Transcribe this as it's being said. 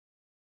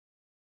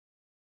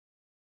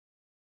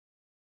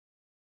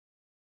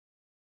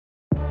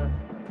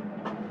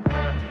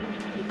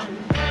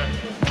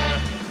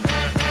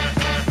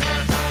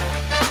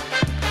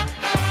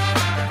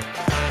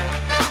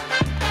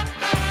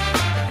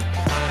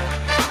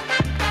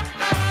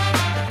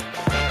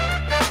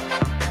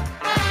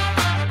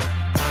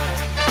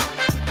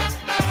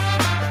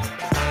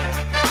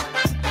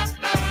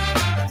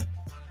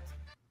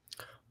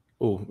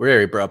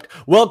Very abrupt.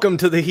 Welcome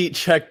to the Heat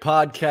Check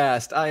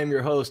podcast. I am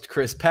your host,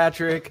 Chris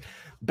Patrick.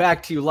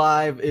 Back to you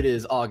live. It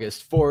is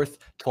August 4th,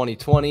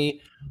 2020.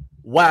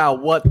 Wow,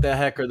 what the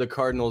heck are the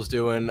Cardinals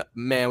doing?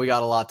 Man, we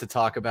got a lot to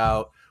talk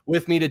about.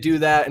 With me to do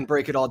that and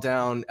break it all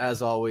down,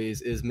 as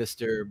always, is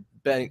Mr.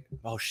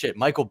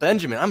 Michael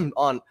Benjamin.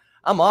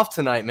 I'm off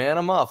tonight, man.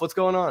 I'm off. What's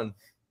going on?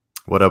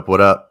 What up?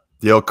 What up?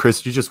 Yo,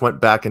 Chris, you just went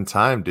back in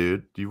time,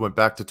 dude. You went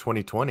back to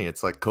 2020.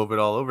 It's like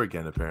COVID all over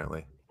again,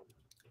 apparently.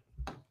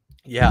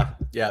 Yeah,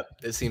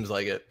 it seems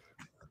like it.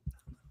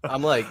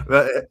 I'm like,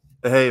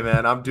 hey,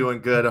 man, I'm doing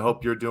good. I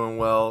hope you're doing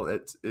well.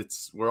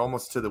 We're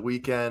almost to the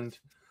weekend.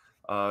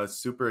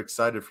 Super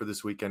excited for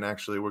this weekend.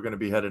 Actually, we're going to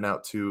be heading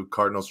out to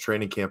Cardinals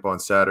training camp on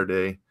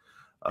Saturday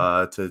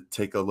to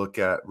take a look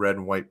at red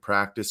and white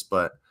practice.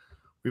 But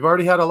we've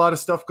already had a lot of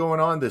stuff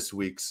going on this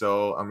week,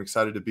 so I'm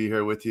excited to be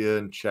here with you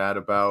and chat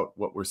about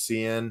what we're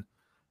seeing.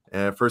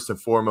 And first and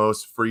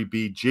foremost, free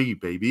BG,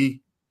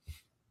 baby.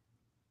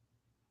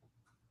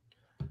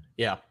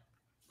 Yeah.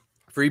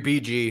 Free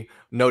BG,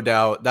 no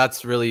doubt.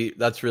 That's really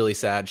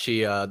sad.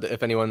 She,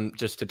 if anyone,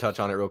 just to touch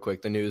on it real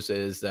quick, the news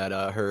is that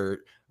her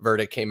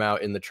verdict came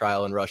out in the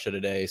trial in Russia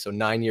today. So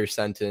 9-year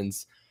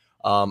sentence.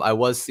 I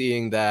was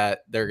seeing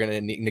that they're going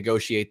to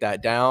negotiate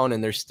that down,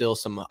 and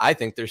I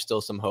think there's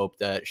still some hope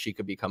that she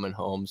could be coming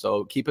home.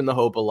 So keeping the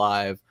hope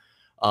alive,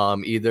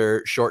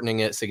 either shortening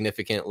it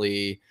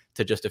significantly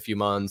to just a few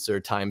months or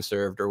time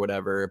served or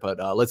whatever. But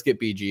let's get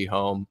BG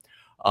home.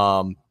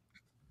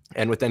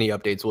 And with any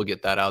updates, we'll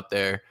get that out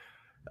there.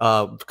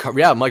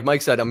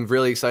 Mike said, I'm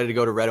really excited to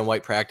go to red and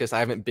white practice. I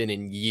haven't been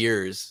in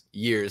years.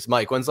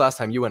 Mike, when's the last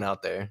time you went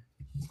out there?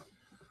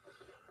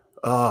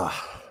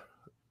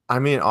 I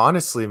mean,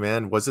 honestly,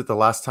 man, was it the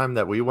last time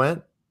that we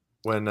went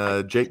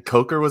when Jake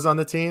Coker was on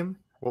the team?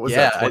 What was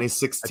that,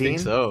 2016? I think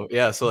so.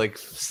 Yeah, so like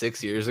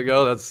 6 years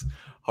ago. That's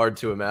hard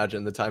to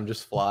imagine. The time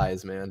just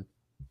flies, man.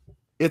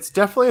 It's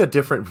definitely a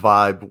different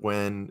vibe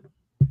when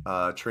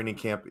training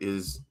camp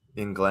is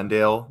in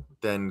Glendale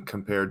than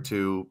compared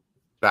to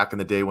back in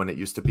the day when it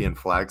used to be in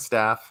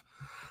Flagstaff.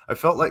 I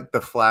felt like the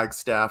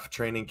Flagstaff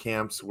training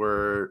camps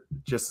were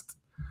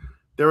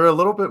they were a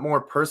little bit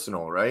more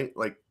personal, right?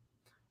 Like,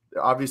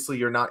 obviously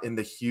you're not in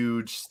the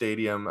huge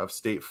stadium of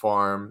State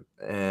Farm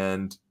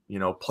and,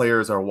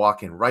 players are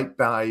walking right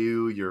by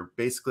you. You're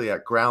basically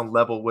at ground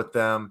level with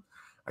them.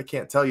 I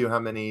can't tell you how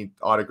many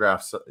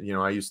autographs,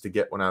 I used to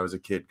get when I was a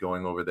kid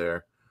going over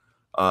there.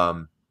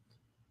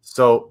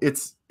 So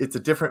it's a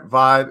different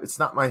vibe. It's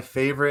not my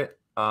favorite,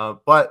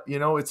 but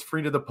it's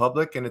free to the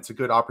public, and it's a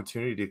good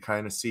opportunity to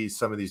kind of see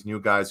some of these new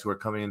guys who are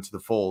coming into the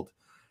fold,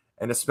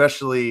 and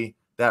especially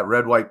that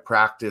red-white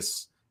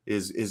practice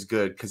is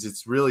good because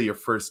it's really your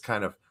first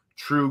kind of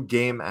true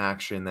game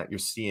action that you're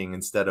seeing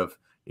instead of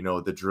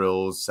the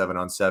drills,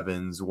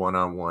 7-on-7s,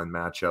 1-on-1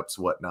 matchups,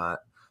 whatnot,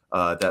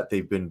 that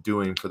they've been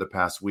doing for the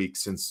past week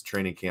since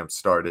training camp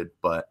started.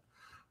 But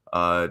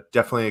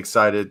definitely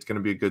excited. It's going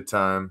to be a good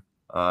time.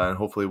 And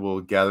hopefully we'll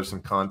gather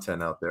some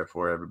content out there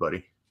for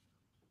everybody.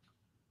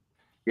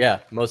 Yeah,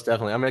 most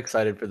definitely. I'm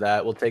excited for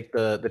that. We'll take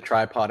the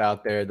tripod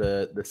out there,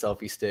 the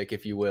selfie stick,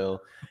 if you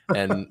will,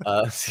 and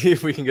see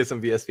if we can get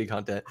some VSP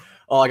content.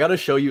 Oh, I got to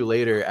show you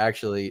later.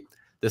 Actually,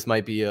 this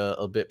might be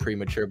a bit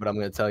premature, but I'm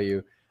going to tell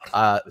you.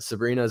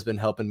 Sabrina has been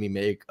helping me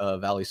make a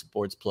Valley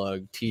Sports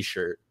Plug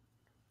t-shirt.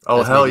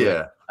 Oh, hell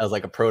yeah. As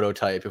like a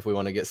prototype if we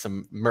want to get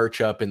some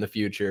merch up in the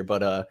future.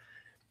 But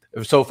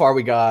so far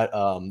we got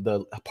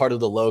the part of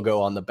the logo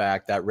on the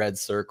back, that red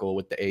circle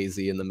with the AZ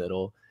in the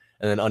middle,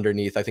 and then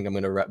underneath I think I'm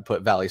going to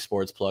put Valley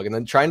Sports Plug, and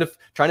then trying to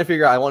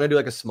figure out, I want to do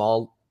like a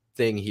small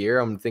thing here.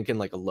 I'm thinking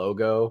like a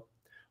logo,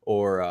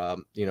 or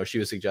she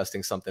was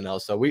suggesting something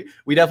else. So we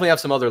definitely have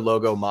some other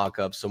logo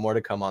mock-ups, so more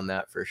to come on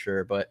that for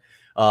sure. But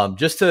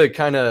just to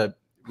kind of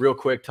real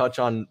quick touch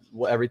on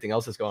what everything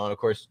else is going on. Of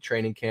course,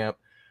 training camp.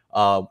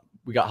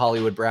 We got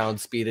Hollywood Brown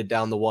speeded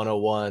down the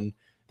 101.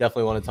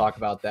 Definitely want to talk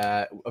about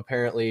that.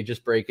 Apparently,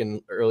 just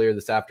breaking earlier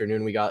this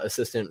afternoon, we got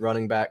assistant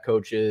running back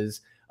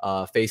coaches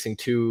facing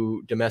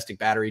 2 domestic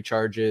battery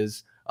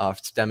charges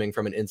stemming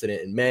from an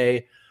incident in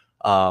May.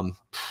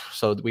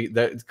 So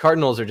the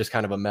Cardinals are just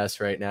kind of a mess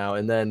right now.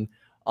 And then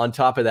on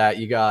top of that,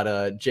 you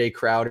got Jay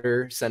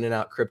Crowder sending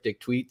out cryptic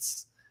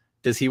tweets.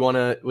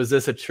 Was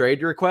this a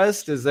trade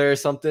request? Is there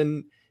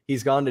something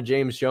he's gone to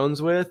James Jones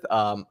with?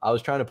 I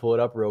was trying to pull it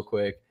up real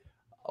quick,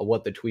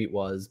 what the tweet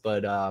was,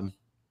 but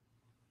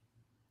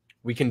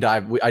we can I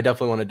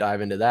definitely want to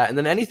dive into that. And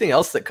then anything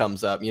else that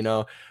comes up,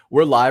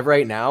 we're live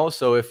right now.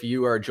 So if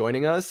you are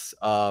joining us,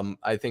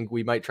 I think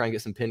we might try and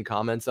get some pinned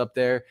comments up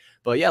there,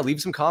 but yeah,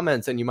 leave some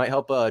comments and you might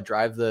help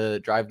drive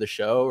the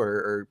show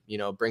or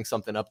bring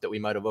something up that we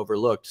might've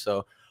overlooked.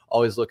 So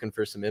always looking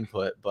for some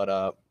input,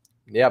 but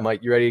yeah,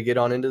 Mike, you ready to get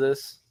on into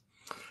this?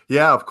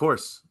 Yeah, of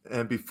course.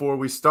 And before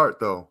we start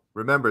though,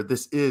 remember,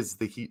 this is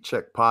the Heat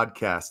Check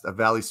podcast, a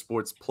Valley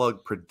Sports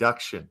Plug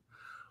production.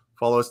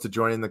 Follow us to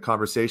join in the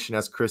conversation.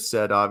 As Chris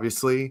said,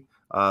 obviously,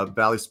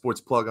 Valley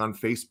Sports Plug on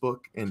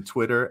Facebook and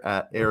Twitter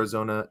at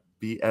Arizona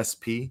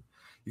BSP.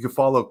 You can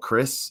follow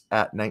Chris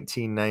at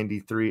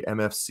 1993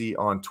 MFC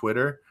on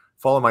Twitter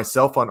Follow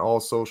myself on all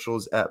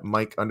socials at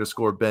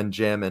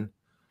Mike_Benjamin.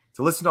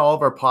 To listen to all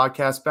of our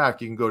podcasts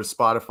back, you can go to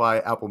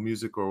Spotify, Apple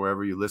Music, or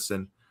wherever you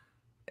listen.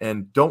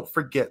 And don't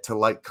forget to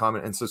like,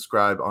 comment, and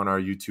subscribe on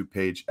our YouTube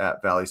page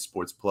at Valley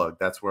Sports Plug.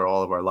 That's where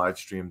all of our live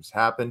streams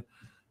happen.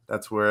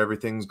 That's where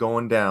everything's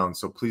going down.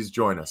 So please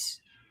join us.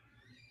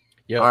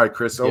 Yep. All right,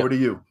 Chris, over to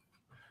you.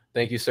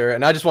 Thank you, sir.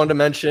 And I just wanted to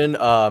mention,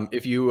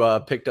 if you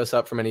picked us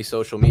up from any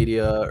social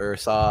media or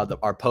saw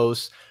our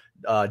posts,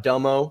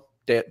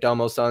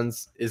 Delmo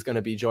Sons is going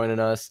to be joining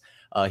us.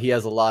 He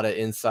has a lot of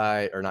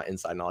not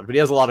inside knowledge, but he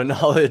has a lot of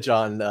knowledge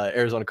on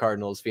Arizona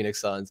Cardinals, Phoenix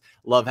Suns.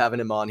 Love having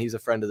him on. He's a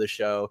friend of the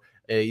show.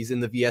 He's in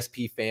the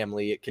VSP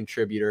family, a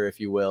contributor, if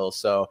you will.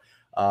 So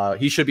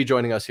he should be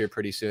joining us here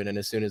pretty soon. And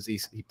as soon as he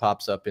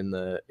pops up in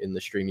the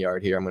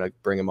StreamYard here, I'm going to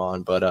bring him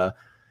on. But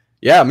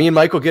yeah, me and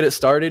Mike will get it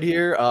started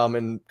here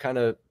and kind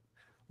of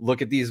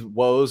look at these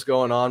woes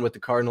going on with the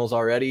Cardinals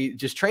already.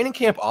 Just training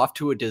camp off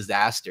to a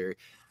disaster.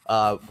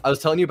 I was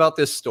telling you about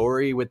this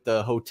story with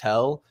the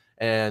hotel,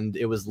 and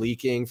it was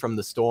leaking from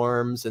the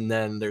storms. And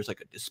then there's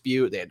like a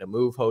dispute. They had to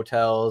move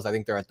hotels. I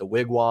think they're at the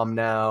Wigwam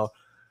now.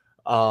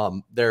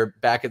 They're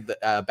back at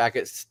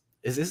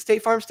is this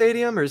State Farm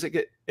Stadium, or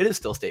it is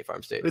still State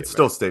Farm Stadium? It's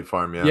still State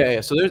Farm. Yeah.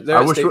 Yeah. So they're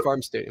at State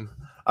Farm Stadium.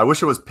 I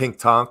wish it was Pink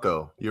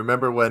Taco. You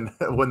remember when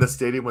the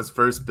stadium was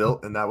first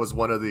built and that was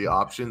one of the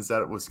options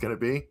that it was going to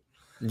be?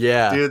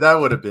 Yeah. Dude, that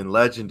would have been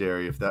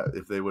legendary if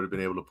they would have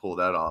been able to pull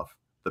that off.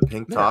 The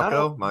Pink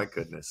Taco? My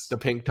goodness. The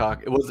Pink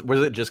Taco.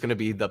 Was it just going to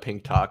be the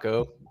Pink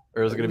Taco?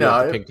 Or was it going to be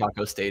like the Pink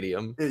Taco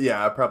Stadium?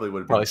 Yeah, it probably would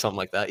have been. Probably something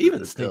like that. Even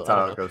the still. Pink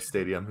Taco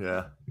Stadium,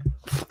 yeah.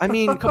 I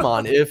mean, come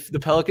on. If the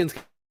Pelicans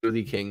can do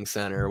the King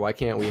Center, why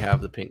can't we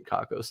have the Pink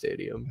Taco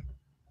Stadium?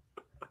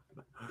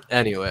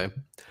 Anyway.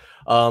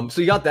 So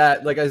you got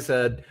that. Like I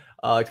said,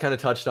 it's kind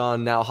of touched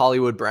on. Now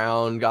Hollywood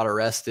Brown got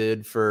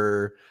arrested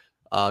for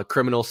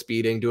criminal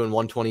speeding, doing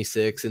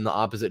 126 in the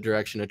opposite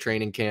direction of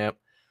training camp.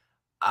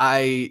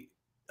 I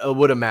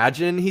would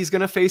imagine he's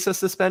going to face a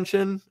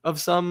suspension of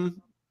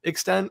some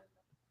extent.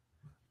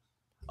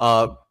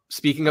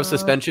 Speaking of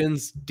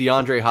suspensions,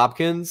 DeAndre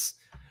Hopkins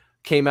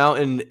came out,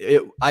 and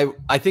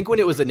I think when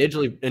it was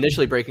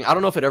initially breaking, I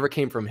don't know if it ever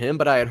came from him,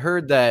 but I had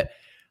heard that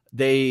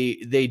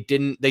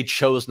they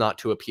chose not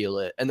to appeal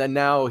it. And then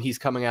now he's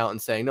coming out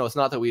and saying, no, it's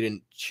not that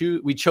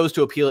we chose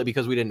to appeal it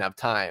because we didn't have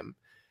time.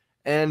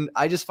 And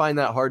I just find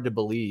that hard to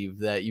believe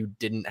that you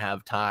didn't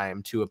have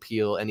time to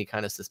appeal any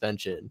kind of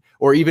suspension,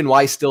 or even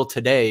why still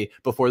today,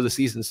 before the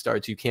season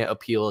starts, you can't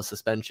appeal a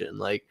suspension.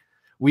 Like,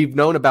 we've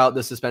known about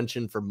the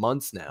suspension for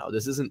months now.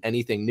 This isn't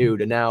anything new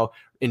to now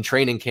in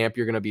training camp,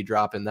 you're going to be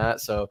dropping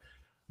that. So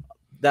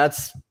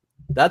that's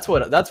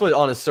what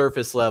on a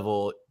surface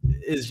level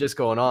is just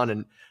going on.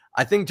 And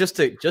I think just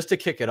to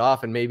kick it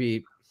off, and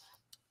maybe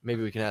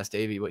we can ask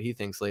Davey what he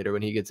thinks later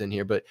when he gets in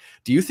here, but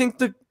do you think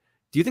the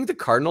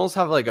Cardinals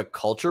have like a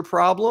culture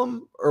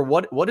problem, or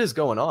what is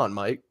going on,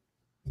 Mike?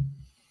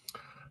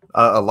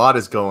 A lot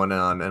is going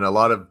on, and a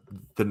lot of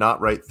the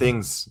not right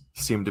things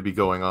seem to be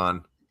going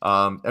on.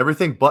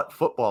 Everything but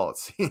football,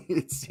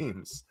 it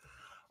seems.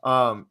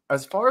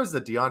 As far as the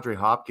DeAndre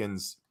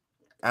Hopkins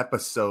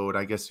episode,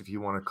 I guess if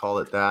you want to call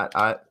it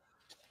that,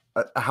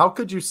 how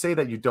could you say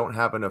that you don't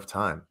have enough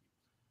time?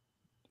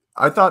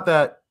 I thought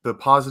that the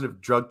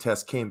positive drug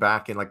test came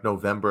back in like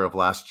November of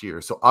last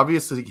year. So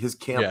obviously his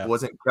camp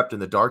wasn't kept in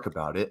the dark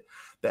about it.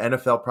 The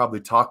NFL probably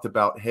talked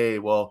about, hey,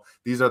 well,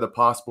 these are the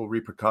possible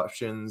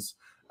repercussions.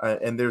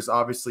 And there's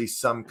obviously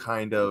some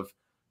kind of,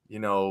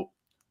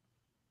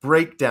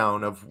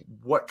 breakdown of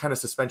what kind of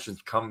suspension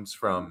comes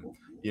from,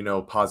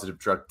 positive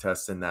drug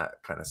tests in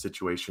that kind of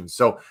situation.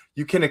 So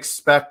you can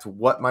expect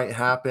what might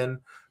happen,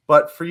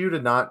 but for you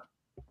to not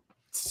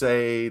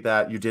say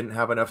that you didn't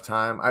have enough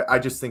time, I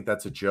just think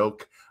that's a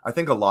joke. I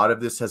think a lot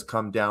of this has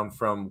come down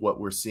from what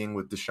we're seeing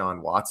with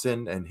Deshaun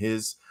Watson and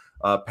his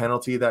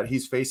penalty that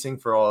he's facing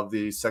for all of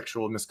the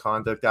sexual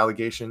misconduct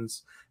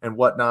allegations and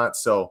whatnot.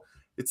 So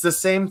it's the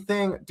same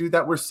thing, dude,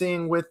 that we're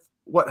seeing with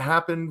what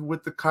happened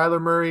with the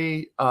Kyler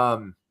Murray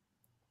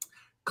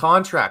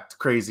contract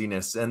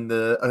craziness and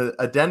the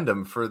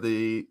addendum for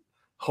the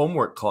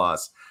homework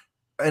clause.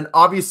 And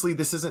obviously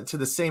this isn't to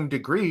the same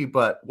degree,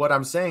 but what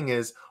I'm saying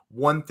is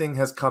one thing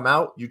has come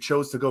out, you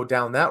chose to go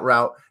down that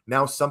route.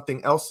 Now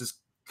something else is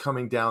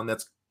coming down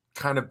that's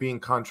kind of being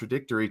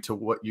contradictory to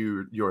what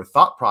your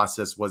thought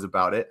process was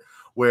about it,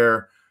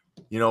 where,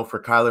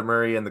 for Kyler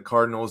Murray and the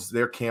Cardinals,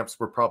 their camps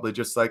were probably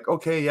just like,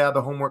 okay, yeah,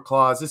 the homework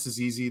clause, this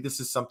is easy. This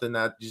is something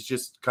that is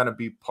just kind of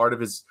be part of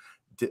his,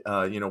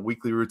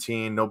 weekly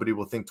routine. Nobody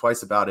will think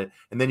twice about it.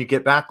 And then you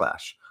get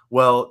backlash.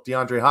 Well,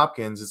 DeAndre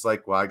Hopkins is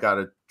like, well, I got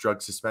a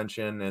drug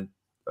suspension and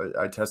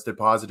I tested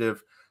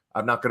positive.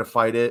 I'm not going to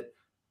fight it.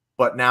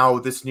 But now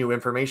this new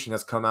information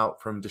has come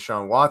out from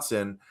Deshaun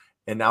Watson,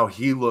 and now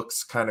he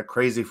looks kind of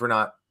crazy for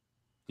not,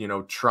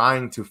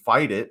 trying to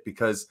fight it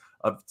because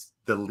of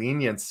the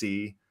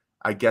leniency,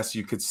 I guess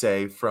you could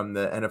say, from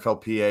the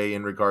NFLPA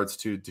in regards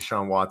to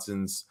Deshaun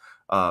Watson's,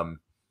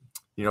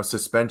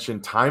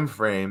 suspension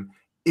timeframe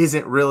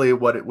isn't really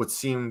what it would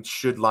seem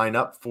should line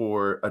up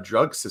for a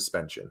drug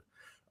suspension.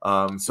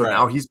 So Right.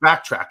 now he's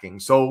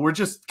backtracking. So we're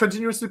just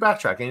continuously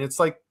backtracking. It's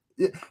like,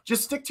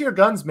 just stick to your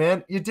guns,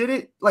 man. You did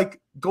it.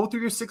 Like, go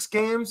through your 6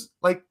 games,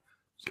 like,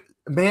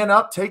 man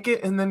up, take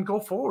it, and then go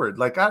forward.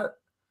 Like,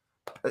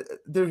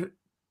 there,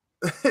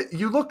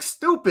 you look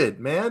stupid,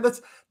 man.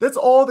 That's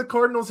all the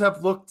Cardinals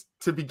have looked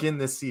to begin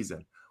this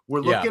season.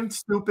 We're Yeah. looking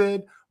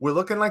stupid. We're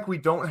looking like we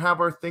don't have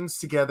our things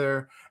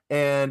together.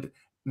 And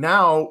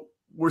now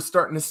we're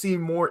starting to see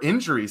more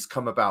injuries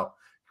come about.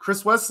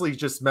 Chris Wesley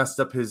just messed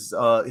up his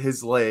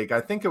leg.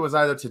 I think it was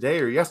either today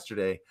or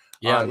yesterday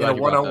Yeah, I'm in a glad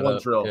you brought that one-on-one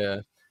up. drill.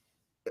 Yeah.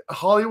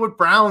 Hollywood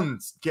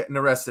Brown's getting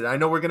arrested. I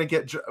know we're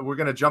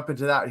gonna jump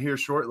into that here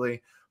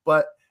shortly,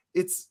 but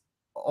it's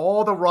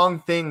all the wrong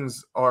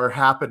things are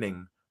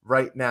happening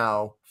right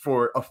now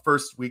for a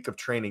first week of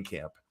training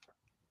camp.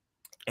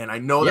 And I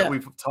know that Yeah.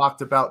 we've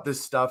talked about this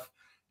stuff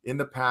in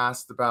the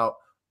past about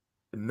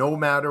no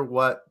matter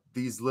what,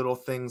 these little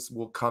things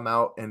will come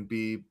out and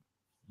be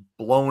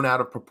blown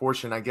out of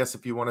proportion, I guess,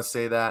 if you want to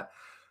say that,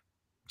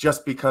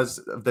 just because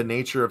of the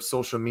nature of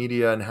social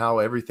media and how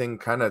everything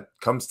kind of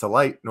comes to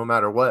light no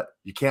matter what.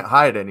 You can't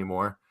hide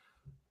anymore.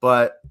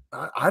 But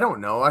I don't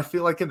know. I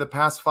feel like in the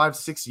past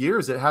 5-6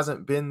 years, it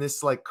hasn't been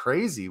this like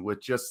crazy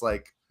with just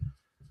like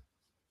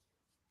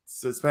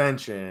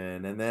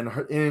suspension and then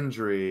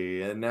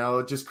injury and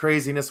now just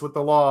craziness with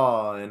the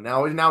law. And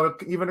now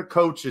even a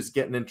coach is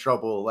getting in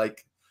trouble.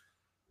 Like,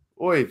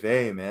 oy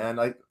vey, man.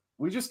 Like,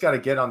 we just got to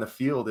get on the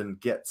field and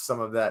get some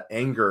of that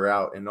anger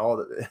out and all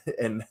the,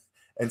 and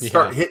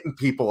start hitting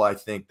people. I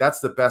think that's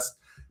the best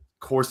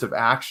course of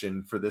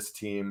action for this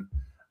team.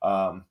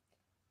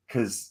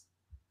 Because,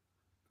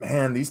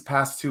 man, these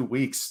past 2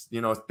 weeks,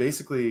 it's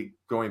basically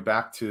going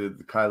back to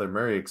the Kyler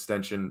Murray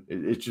extension.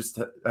 It just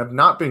have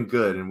not been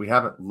good, and we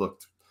haven't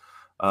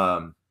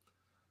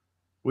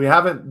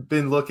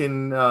been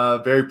looking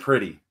very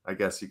pretty, I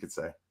guess you could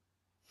say.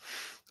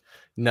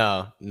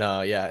 No,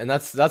 yeah. And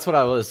that's what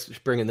I was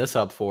bringing this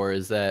up for,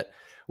 is that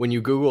when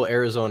you Google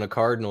Arizona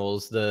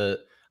Cardinals, I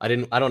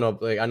don't know,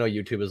 like, I know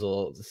YouTube is a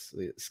little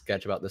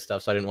sketch about this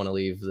stuff, so I didn't want to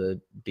leave the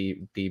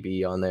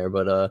DB on there,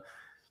 but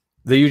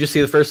you just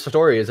see the first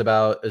story is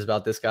about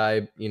this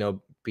guy,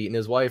 beating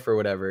his wife or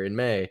whatever in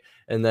May.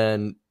 And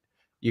then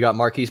you got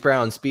Marquise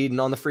Brown speeding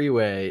on the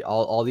freeway,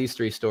 all these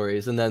 3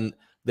 stories. And then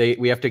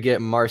we have to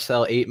get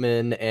Marcel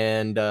Aitman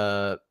and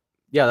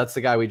yeah, that's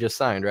the guy we just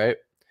signed, right?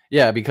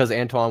 Yeah, because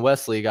Antoine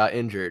Wesley got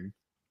injured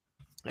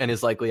and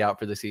is likely out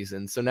for the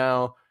season. So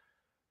now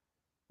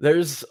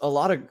there's a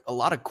lot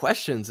of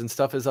questions and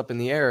stuff is up in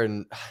the air,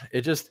 and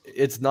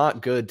it's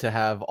not good to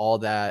have all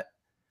that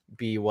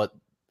be what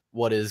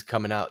is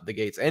coming out the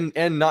gates. And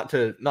not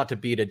to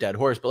beat a dead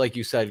horse, but like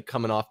you said,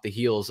 coming off the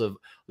heels of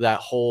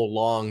that whole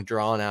long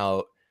drawn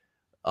out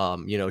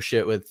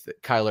shit with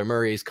Kyler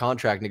Murray's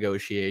contract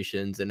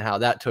negotiations and how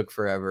that took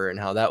forever and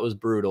how that was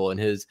brutal,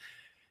 and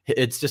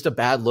it's just a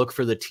bad look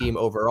for the team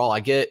overall. I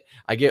get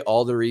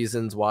all the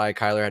reasons why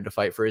Kyler had to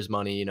fight for his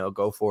money,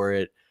 go for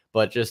it,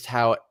 but just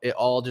how it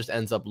all just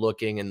ends up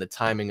looking and the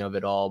timing of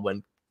it all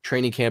when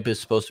training camp is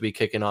supposed to be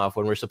kicking off,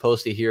 when we're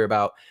supposed to hear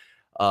about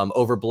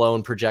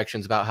overblown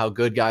projections about how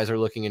good guys are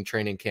looking in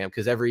training camp,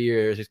 because every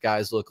year these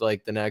guys look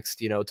like the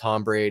next,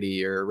 Tom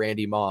Brady or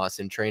Randy Moss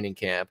in training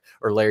camp,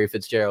 or Larry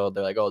Fitzgerald.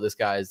 They're like, oh, this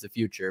guy is the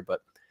future.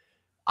 But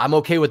I'm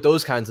okay with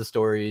those kinds of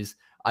stories.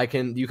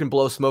 You can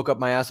blow smoke up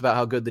my ass about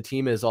how good the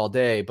team is all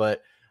day,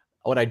 but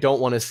what I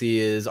don't want to see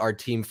is our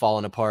team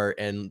falling apart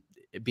and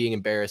being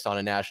embarrassed on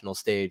a national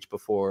stage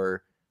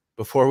before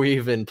we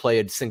even play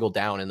a single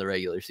down in the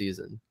regular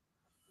season.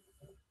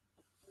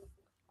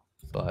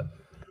 But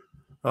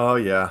oh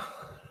yeah,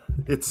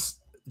 it's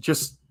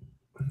just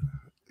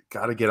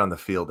got to get on the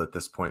field at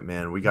this point,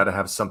 man. We got to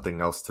have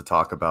something else to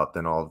talk about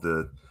than all of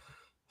the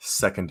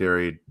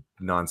secondary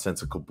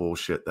nonsensical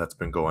bullshit that's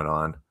been going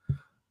on.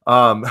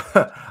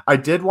 I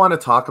did want to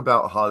talk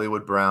about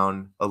Hollywood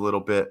Brown a little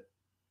bit,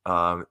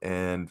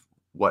 and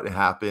what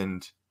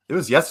happened. It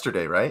was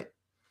yesterday, right?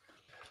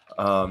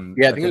 Yeah, I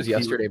think it was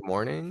yesterday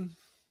morning.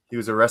 He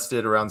was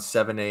arrested around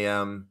 7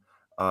 a.m.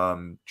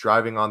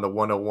 Driving on the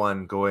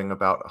 101, going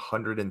about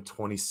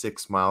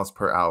 126 miles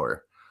per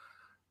hour.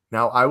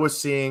 Now, I was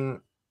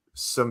seeing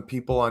some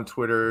people on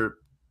Twitter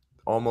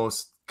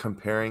almost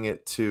comparing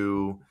it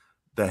to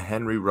the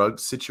Henry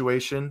Ruggs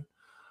situation,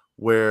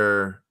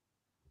 where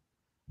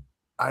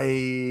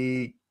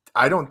I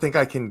don't think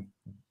I can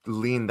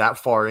lean that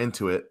far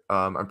into it.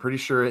 I'm pretty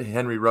sure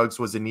Henry Ruggs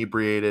was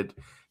inebriated.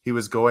 He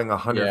was going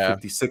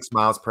 156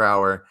 miles per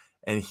hour,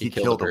 and he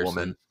killed a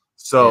woman.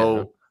 So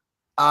yeah.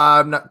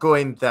 I'm not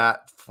going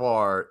that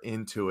far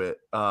into it.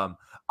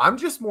 I'm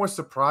just more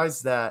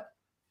surprised that,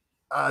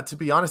 to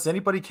be honest,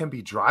 anybody can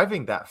be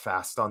driving that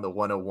fast on the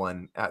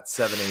 101 at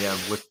 7 a.m.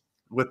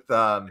 with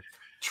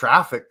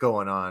traffic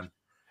going on.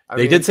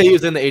 They did say he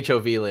was in the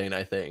HOV lane,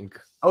 I think.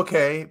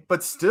 Okay,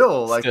 but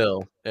still,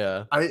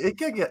 yeah, it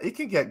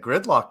can get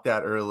gridlocked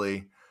that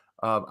early.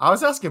 I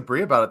was asking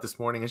Brie about it this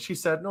morning, and she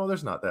said, "No,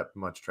 there's not that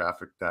much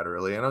traffic that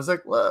early." And I was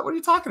like, "What are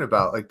you talking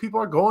about? Like, people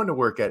are going to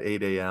work at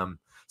 8 a.m.,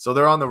 so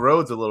they're on the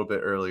roads a little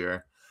bit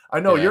earlier." I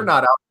know you're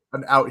not out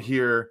out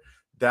here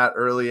that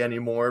early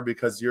anymore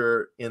because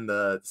you're in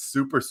the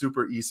super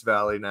East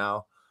Valley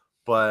now.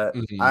 But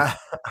Mhm.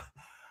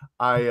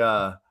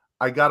 I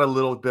I got a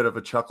little bit of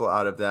a chuckle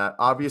out of that.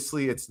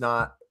 Obviously, it's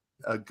not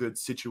a good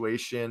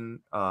situation.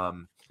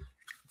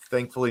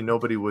 Thankfully,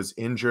 nobody was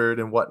injured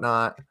and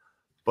whatnot,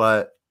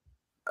 but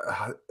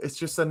it's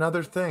just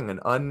another thing, an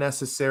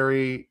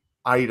unnecessary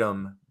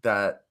item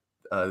that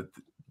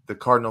the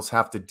Cardinals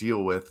have to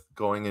deal with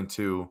going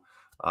into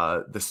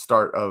the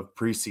start of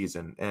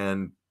preseason.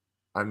 And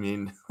I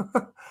mean,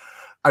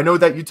 I know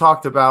that you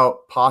talked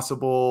about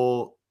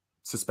possible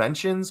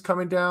suspensions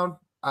coming down.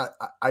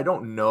 I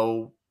don't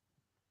know.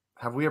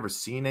 Have we ever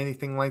seen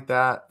anything like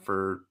that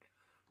for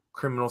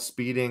criminal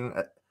speeding?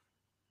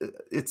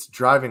 It's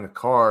driving a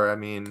car. I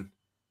mean,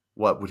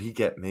 what would he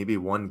get? Maybe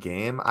one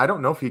game? I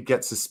don't know if he'd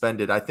get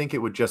suspended. I think it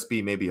would just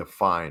be maybe a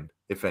fine,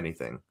 if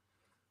anything,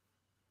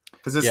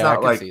 because Yeah, I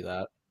could see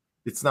that.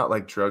 it's not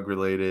like drug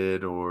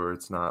related, or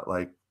it's not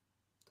like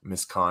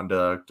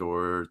misconduct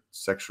or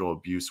sexual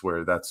abuse,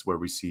 where that's where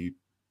we see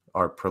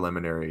our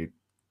preliminary,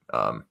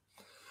 um,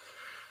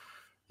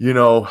 you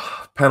know,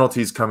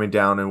 penalties coming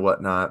down and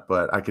whatnot.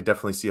 But I could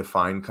definitely see a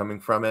fine coming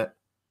from it.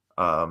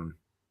 Um,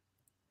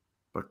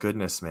 but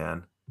goodness,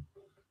 man.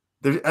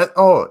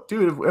 Oh,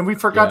 dude, and we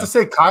forgot to Yeah.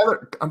 say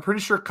Kyler. I'm pretty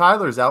sure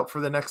Kyler's out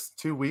for the next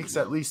 2 weeks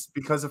at least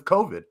because of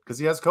COVID, because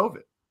he has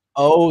COVID.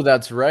 Oh,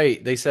 that's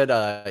right. They said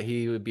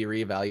he would be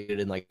reevaluated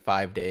in like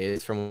 5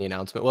 days from when the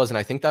announcement was, and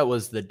I think that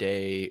was the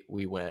day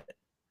we went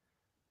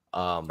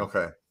um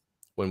Okay.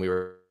 when we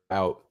were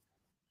out.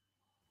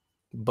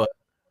 But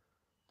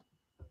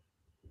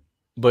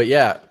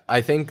yeah,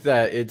 I think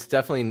that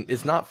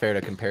it's not fair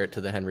to compare it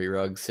to the Henry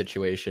Ruggs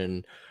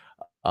situation.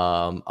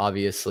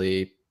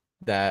 Obviously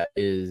that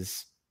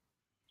is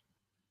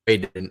they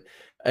didn't.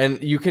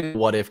 And you can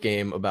what if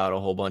game about a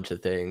whole bunch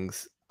of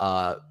things.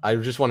 I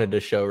just wanted to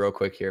show real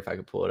quick here if I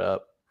could pull it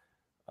up.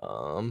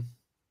 Um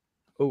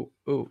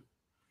oh,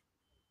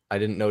 I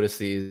didn't notice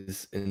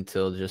these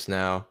until just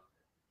now.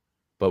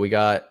 But we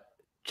got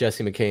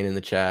Jesse McCain in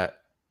the chat.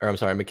 Or I'm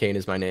sorry, McCain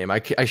is my name. I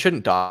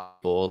shouldn't dog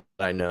people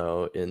that I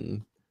know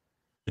in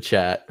the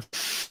chat.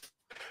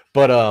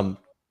 But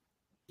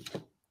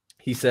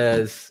he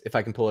says, if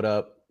I can pull it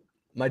up,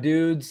 my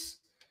dudes,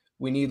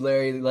 we need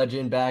Larry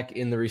Legend back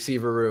in the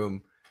receiver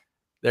room.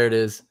 There it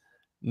is.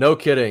 No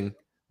kidding.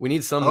 We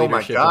need some Oh my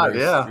leadership in God, the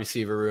yeah.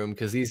 receiver room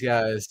because these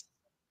guys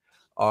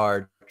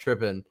are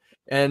tripping.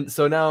 And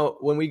so now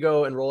when we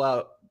go and roll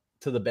out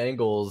to the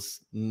Bengals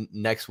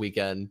next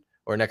weekend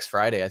or next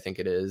Friday, I think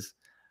it is,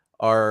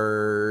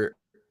 are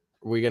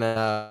we going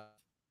to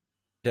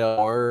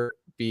or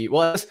be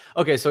well?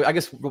 Okay, so I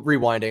guess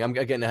rewinding. I'm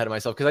getting ahead of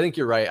myself because I think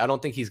you're right. I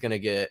don't think he's going to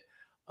get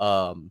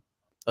a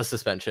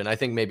suspension. I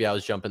think maybe I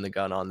was jumping the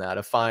gun on that.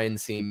 A fine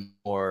seemed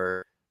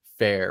more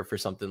fair for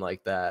something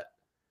like that.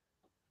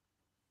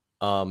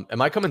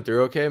 Am I coming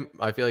through okay?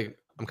 I feel like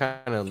I'm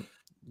kind of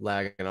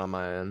lagging on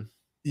my end.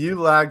 You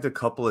lagged a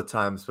couple of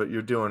times, but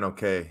you're doing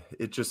okay.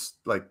 It just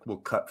like will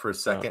cut for a Oh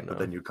second, but no.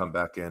 then you come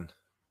back in.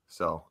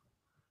 So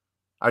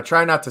I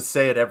try not to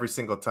say it every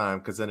single time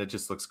because then it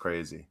just looks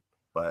crazy.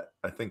 But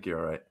I think you're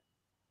all right.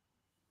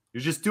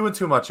 You're just doing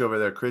too much over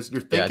there, Chris.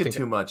 You're Yeah, I thinking think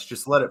too much.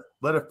 Just let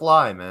it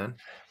fly, man.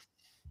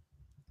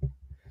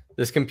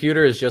 this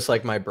computer is just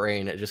like my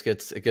brain. It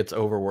gets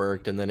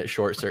overworked and then it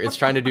short circuits. It's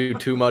trying to do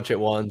too much at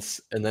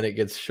once and then it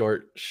gets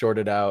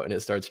shorted out and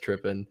it starts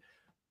tripping.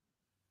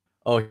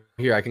 Oh,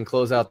 here I can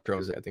close out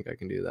the I think I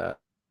can do that.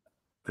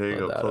 There you Load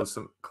go. that up.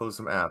 Close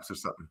some apps or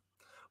something.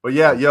 But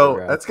yeah, Crypto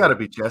yo, that's got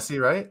graphic. to be Jesse,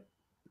 right?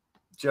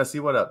 Jesse,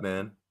 what up,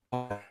 man?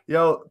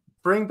 Yo,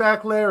 bring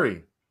back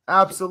Larry.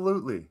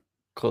 Absolutely.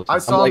 Close. I I'm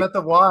saw him like, at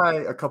the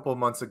Y a couple of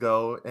months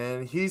ago,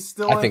 and he's I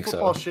still in think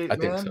football so. shape, I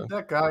think man. so.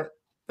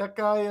 That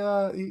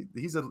guy,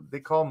 he's a they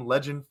call him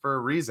legend for a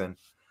reason.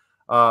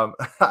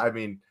 I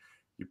mean,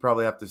 you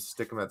probably have to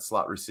stick him at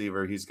slot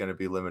receiver. He's going to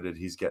be limited.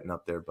 He's getting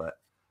up there, but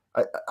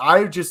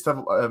I just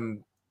have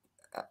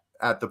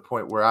at the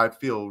point where I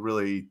feel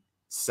really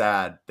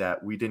sad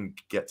that we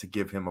didn't get to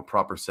give him a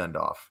proper send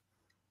off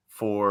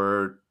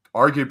for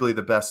arguably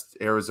the best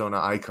Arizona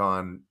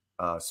icon,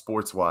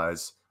 sports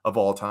wise, of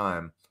all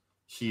time.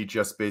 He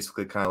just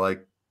basically kind of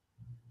like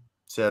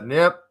said,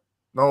 "Yep,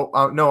 no,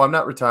 I'm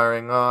not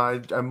retiring.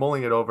 I'm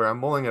mulling it over. I'm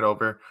mulling it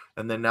over."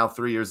 And then now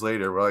 3 years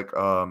later, we're like,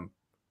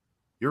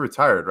 "You're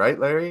retired, right,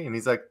 Larry?" And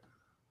he's like,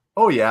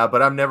 "Oh yeah,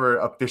 but I'm never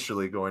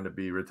officially going to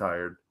be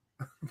retired."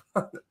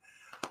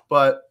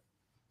 But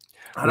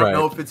I don't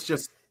know Right. if it's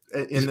just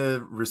in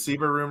the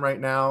receiver room right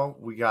now.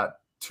 We got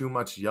too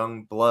much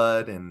young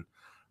blood and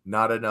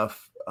not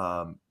enough,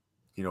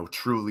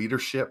 true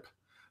leadership.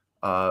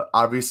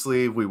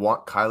 Obviously, we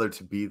want Kyler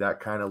to be that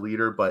kind of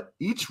leader, but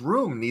each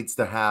room needs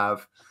to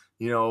have,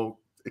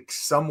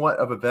 somewhat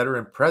of a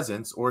veteran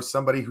presence or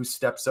somebody who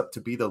steps up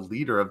to be the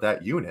leader of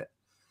that unit,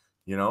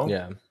 you know?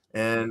 Yeah.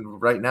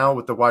 And right now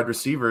with the wide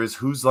receivers,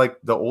 who's like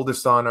the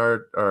oldest on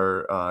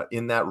our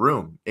in that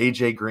room?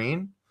 AJ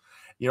Green.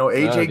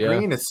 AJ Yeah.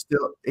 Green is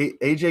still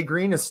AJ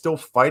Green is still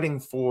fighting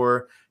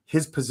for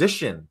his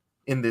position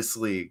in this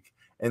league.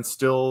 and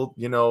still,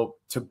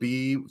 to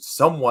be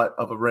somewhat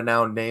of a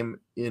renowned name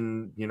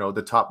in,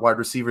 the top wide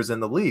receivers in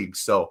the league.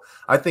 So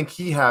I think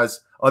he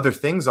has other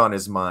things on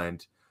his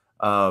mind.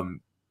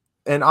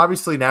 And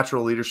obviously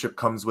natural leadership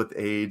comes with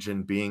age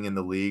and being in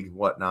the league and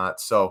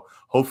whatnot. So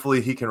hopefully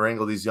he can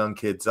wrangle these young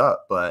kids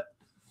up, but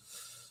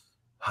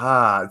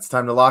it's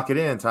time to lock it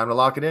in. Time to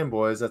lock it in,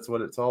 boys. That's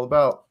what it's all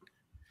about.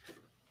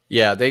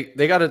 Yeah, they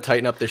got to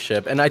tighten up the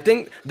ship. And I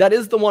think that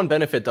is the one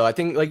benefit, though. I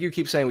think, like you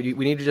keep saying, we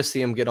need to just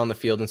see them get on the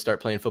field and start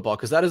playing football,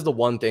 because that is the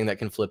one thing that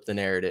can flip the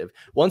narrative.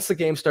 Once the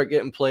games start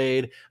getting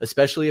played,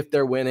 especially if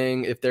they're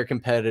winning, if they're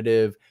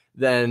competitive,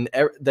 then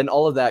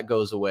all of that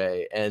goes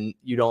away, and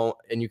you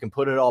can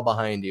put it all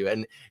behind you.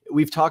 And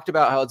we've talked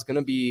about how it's going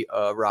to be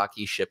a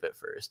rocky ship at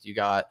first. You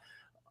got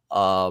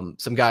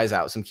some guys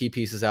out, some key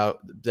pieces out,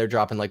 they're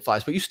dropping like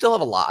flies, but you still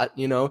have a lot.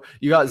 You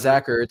got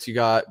Zach Ertz, you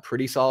got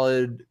pretty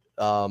solid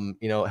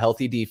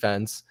healthy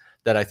defense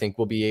that I think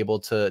will be able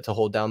to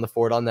hold down the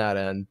fort on that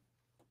end.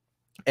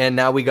 And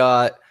now we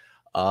got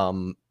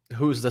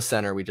who's the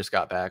center we just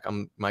got back?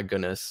 My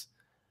goodness.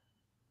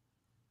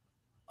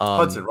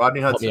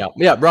 Rodney Hudson.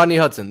 Yeah, Rodney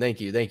Hudson. Thank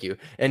you.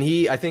 And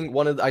I think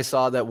I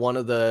saw that one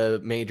of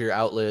the major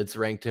outlets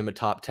ranked him a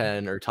top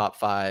 10 or top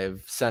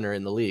 5 center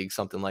in the league,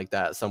 something like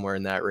that, somewhere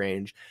in that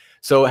range.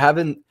 So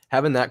having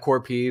that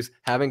core piece,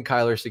 having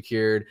Kyler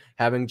secured,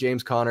 having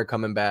James Conner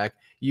coming back,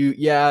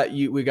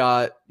 we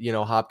got,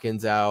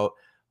 Hopkins out.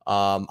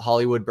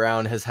 Hollywood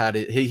Brown has had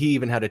it. He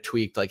even had a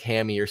tweaked like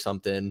hammy or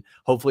something.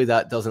 Hopefully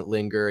that doesn't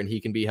linger and he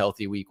can be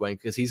healthy week 1,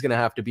 because he's going to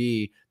have to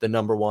be the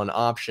number 1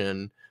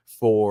 option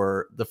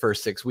for the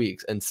first 6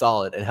 weeks and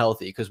solid and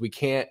healthy, because we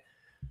can't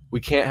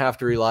have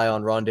to rely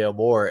on Rondale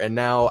Moore. And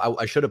now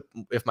I should have,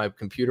 if my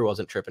computer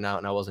wasn't tripping out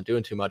and I wasn't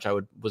doing too much,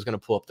 was going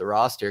to pull up the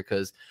roster,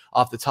 because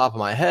off the top of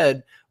my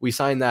head, we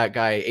signed that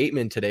guy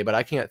Aitman today, but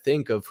I can't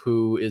think of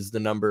who is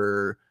going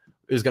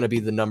to be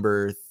the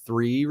number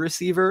 3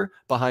 receiver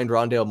behind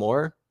Rondale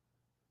Moore.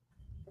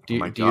 Do you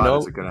know?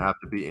 Is it going to have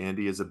to be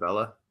Andy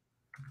Isabella?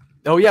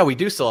 Oh yeah, we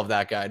do still have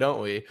that guy, don't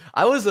we?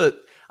 I was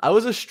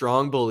a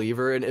strong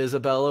believer in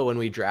Isabella when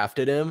we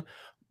drafted him,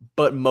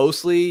 but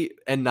mostly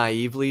and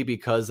naively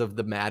because of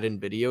the Madden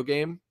video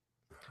game.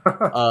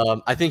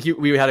 I think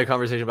we had a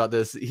conversation about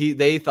this.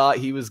 They thought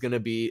he was going to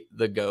be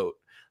the GOAT.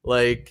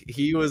 Like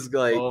he was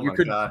like,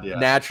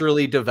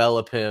 naturally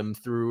develop him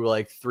through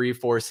like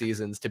 3-4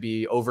 seasons to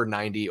be over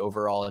 90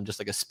 overall and just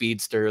like a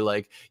speedster.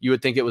 Like you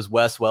would think it was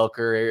Wes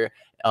Welker,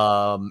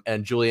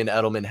 and Julian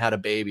Edelman had a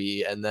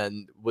baby and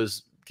then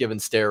was given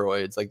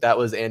steroids. Like that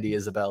was Andy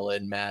Isabella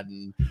in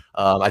Madden.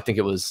 I think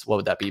it was, what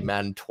would that be?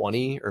 Madden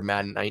 20 or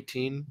Madden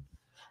 19?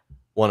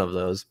 One of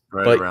those.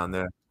 Around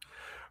there.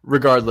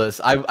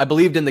 Regardless, I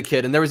believed in the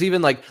kid. And there was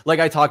even like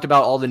I talked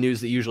about all the news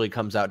that usually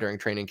comes out during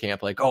training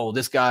camp. Like, oh,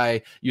 this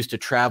guy used to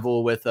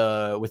travel with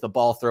a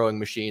ball throwing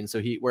machine.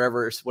 So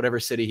whatever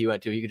city he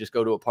went to, he could just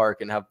go to a park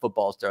and have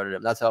footballs thrown at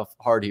him. That's how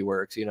hard he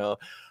works,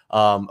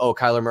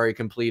 Kyler Murray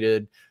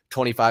completed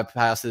 25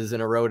 passes in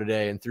a row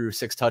today and threw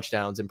 6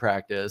 touchdowns in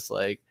practice.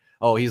 Like,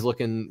 oh, he's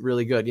looking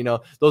really good.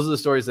 Those are the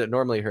stories that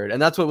normally heard. And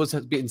that's what was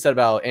being said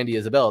about Andy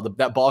Isabella,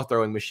 that ball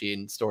throwing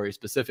machine story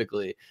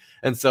specifically.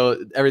 And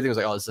so everything was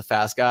like, oh, this is a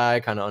fast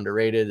guy, kind of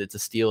underrated. It's a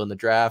steal in the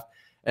draft.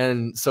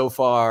 And so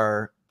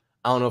far,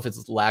 I don't know if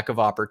it's lack of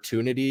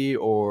opportunity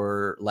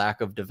or lack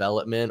of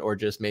development, or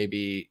just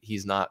maybe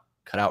he's not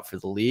cut out for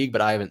the league,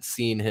 but I haven't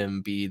seen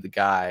him be the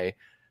guy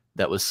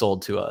that was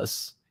sold to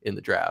us in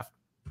the draft.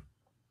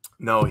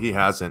 No, he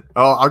hasn't.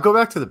 Oh, I'll go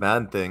back to the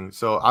Madden thing.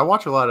 So I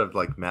watch a lot of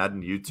like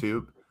Madden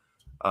YouTube,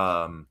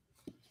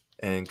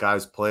 and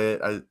guys play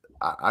it.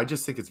 I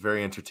just think it's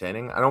very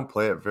entertaining. I don't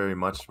play it very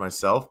much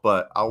myself,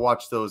 but I'll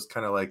watch those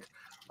kind of like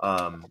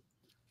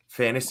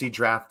fantasy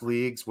draft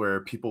leagues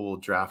where people will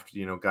draft,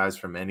 guys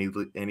from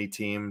any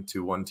team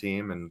to one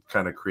team and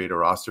kind of create a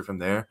roster from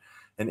there.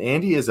 And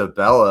Andy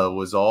Isabella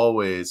was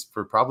always,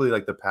 for probably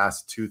like the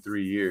past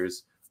 2-3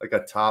 years, like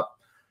a top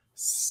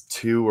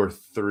 2 or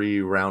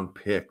 3 round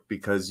pick,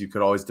 because you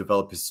could always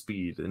develop his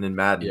speed, and in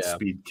Madden,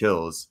 speed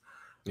kills.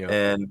 Yeah.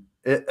 And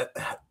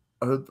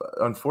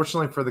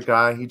unfortunately for the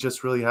guy, he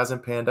just really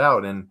hasn't panned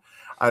out. And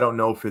I don't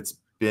know if it's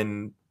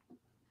been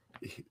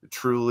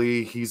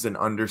truly he's an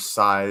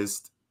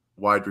undersized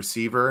wide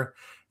receiver,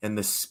 and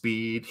the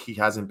speed, he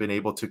hasn't been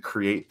able to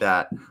create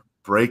that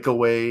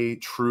breakaway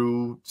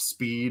true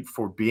speed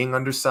for being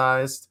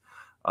undersized,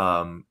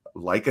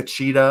 like a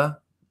cheetah,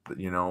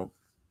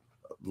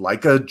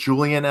 like a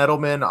Julian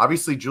Edelman.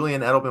 Obviously,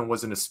 Julian Edelman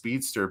wasn't a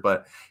speedster,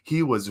 but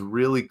he was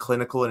really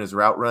clinical in his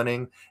route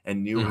running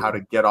and knew how to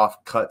get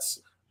off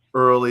cuts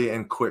early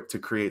and quick to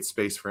create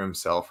space for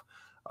himself.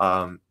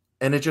 And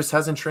it just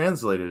hasn't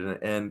translated.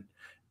 And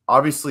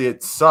obviously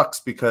it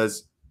sucks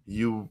because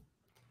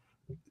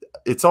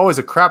it's always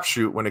a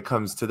crapshoot when it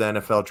comes to the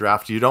NFL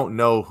draft. You don't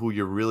know who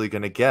you're really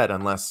going to get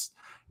unless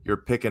you're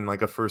picking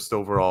like a first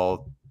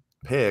overall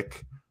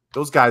pick.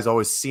 Those guys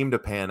always seem to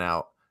pan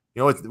out.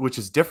 Which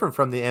is different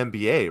from the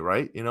NBA,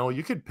 right?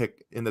 You could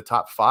pick in the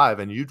top 5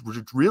 and you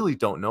really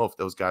don't know if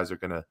those guys are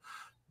going to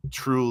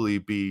truly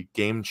be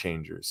game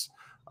changers.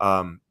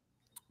 Um,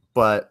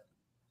 but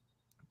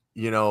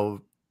you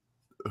know,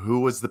 who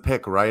was the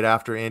pick right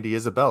after Andy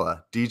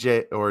Isabella?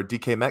 DJ or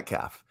DK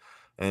Metcalf.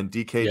 And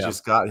DK Yeah.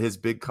 just got his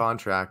big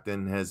contract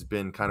and has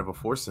been kind of a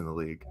force in the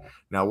league.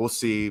 Now we'll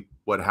see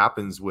what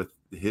happens with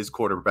his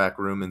quarterback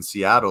room in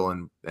Seattle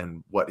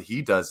and what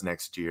he does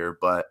next year.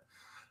 But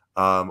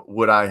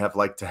would I have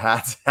liked to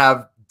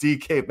have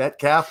DK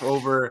Metcalf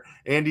over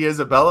Andy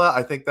Isabella?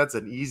 I think that's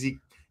an easy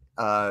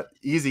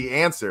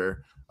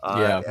answer.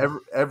 Yeah.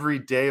 Every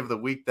day of the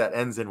week that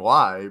ends in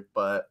Y,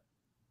 but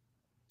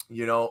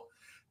you know,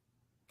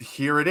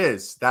 here it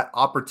is. That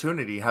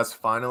opportunity has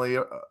finally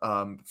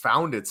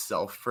found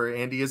itself for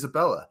Andy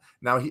Isabella.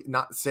 Now, he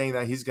not saying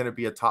that he's going to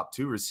be a top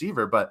 2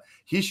 receiver, but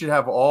he should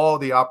have all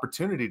the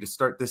opportunity to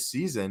start this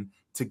season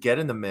to get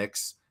in the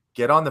mix,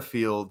 get on the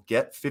field,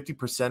 get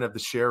 50% of the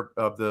share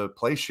of the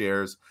play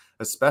shares,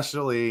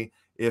 especially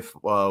if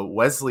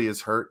Wesley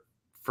is hurt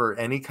for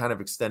any kind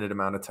of extended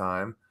amount of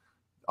time.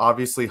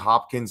 Obviously,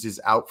 Hopkins is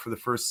out for the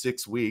first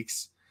 6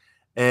 weeks.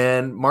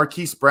 And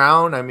Marquise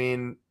Brown, I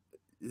mean,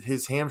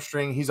 his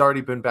hamstring, he's already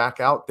been back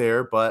out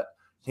there, but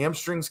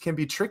hamstrings can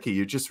be tricky.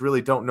 You just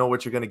really don't know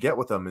what you're going to get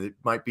with them. It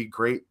might be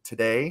great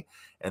today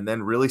and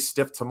then really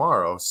stiff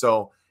tomorrow.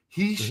 So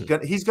he's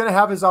going to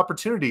have his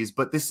opportunities,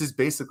 but this is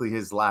basically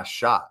his last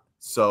shot.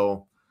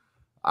 So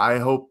I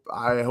hope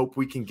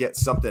we can get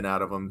something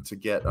out of him to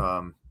get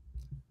our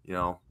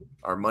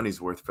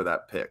money's worth for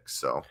that pick.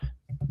 So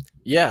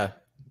Yeah,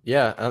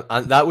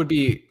 that would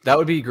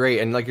be great.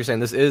 And like you're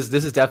saying, this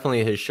is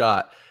definitely his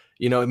shot.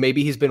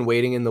 Maybe he's been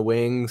waiting in the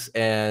wings,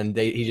 and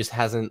he just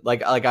hasn't.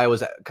 Like I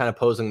was kind of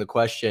posing the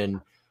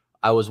question.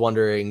 I was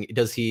wondering,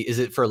 is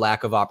it for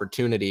lack of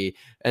opportunity?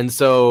 And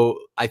so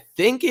I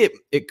think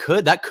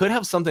that could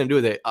have something to do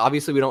with it.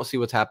 Obviously, we don't see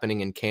what's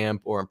happening in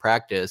camp or in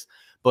practice,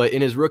 but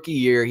in his rookie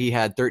year, he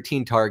had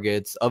 13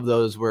 targets. Of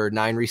those were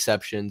 9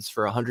 receptions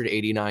for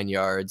 189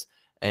 yards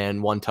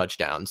and 1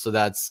 touchdown. So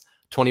that's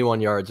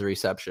 21 yards a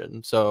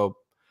reception. So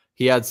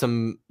he had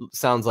some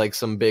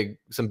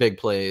big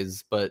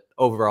plays, but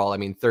overall, I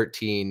mean,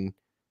 13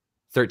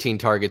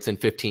 targets in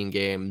 15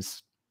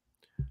 games,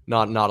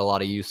 not a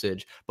lot of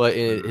usage. But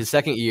in his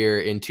second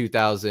year in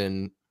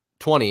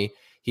 2020,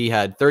 he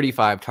had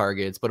 35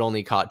 targets, but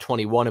only caught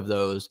 21 of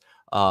those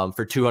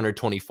for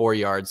 224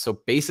 yards. So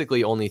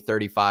basically only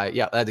 35.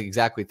 Yeah, that's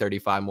exactly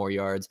 35 more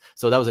yards.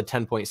 So that was a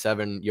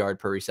 10.7 yard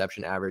per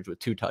reception average with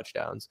 2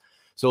 touchdowns.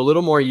 So a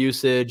little more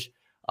usage.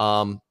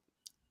 I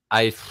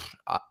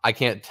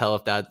can't tell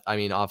if that, I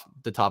mean, off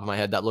the top of my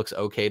head, that looks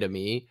okay to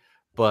me,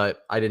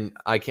 but I'm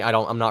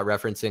not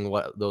referencing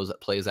what those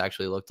plays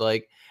actually looked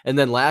like. And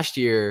then last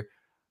year,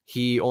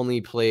 he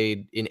only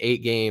played in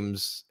 8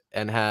 games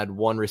and had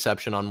 1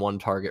 reception on 1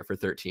 target for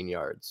 13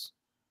 yards.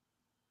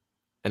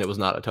 And it was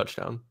not a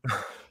touchdown.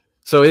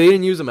 So they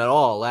didn't use him at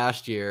all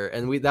last year.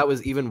 And that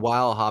was even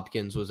while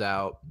Hopkins was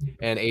out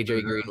and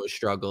AJ Green was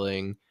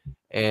struggling.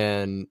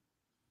 And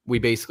we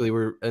basically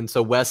were, and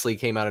so Wesley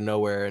came out of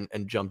nowhere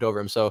and jumped over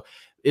him. So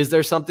is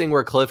there something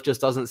where Cliff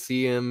just doesn't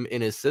see him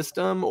in his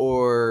system,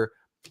 or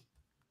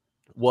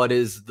what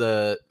is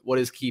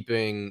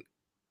keeping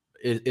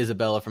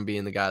Isabella from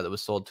being the guy that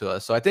was sold to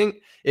us? So I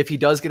think if he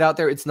does get out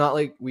there, it's not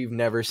like we've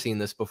never seen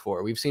this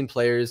before. We've seen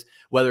players,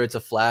 whether it's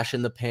a flash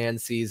in the pan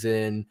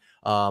season,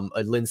 a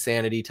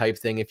Linsanity type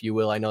thing, if you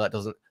will. I know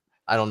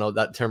I don't know,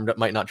 that term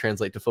might not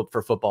translate to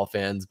for football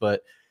fans,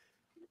 but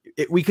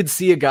we could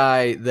see a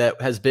guy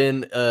that has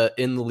been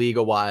in the league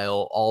a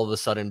while all of a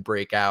sudden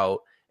break out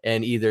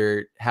and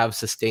either have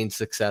sustained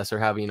success or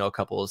have, a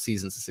couple of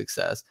seasons of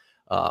success.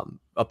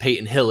 A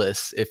Peyton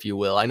Hillis, if you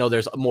will. I know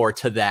there's more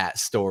to that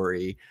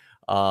story.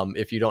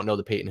 If you don't know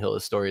the Peyton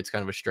Hillis story, it's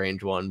kind of a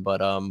strange one,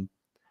 but I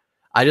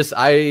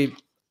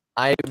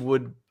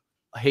would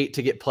hate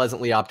to get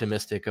pleasantly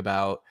optimistic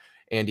about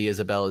Andy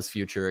Isabella's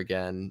future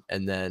again,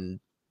 and then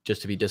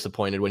just to be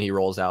disappointed when he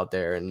rolls out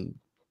there and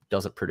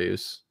doesn't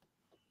produce.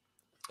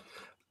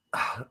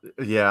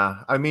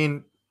 Yeah, I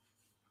mean,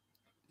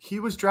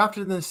 he was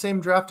drafted in the same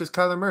draft as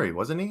Kyler Murray,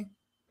 wasn't he?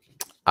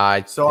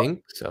 I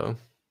think so.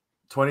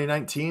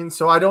 2019.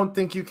 So I don't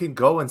think you can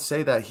go and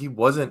say that he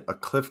wasn't a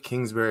Cliff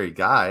Kingsbury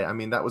guy. I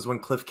mean, that was when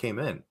Cliff came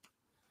in.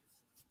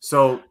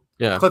 So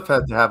yeah, Cliff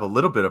had to have a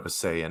little bit of a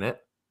say in it.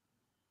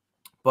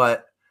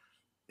 But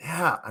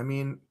yeah, I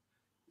mean,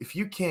 if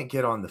you can't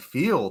get on the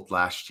field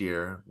last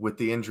year with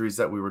the injuries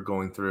that we were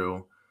going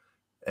through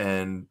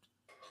and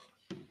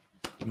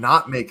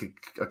not make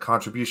a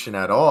contribution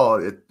at all,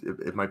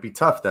 it might be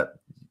tough. That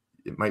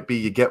it might be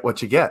you get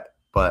what you get,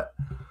 but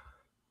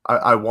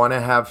I want to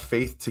have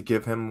faith to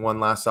give him one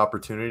last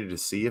opportunity to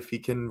see if he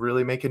can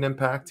really make an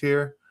impact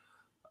here,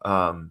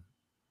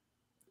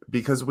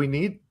 because we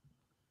need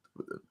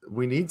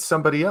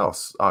somebody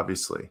else.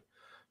 Obviously,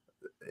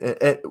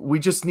 we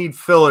just need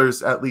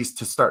fillers at least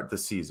to start the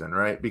season,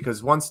 right?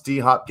 Because once D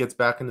Hop gets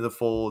back into the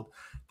fold,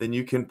 then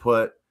you can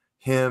put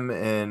him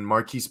and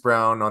Marquise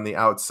Brown on the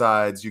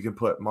outsides. You can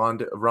put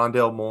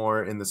Rondale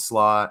Moore in the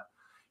slot.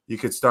 You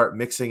could start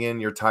mixing in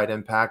your tight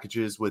end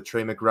packages with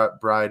Trey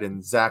McBride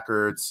and Zach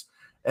Ertz,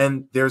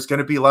 And there's going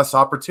to be less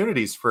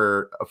opportunities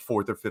for a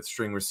fourth or fifth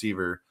string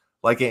receiver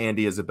like an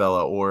Andy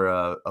Isabella or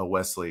a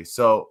Wesley.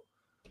 So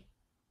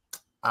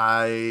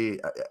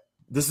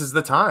this is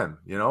the time,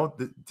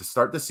 to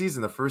start the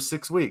season, the first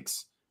 6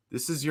 weeks.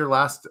 This is your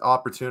last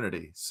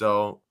opportunity.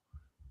 So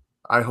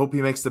I hope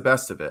he makes the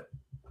best of it,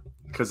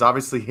 because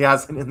obviously he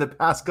hasn't in the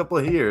past couple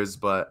of years,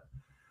 but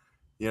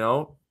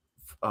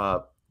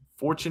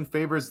fortune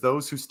favors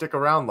those who stick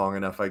around long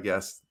enough, I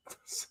guess.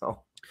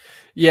 So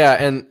yeah,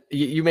 and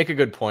you make a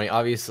good point.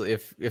 Obviously,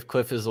 if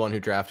Cliff is the one who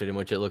drafted him,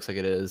 which it looks like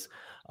it is,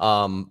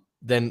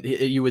 then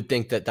you would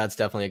think that that's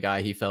definitely a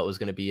guy he felt was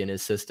going to be in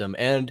his system.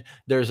 And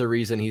there's a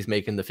reason he's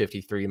making the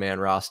 53-man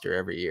roster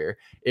every year.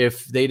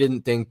 If they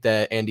didn't think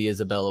that Andy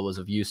Isabella was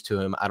of use to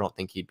him, I don't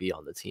think he'd be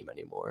on the team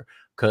anymore,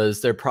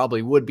 because there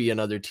probably would be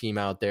another team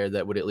out there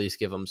that would at least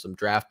give him some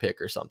draft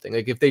pick or something.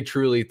 Like if they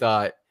truly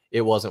thought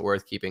it wasn't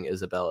worth keeping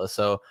Isabella.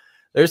 So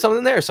there's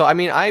something there. So, I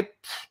mean, I'm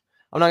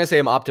not going to say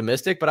I'm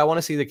optimistic, but I want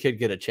to see the kid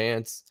get a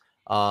chance.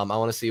 I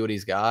want to see what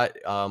he's got.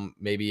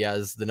 Maybe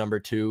as the number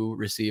 2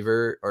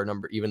 receiver or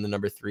even the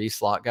number 3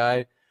 slot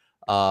guy.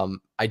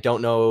 I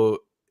don't know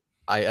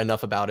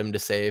enough about him to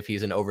say if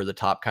he's an over the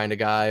top kind of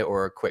guy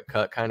or a quick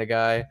cut kind of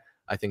guy.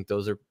 I think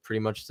those are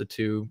pretty much the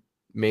 2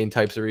 main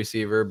types of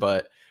receiver,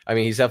 but I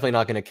mean, he's definitely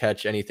not going to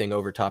catch anything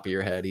over top of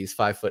your head. He's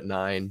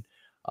 5'9".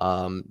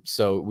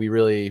 So we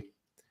really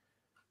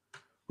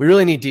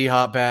need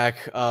D-Hop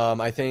back.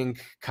 I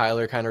think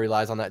Kyler kind of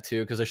relies on that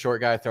too, because a short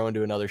guy throwing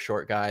to another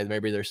short guy,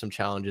 maybe there's some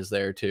challenges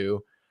there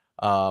too,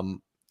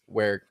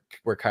 where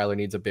Kyler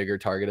needs a bigger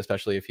target,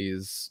 especially if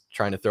he's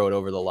trying to throw it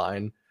over the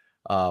line.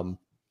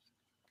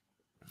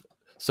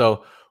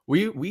 So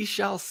we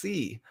shall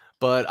see.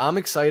 But I'm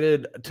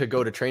excited to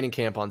go to training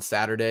camp on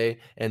Saturday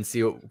and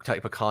see what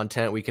type of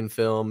content we can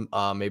film.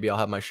 Maybe I'll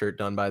have my shirt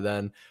done by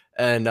then.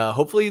 And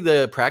hopefully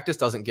the practice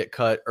doesn't get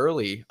cut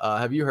early.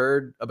 Have you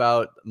heard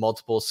about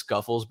multiple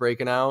scuffles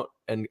breaking out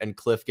and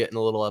Cliff getting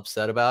a little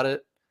upset about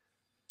it?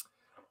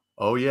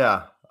 Oh,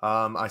 yeah.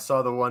 I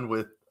saw the one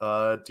with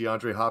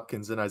DeAndre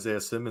Hopkins and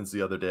Isaiah Simmons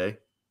the other day.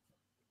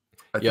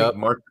 I think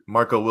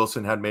Marco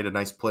Wilson had made a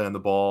nice play on the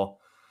ball.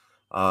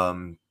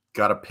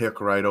 Got a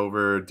pick right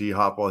over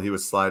D-Hop while he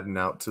was sliding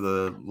out to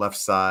the left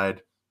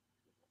side.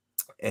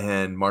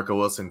 And Marco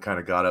Wilson kind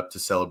of got up to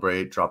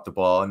celebrate, dropped the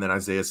ball. And then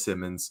Isaiah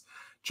Simmons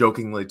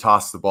jokingly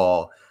tossed the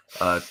ball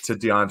to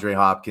DeAndre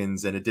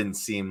Hopkins. And it didn't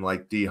seem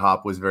like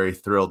D-Hop was very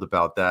thrilled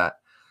about that.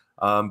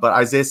 But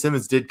Isaiah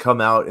Simmons did come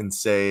out and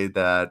say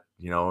that,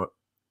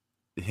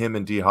 him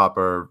and D-Hop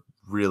are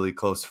really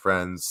close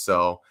friends.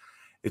 So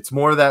it's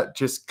more of that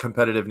just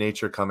competitive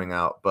nature coming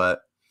out.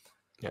 But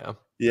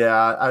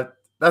yeah,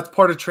 that's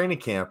part of training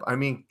camp. I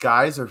mean,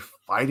 guys are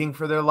fighting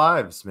for their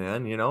lives,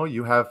 man.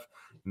 You have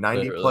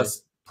 90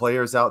 plus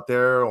players out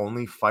there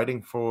only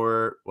fighting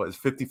for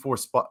 54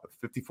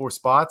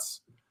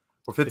 spots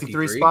or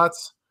 53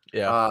 spots.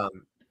 Yeah.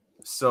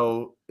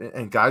 So,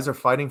 and guys are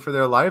fighting for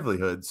their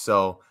livelihood.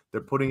 So they're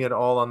putting it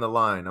all on the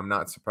line. I'm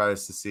not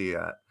surprised to see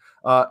that.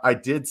 I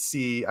did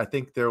see, I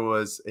think there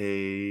was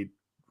a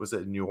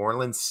New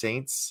Orleans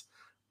Saints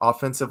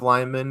offensive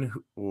lineman,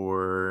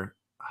 or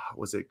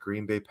was it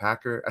Green Bay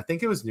Packer? I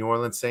think it was New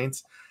Orleans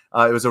Saints.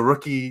 It was a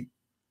rookie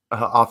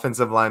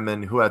offensive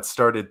lineman who had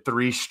started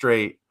 3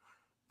 straight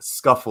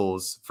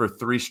scuffles for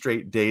 3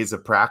 straight days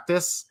of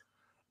practice,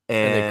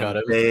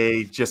 and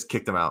they just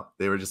kicked him out.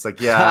 They were just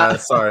like, yeah,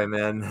 sorry,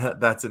 man,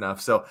 that's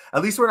enough. So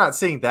at least we're not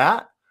seeing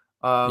that.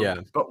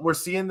 But we're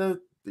seeing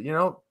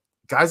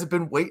guys have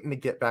been waiting to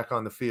get back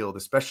on the field,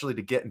 especially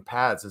to get in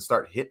pads and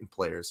start hitting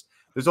players.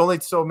 There's only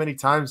so many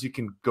times you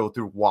can go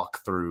through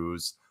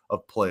walkthroughs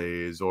of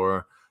plays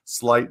or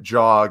slight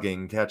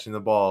jogging, catching the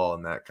ball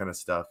and that kind of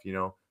stuff.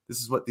 This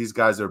is what these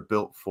guys are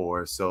built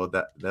for, so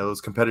that those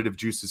competitive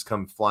juices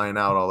come flying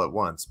out all at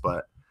once.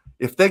 But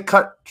if they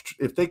cut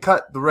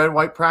the red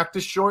white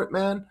practice short,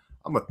 man,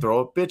 I'm gonna throw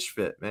a bitch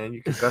fit, man.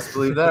 You can best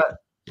believe that.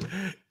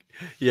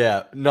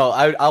 Yeah, no,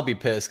 I'll be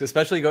pissed,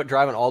 especially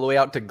driving all the way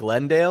out to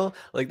Glendale.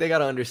 Like, they got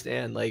to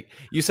understand, like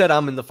you said,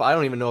 I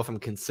don't even know if I'm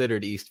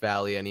considered East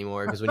Valley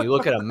anymore, because when you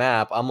look at a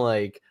map, I'm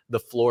like the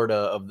Florida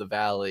of the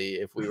Valley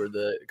if we were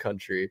the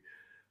country.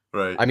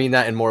 Right. I mean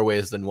that in more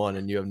ways than one,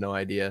 and you have no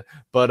idea.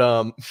 But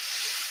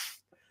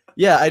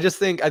yeah, I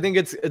think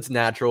it's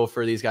natural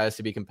for these guys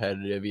to be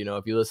competitive.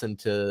 If you listen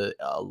to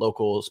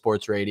local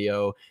sports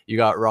radio, you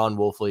got Ron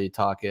Wolfley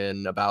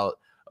talking about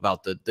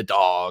the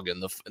dog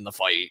and the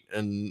fight,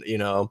 and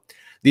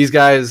these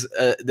guys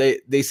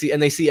they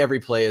see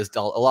every play as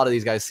a lot of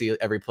these guys see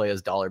every play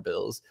as dollar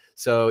bills.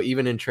 So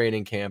even in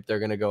training camp, they're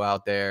going to go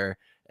out there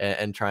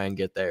and try and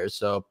get there.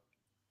 So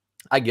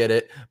I get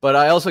it, but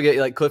I also get,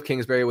 like, Cliff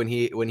Kingsbury, when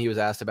he was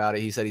asked about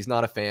it, he said he's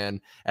not a fan.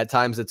 At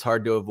times it's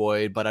hard to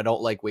avoid, but I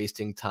don't like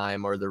wasting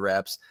time or the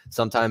reps.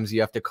 Sometimes you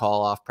have to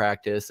call off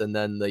practice, and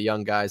then the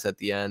young guys at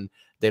the end,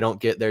 they don't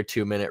get their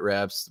 2-minute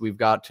reps. We've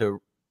got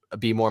to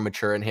be more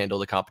mature and handle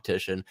the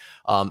competition.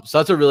 So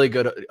that's a really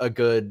good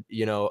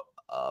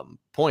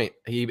point.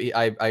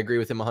 I agree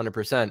with him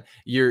 100%.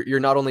 You're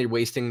not only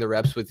wasting the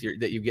reps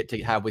that you get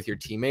to have with your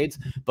teammates,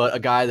 but a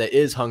guy that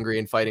is hungry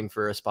and fighting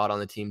for a spot on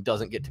the team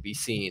doesn't get to be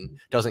seen,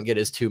 doesn't get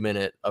his 2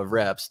 minute of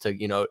reps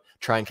to,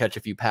 try and catch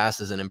a few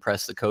passes and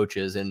impress the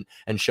coaches and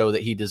show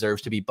that he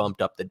deserves to be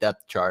bumped up the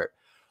depth chart.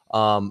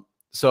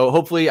 So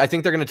hopefully, I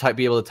think they're going to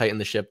be able to tighten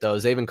the ship, though.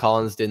 Zaven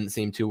Collins didn't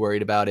seem too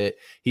worried about it.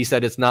 He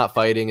said it's not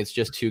fighting. It's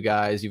just two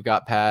guys. You've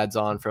got pads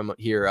on from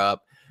here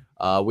up.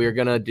 We're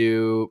going to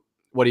do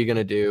 – what are you going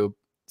to do?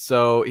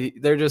 So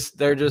they're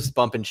just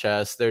bumping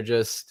chests. They're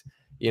just,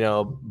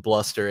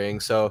 blustering.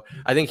 So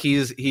I think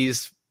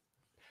he's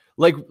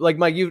like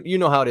Mike, you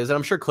know how it is. And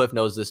I'm sure Cliff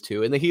knows this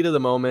too. In the heat of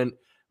the moment,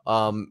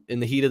 in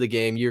the heat of the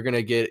game,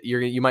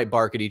 you might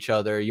bark at each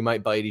other. You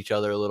might bite each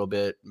other a little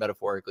bit,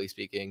 metaphorically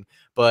speaking.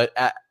 But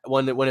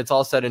when it's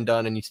all said and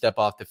done and you step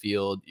off the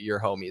field,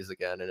 you're homies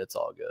again and it's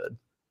all good.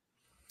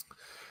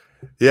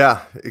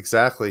 Yeah,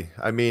 exactly.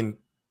 I mean,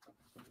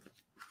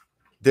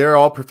 they're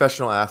all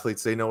professional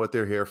athletes. They know what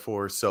they're here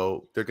for,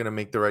 so they're going to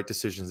make the right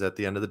decisions at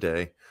the end of the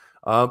day.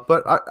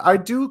 But I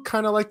do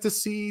kind of like to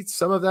see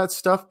some of that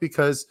stuff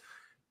because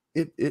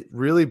it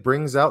really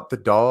brings out the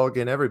dog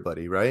in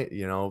everybody, right?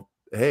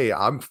 Hey,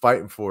 I'm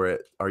fighting for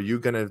it. Are you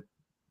going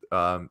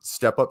to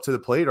step up to the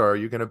plate or are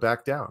you going to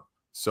back down?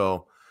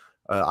 So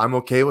I'm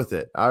okay with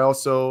it. I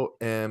also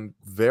am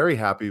very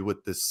happy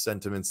with the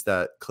sentiments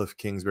that Cliff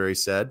Kingsbury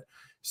said,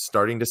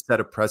 starting to set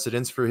a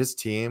precedence for his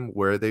team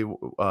where they,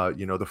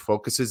 the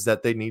focuses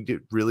that they need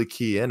to really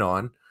key in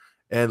on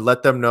and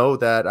let them know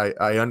that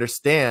I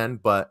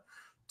understand, but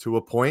to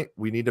a point,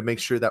 we need to make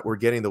sure that we're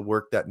getting the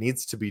work that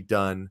needs to be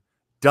done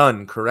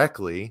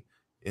correctly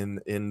in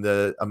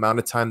the amount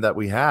of time that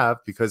we have,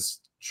 because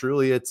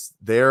truly it's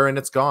there and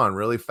it's gone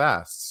really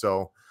fast.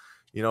 So,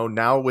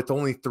 now with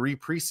only 3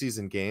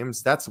 preseason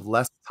games, that's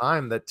less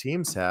time that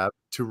teams have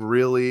to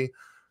really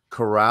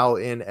corral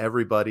in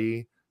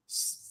everybody,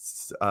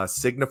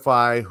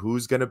 signify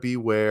who's going to be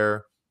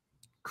where,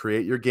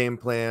 create your game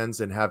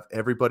plans, and have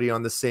everybody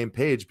on the same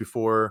page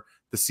before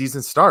the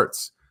season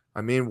starts.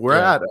 I mean, we're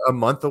at a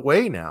month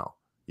away now,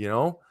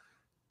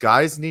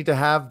 guys need to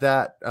have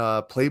that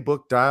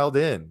playbook dialed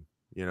in.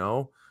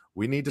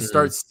 We need to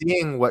start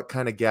seeing what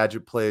kind of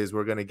gadget plays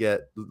we're going to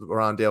get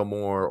Rondale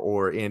Moore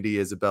or Andy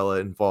Isabella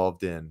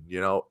involved in.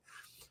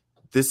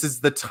 This is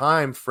the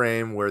time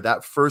frame where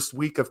that first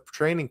week of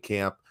training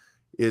camp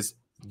is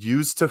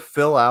used to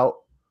fill out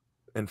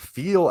and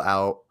feel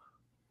out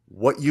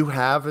what you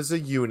have as a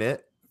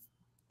unit,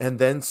 and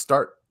then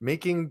start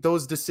making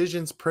those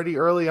decisions pretty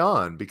early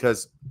on,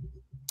 because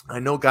I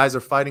know guys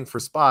are fighting for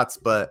spots,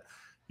 but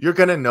you're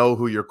going to know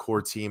who your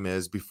core team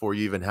is before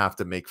you even have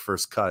to make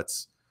first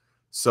cuts.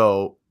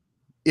 So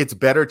it's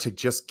better to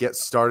just get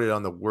started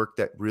on the work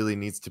that really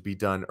needs to be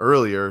done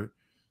earlier,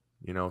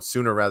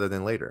 sooner rather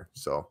than later.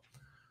 So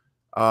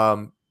I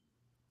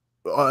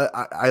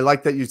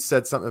like that you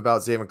said something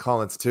about Zaven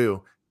Collins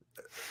too.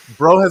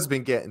 Bro has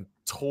been getting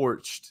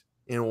torched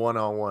in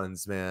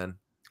one-on-ones, man.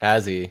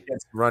 Has he?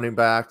 Against running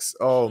backs.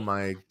 Oh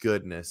my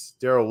goodness.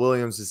 Darrell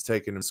Williams is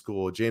taking him to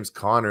school. James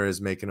Conner is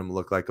making him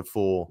look like a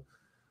fool.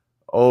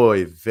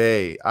 Oy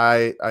vey.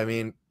 I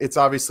mean, it's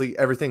obviously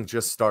everything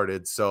just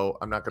started, so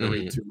I'm not going to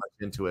read too much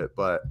into it.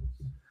 But,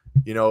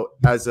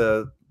 as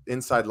a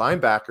inside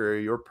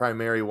linebacker, your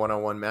primary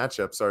one-on-one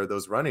matchups are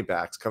those running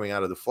backs coming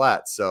out of the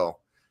flat. So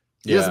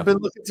he hasn't been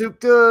looking too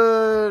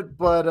good,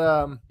 but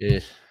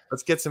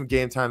let's get some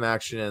game time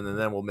action in, and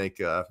then we'll make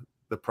the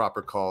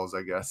proper calls,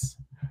 I guess.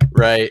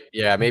 Right.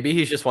 Yeah. Maybe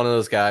he's just one of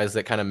those guys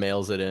that kind of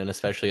mails it in,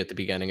 especially at the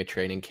beginning of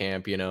training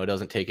camp,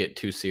 doesn't take it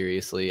too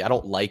seriously. I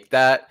don't like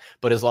that,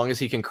 but as long as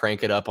he can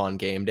crank it up on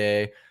game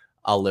day,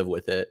 I'll live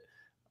with it.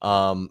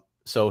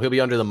 So he'll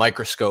be under the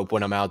microscope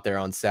when I'm out there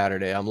on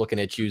Saturday. I'm looking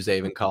at you,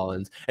 Zaven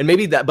Collins. And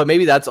maybe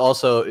that's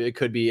also, it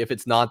could be, if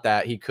it's not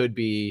that, he could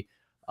be,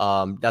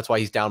 that's why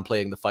he's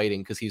downplaying the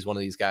fighting, because he's one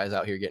of these guys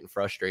out here getting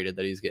frustrated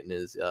that he's getting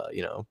his,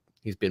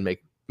 he's been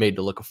made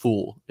to look a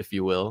fool, if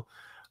you will.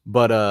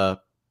 But,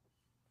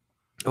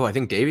 I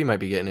think Davey might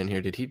be getting in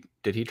here. Did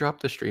he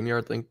drop the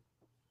StreamYard link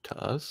to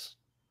us?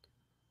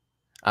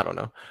 I don't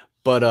know.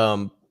 But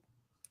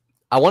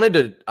I wanted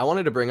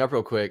to bring up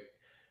real quick,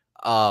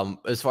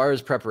 as far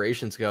as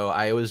preparations go,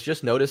 I was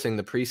just noticing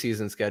the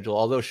preseason schedule,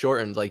 although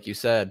shortened, like you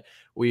said,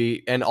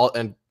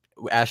 and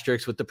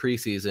asterisks with the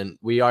preseason,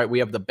 we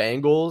have the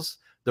Bengals,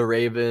 the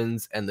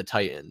Ravens, and the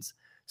Titans.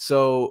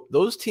 So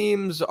those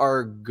teams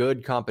are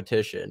good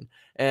competition,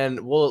 and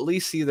we'll at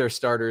least see their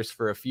starters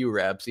for a few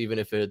reps, even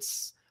if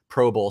it's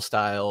Pro Bowl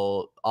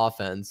style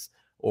offense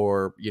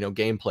or,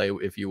 gameplay,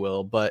 if you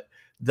will. But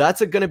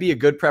that's going to be a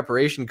good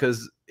preparation,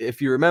 because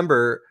if you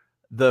remember,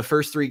 the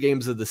first 3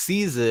 games of the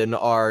season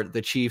are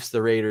the Chiefs,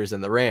 the Raiders,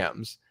 and the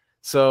Rams.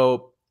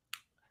 So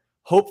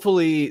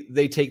hopefully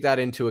they take that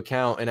into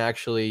account and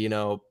actually,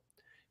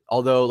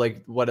 although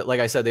like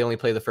I said, they only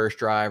play the first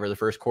drive or the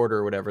first quarter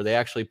or whatever, they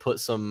actually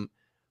puts a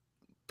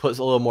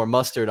little more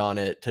mustard on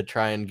it to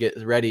try and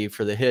get ready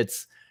for the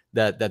hits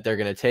that they're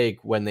going to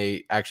take when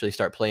they actually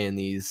start playing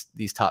these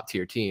top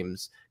tier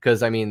teams.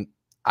 Because I mean,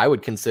 I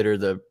would consider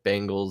the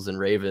Bengals and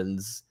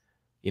Ravens,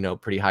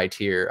 pretty high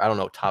tier. I don't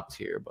know top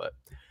tier, but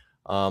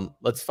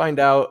let's find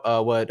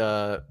out what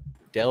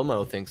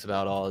Delmo thinks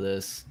about all of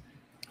this.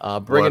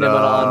 Bringing him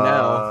on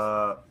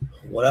now.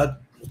 What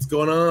up? What's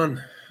going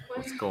on?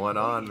 What's going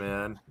on,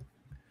 man?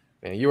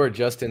 Man, you are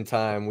just in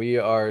time. We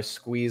are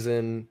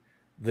squeezing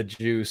the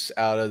juice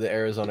out of the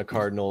Arizona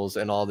Cardinals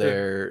and all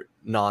their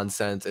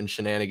nonsense and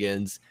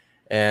shenanigans.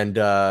 And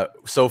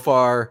so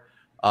far,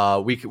 I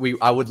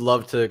would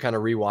love to kind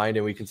of rewind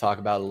and we can talk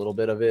about a little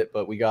bit of it.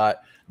 But we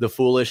got the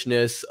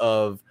foolishness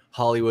of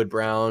Hollywood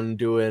Brown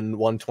doing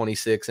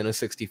 126 and a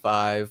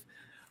 65.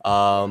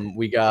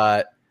 We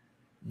got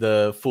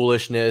the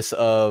foolishness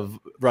of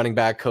running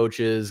back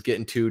coaches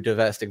getting 2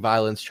 domestic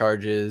violence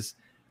charges.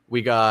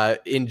 We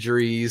got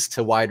injuries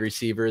to wide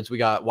receivers. We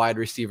got wide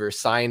receiver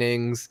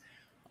signings.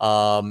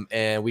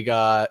 And we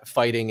got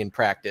fighting in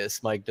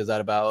practice. Mike, does that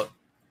about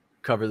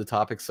cover the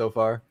topics so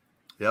far?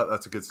 Yeah,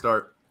 that's a good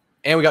start.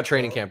 And we got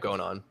training camp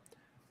going on.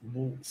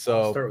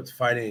 So I'll start with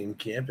fighting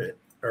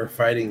in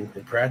fighting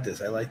in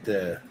practice. I like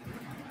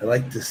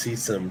to see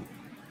some.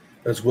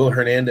 There's Will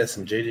Hernandez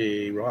and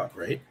JJ Watt,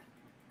 right?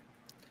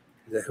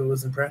 Is that who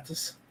was in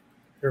practice?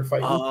 They're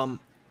fighting.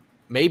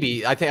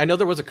 Maybe. I know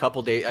there was a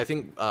couple days. I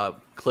think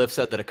Cliff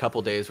said that a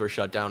couple days were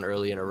shut down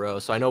early in a row.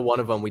 So I know one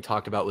of them we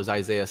talked about was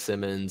Isaiah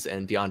Simmons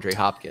and DeAndre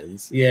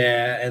Hopkins.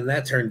 Yeah, and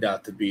that turned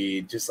out to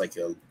be just like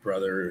a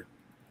brother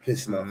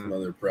pissing off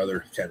another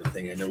brother kind of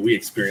thing. I know we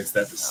experienced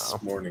that this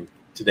morning,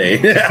 today.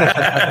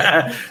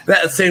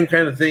 That same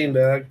kind of thing,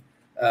 Doug.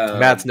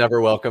 Matt's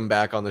never welcome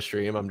back on the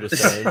stream. I'm just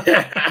saying.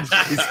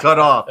 He's cut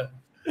off.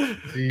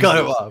 Cut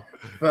him off.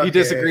 Okay. He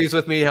disagrees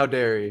with me. How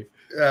dare he?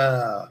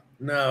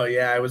 No,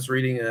 yeah, I was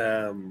reading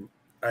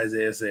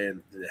Isaiah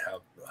saying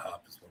how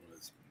Hop is one of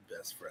his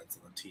best friends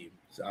on the team.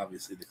 So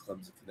obviously the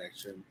Clemson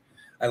connection.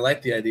 I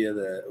like the idea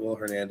that Will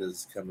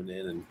Hernandez coming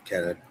in and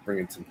kind of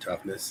bringing some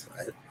toughness.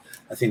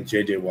 I think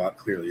J.J. Watt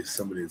clearly is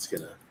somebody that's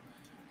going to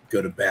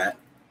go to bat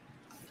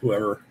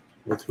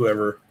with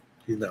whoever.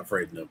 He's not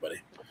afraid of nobody.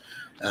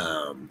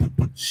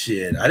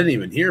 Shit, I didn't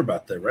even hear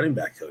about the running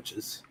back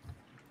coaches.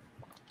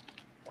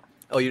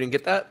 Oh, you didn't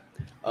get that?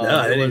 No,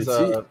 I didn't even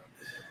see it.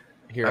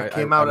 Here, I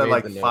came out at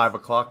like 5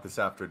 o'clock this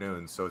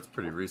afternoon, so it's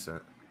pretty recent.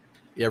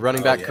 Yeah,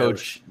 running back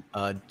coach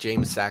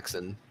James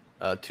Saxon,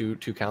 2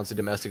 counts of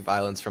domestic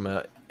violence from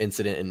an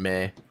incident in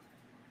May.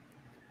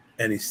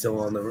 And he's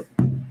still on the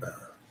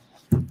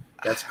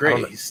that's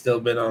great. He's still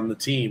been on the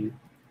team,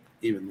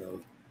 even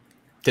though.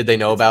 Did they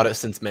know about it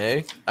since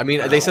May? I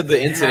mean, they said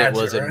the incident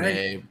was in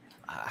May.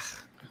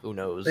 Who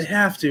knows? They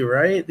have to,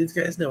 right? These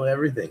guys know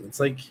everything. It's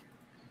like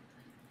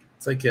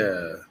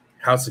a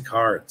house of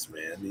cards,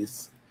 man.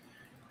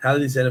 How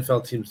these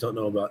NFL teams don't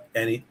know about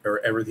any or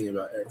everything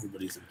about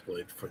everybody's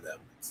employed for them.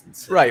 It's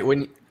insane. Right.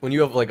 When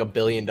you have like $1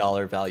 billion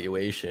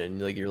valuation,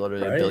 like you're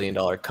literally a $1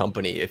 billion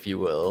company, if you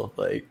will.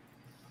 Like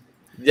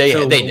they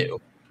knew.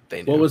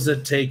 What was the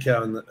take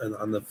on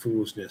the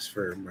foolishness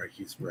for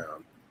Marquise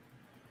Brown?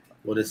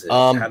 What is it?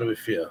 How do we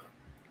feel?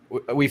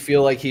 We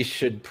feel like he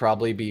should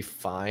probably be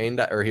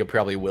fined, or he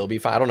probably will be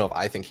fined. I don't know if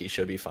I think he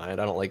should be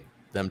fined. I don't like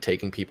them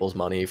taking people's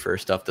money for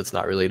stuff that's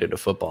not related to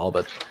football,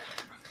 but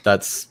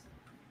that's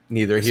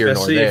neither here nor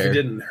there. Especially if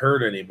he didn't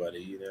hurt anybody,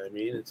 you know what I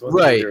mean? It's one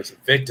thing if there's a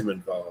victim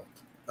involved.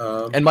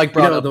 And Mike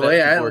brought up the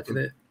way I look at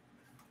it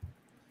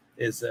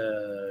is,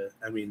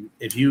 I mean,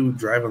 if you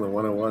drive on the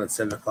 101 at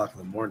 7 o'clock in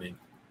the morning,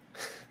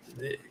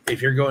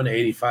 if you're going to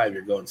 85,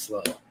 you're going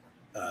slow.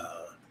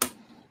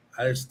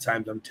 There's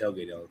times I'm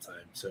tailgating all the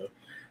time. So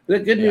the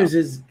good news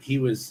is he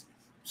was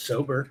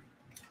sober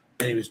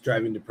and he was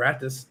driving to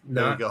practice.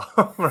 Not there you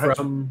go. Right.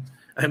 From,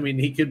 I mean,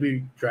 he could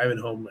be driving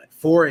home at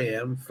 4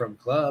 a.m. from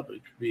club.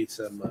 It could be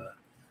some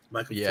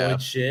Michael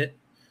Floyd shit.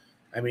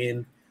 I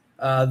mean,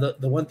 the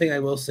one thing I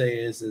will say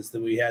is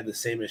that we had the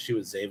same issue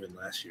with Zaven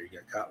last year. He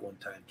got caught one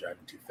time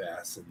driving too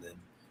fast, and then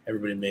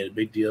everybody made a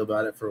big deal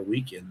about it for a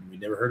weekend. We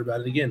never heard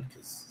about it again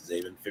because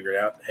Zaven figured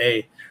out,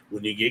 hey,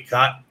 when you get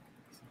caught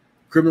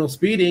criminal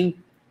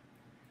speeding,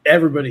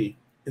 everybody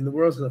in the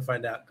world is going to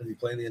find out because he's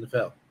playing the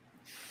NFL.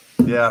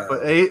 Yeah,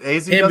 but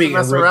AZ doesn't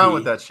mess around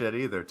with that shit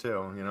either,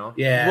 too, you know?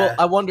 Yeah. Well,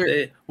 I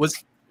wonder,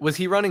 was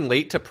he running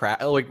late to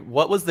practice? Like,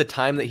 what was the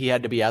time that he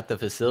had to be at the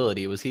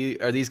facility?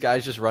 Are these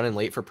guys just running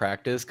late for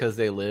practice because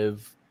they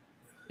live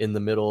in the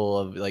middle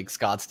of like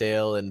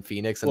Scottsdale and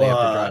Phoenix and they have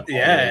to drive?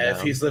 Yeah,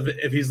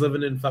 if he's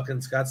living in fucking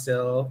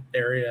Scottsdale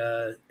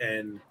area,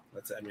 and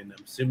I'm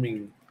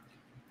assuming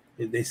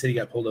they said he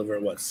got pulled over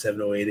at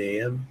 7:08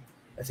 a.m.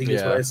 I think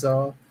is what I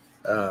saw.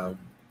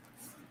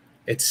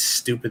 It's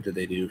stupid that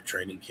they do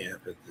training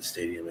camp at the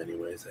stadium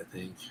anyways. I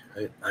think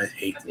I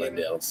hate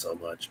Glendale so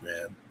much,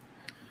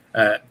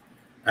 man.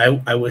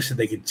 I wish that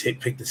they could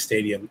pick the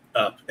stadium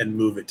up and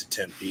move it to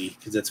Tempe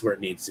because that's where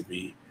it needs to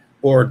be,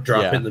 or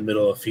drop it in the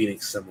middle of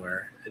Phoenix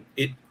somewhere.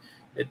 It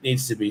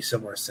needs to be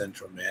somewhere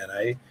central,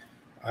 man.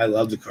 I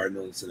love the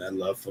Cardinals and I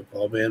love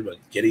football, man, but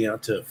getting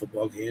out to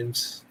football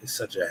games is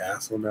such a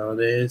hassle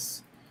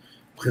nowadays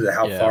because of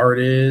how far it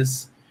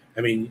is.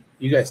 I mean,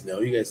 you guys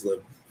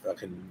live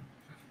fucking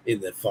in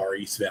the far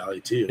East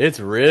Valley too. It's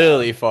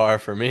really far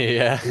for me.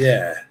 Yeah.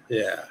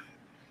 Yeah.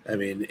 I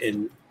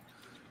mean,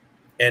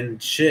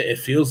 and shit, it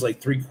feels like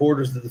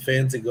 3/4 of the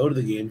fans that go to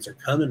the games are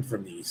coming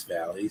from the East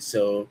Valley.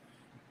 So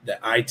the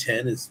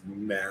I-10 is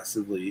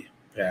massively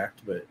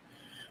packed, but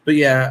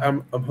yeah,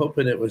 I'm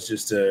hoping it was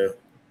just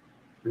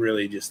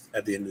really just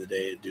at the end of the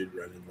day, a dude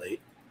running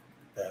late.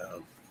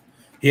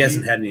 He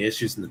hasn't had any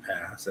issues in the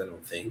past, I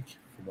don't think,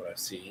 from what I've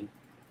seen.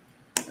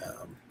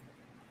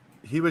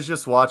 He was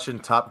just watching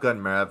Top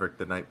Gun Maverick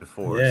the night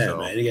before. Yeah, so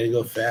man, you got to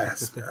go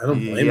fast. I don't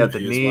blame him. He had if the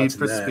was need watching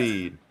for that.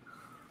 speed.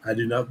 I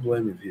do not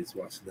blame him if he was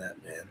watching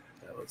that, man.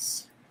 That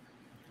was.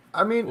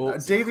 I mean, Well,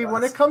 Davey,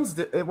 when it comes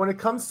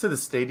to the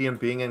stadium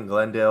being in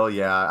Glendale,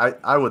 yeah,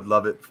 I would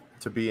love it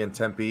to be in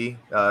Tempe.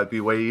 It'd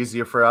be way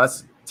easier for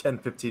us, 10,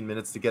 15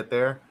 minutes to get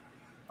there.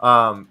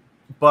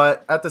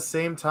 But at the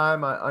same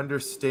time, I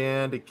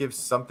understand it gives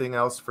something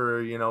else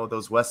for,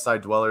 those West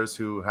Side dwellers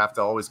who have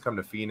to always come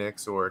to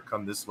Phoenix or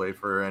come this way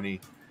for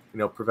any,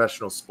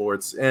 professional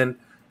sports. And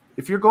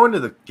if you're going to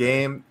the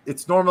game,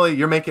 it's normally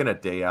you're making a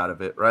day out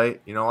of it,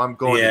 right? I'm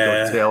going to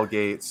go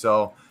tailgate.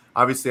 So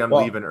obviously I'm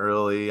leaving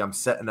early. I'm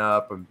setting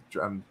up.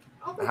 I'm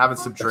having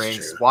some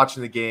drinks,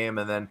 watching the game.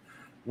 And then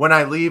when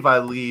I leave.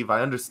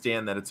 I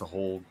understand that it's a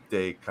whole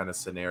day kind of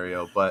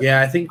scenario, but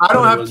yeah, I think I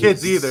don't have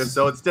kids either.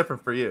 So it's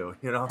different for you,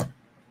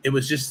 It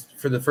was just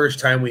for the first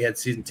time we had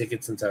season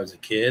tickets since I was a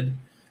kid.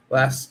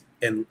 Last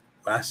I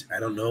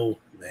don't know,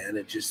 man.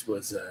 It just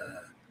was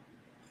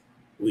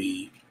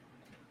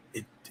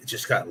it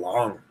just got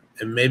long,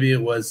 and maybe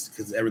it was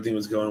because everything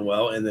was going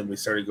well, and then we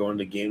started going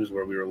to games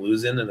where we were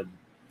losing,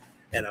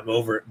 and I'm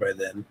over it by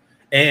then.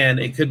 And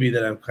it could be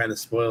that I'm kind of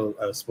spoiled.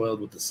 I was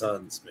spoiled with the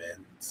Suns,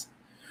 man.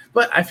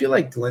 But I feel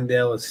like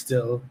Glendale is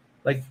still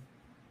like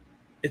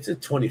it's a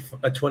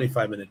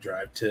 25-minute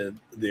drive to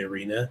the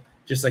arena.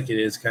 Just like it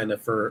is kind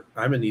of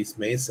I'm in East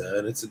Mesa,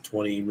 and it's a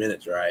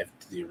 20-minute drive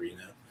to the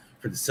arena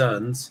for the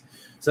Suns.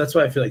 So that's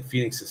why I feel like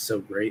Phoenix is so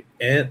great.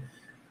 And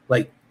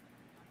like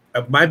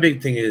my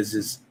big thing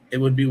is it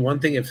would be one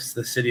thing if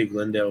the city of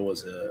Glendale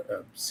was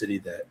a city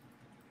that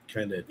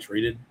kind of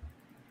treated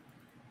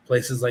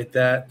places like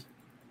that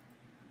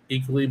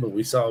equally, but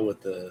we saw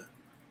with the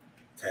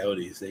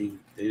Coyotes, they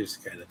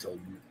just kind of told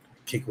them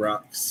kick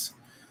rocks.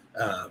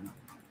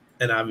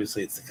 And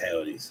obviously it's the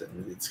Coyotes. I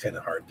mean, it's kind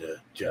of hard to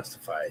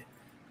justify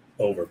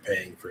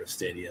overpaying for a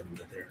stadium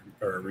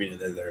or arena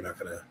that they're not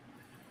going to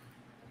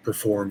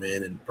perform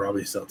in and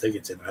probably sell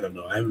tickets in. I don't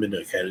know. I haven't been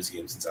to a Coyotes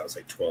game since I was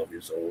like 12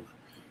 years old,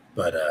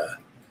 but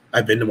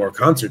I've been to more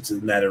concerts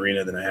in that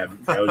arena than I have in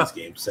Coyotes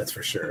games. That's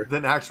for sure.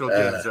 Than actual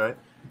games, right?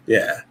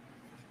 Yeah,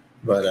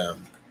 but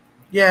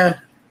yeah,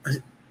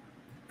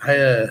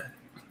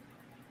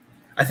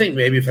 I think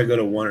maybe if I go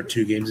to 1 or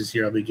 2 games this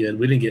year, I'll be good.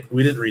 We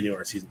didn't renew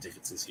our season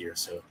tickets this year,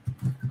 so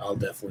I'll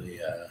definitely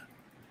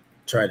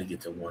try to get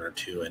to 1 or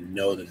 2 and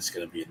know that it's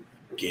going to be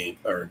a game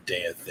or a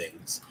day of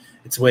things.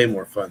 It's way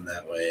more fun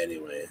that way,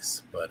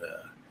 anyways. But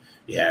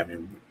yeah, I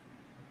mean,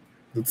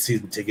 with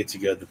season tickets,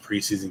 you go to the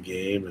preseason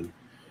game,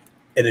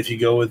 and if you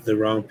go with the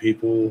wrong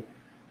people,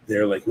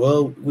 they're like,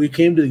 "Well, we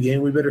came to the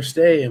game, we better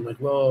stay." I'm like,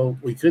 "Well,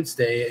 we could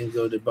stay and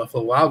go to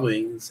Buffalo Wild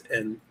Wings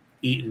and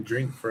eat and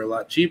drink for a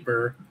lot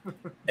cheaper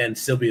and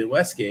still be at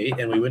Westgate,"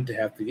 and we went to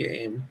half the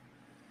game.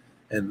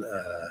 And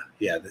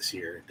yeah, this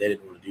year they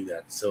didn't want to do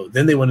that. So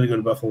then they wanted to go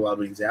to Buffalo Wild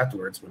Wings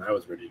afterwards when I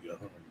was ready to go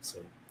home. So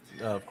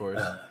of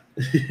course.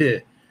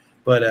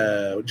 But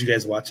did you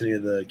guys watch any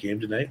of the game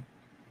tonight?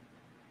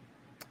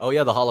 Oh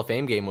yeah, the Hall of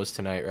Fame game was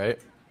tonight, right?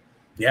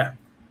 Yeah.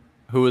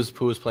 Who was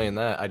playing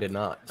that? I did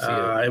not see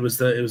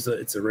it.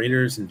 It's the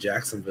Raiders in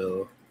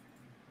Jacksonville.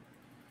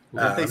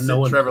 No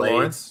one Trevor played.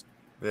 Lawrence.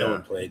 Yeah. No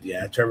one played.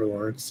 Yeah, Trevor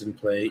Lawrence didn't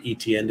play.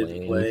 ETN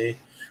didn't play.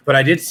 But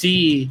I did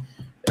see.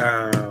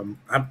 I'm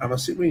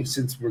assuming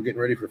since we're getting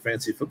ready for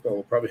fantasy football,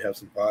 we'll probably have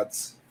some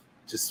pods,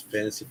 just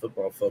fantasy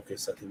football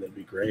focus. I think that'd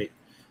be great.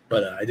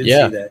 But I did see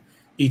that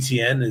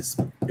ETN has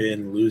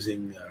been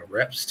losing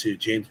reps to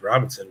James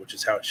Robinson, which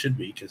is how it should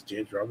be because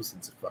James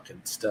Robinson's a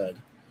fucking stud.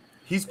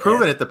 He's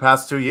proven it the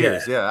past 2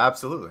 years. Yeah,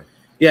 absolutely.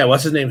 Yeah,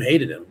 what's his name?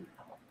 Hated him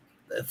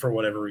for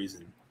whatever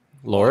reason.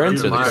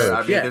 Lawrence or the coach?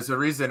 I mean, there's a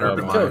reason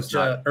Urban Meyer's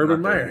not Urban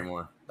Meyer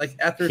anymore. Like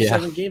after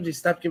 7 games, he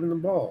stopped giving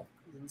them the ball.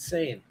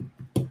 Insane.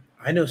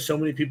 I know so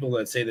many people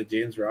that say that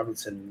James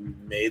Robinson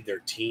made their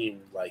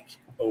team like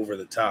over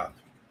the top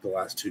the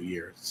last 2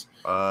 years.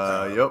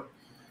 Yep.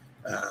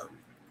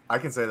 I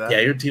can say that. Yeah,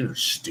 your team was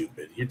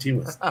stupid. Your team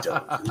was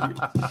dumb.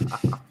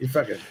 you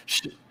fucking.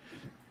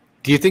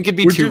 Do you think it'd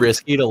be too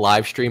risky to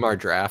live stream our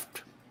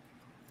draft?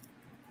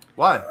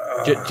 Why?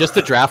 Just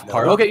the draft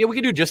part. Okay, yeah, we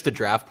can do just the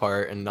draft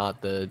part and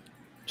not the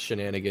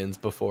shenanigans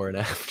before and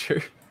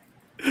after.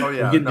 Oh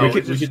yeah, we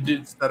could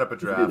do set up a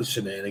draft. We could do the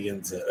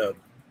shenanigans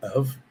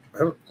of.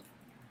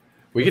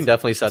 We can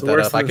definitely set that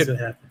up.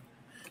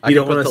 You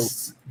don't want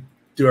to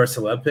do our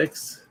celeb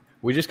picks?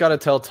 We just got to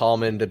tell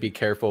Tallman to be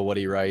careful what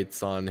he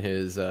writes on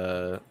his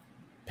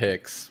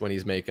picks when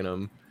he's making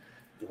them.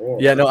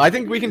 Yeah, no, I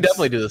think we can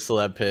definitely do the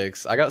celeb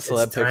picks. I got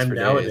celeb It's picks time for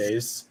nowadays,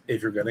 days.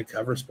 if you're going to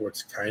cover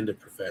sports kind of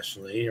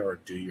professionally or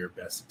do your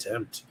best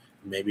attempt,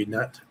 maybe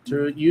not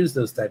to use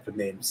those type of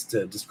names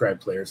to describe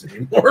players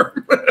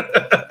anymore.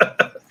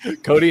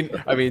 Cody,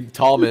 I mean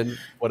Tallman,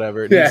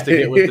 whatever. It needs to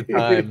get with the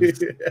times.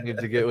 Need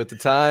to get with the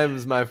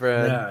times, my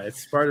friend. Nah,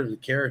 it's part of the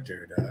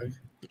character, dog.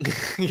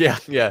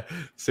 yeah.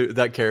 So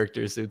that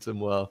character suits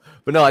him well.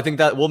 But no, I think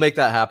that we'll make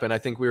that happen. I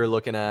think we were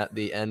looking at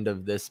the end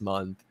of this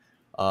month.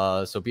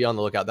 So be on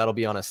the lookout. That'll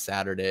be on a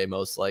Saturday,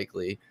 most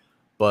likely.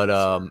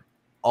 But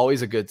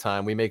always a good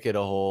time. We make it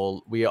a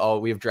whole. We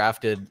have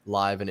drafted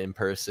live and in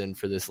person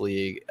for this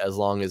league as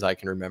long as I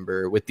can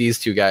remember. With these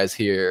two guys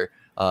here,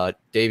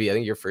 Davey, I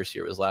think your first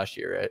year was last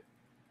year, right?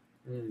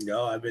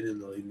 No, I've been in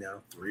the league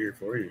now 3 or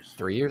 4 years.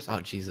 3 years? Oh,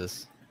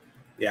 Jesus.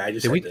 Yeah, I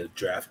just had to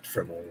draft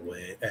from a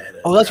way.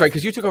 Oh, that's right,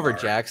 because you took over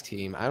Jack's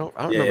team. I don't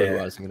remember who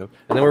I was thinking of.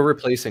 And then we're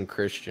replacing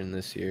Christian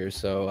this year.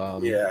 So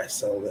yeah, I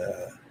saw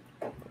that.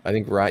 I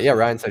think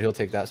Ryan said he'll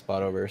take that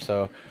spot over.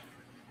 So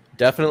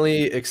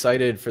definitely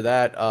excited for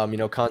that.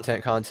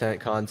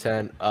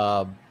 Content.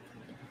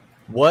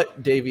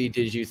 What, Davey,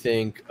 did you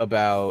think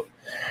about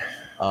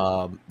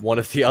one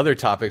of the other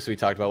topics we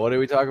talked about? What did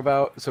we talk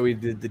about? So we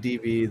did the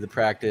DB, the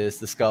practice,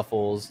 the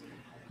scuffles,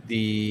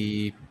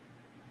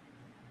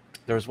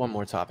 there was one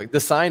more topic. The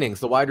signings,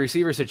 the wide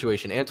receiver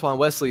situation. Antoine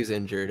Wesley's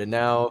injured, and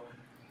now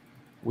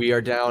we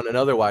are down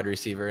another wide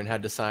receiver and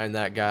had to sign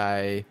that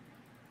guy.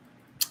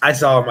 I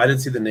saw him. I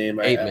didn't see the name.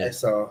 I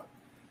saw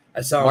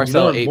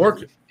Marcel him.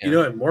 You know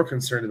what I'm more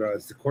concerned about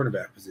is the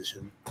quarterback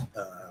position,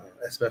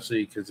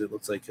 especially because it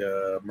looks like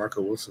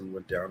Marco Wilson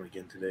went down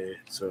again today.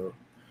 So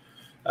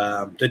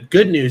the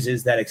good news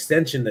is that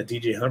extension that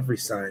DJ Humphrey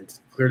signed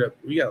cleared up.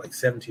 We got like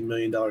 $17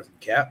 million in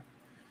cap,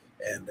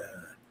 and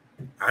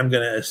I'm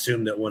going to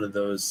assume that one of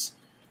those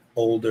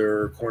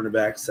older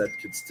cornerbacks that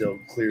could still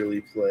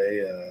clearly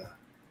play.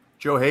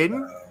 Joe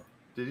Hayden?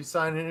 Did he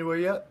sign anywhere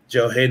yet?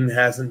 Joe Hayden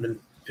hasn't been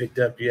picked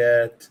up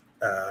yet.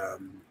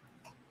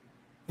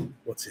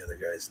 What's the other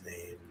guy's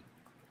name?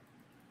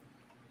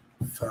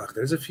 Fuck,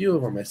 there's a few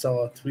of them. I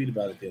saw a tweet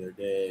about it the other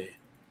day.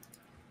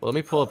 Well, let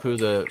me pull up who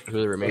the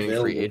remaining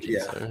free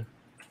agents are.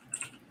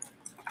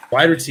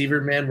 Wide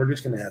receiver, man, we're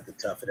just going to have to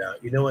tough it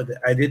out. You know what?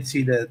 I did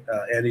see that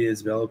Andy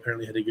Isabella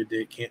apparently had a good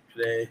day at camp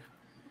today.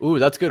 Ooh,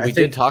 that's good. We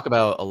did talk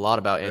about a lot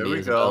about Andy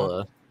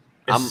Isabella.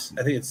 I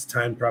think it's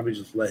time probably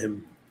just let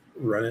him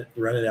run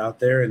it out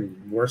there,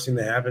 and worst thing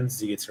that happens is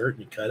he gets hurt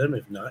and you cut him.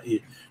 If not, you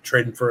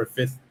trade him for a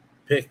 5th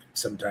pick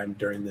sometime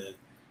during the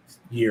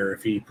year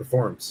if he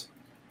performs.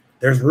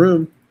 There's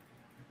room.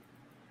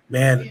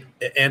 Man,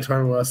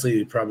 Antoine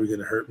Wesley is probably going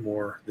to hurt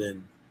more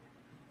than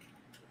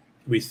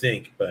we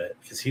think, but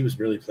because he was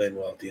really playing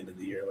well at the end of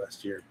the year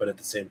last year, but at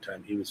the same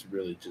time, he was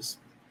really just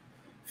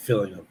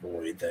filling a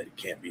void that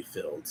can't be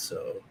filled.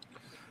 So,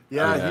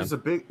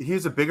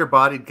 he's a bigger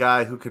bodied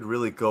guy who could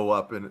really go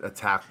up and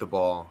attack the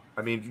ball.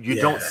 I mean,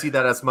 you don't see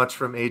that as much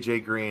from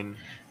AJ Green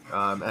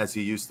as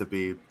he used to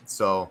be.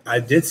 So I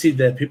did see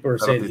that people are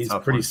saying he's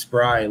pretty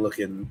spry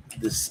looking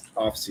this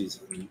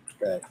offseason.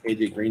 That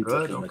AJ Green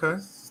took him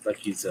like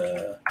he's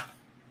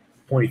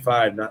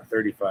 25, not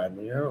 35. I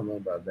mean, I don't know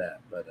about that,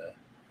 but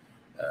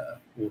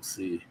we'll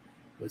see.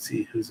 Let's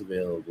see who's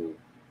available.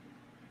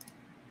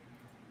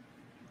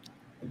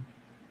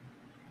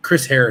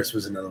 Chris Harris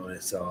was another one I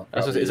saw.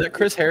 Is that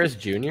Chris Harris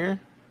Jr.?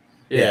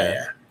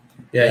 Yeah.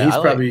 He's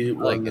probably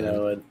one.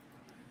 To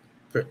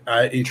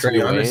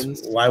be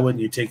honest, why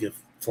wouldn't you take a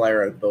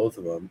flyer on both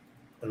of them?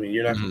 I mean,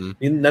 you're not.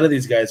 None of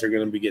these guys are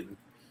going to be getting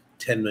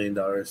 $10 million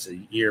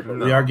a year, but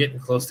we are getting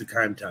close to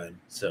prime time.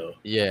 So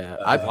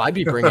I'd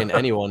be bringing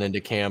anyone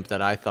into camp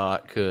that I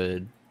thought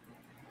could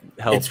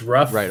help. It's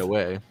rough right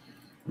away.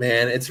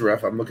 Man, it's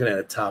rough. I'm looking at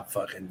a top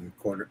fucking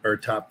corner or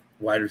top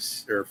wide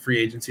or free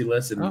agency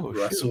list, and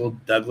Russell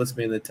Douglas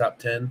being the top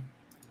 10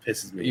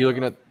 pisses me. You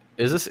looking at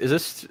is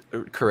this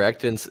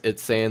correct? And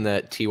it's saying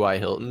that T.Y.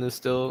 Hilton is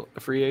still a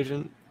free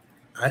agent.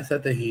 I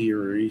thought that he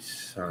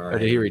resigned. Or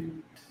did he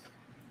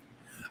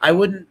I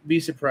wouldn't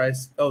be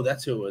surprised. Oh,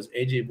 that's who it was.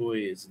 AJ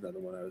Bowie is another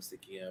one I was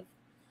thinking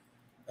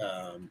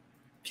of.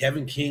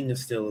 Kevin King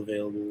is still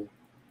available.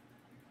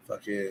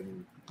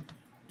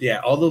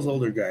 All those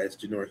older guys: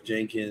 Janoris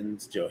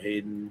Jenkins, Joe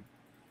Hayden,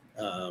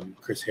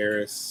 Chris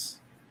Harris,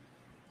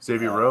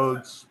 Xavier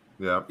Rhodes.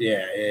 Yeah.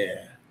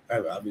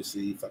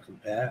 Obviously, fucking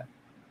Pat.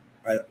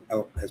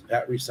 Has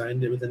Pat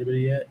re-signed it with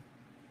anybody yet?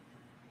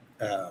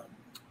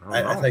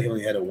 I think he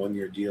only had a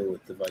 1-year deal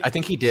with the Vikings. I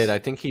think he did. I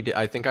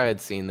think I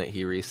had seen that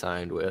he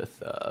re-signed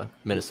with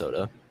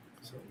Minnesota.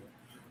 So,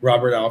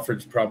 Robert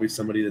Alfred's probably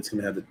somebody that's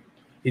going to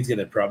he's going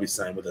to probably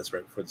sign with us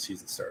right before the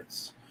season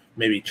starts.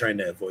 Maybe trying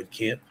to avoid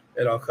camp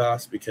at all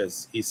costs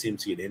because he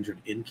seems to get injured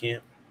in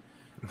camp.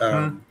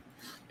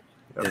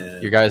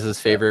 Your guys'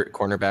 favorite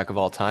cornerback of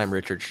all time,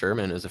 Richard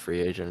Sherman, is a free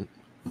agent.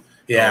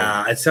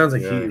 Yeah, it sounds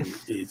like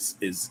he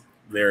is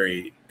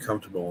very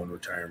comfortable in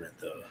retirement,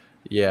 though.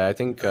 Yeah, I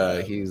think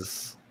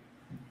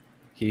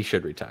he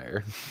should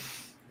retire.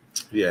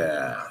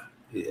 Yeah.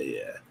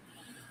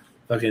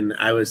 Fucking,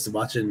 I was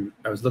looking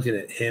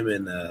at him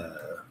and God,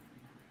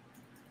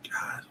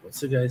 what's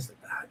the guy's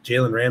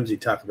Jalen Ramsey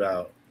talked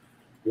about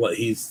when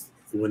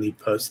he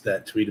posted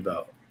that tweet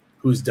about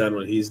who's done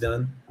what he's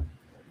done,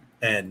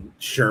 and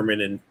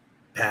Sherman and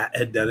Pat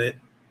had done it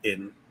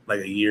in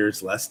like a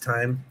year's less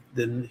time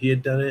than he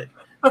had done it.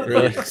 And Really?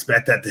 I didn't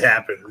expect that to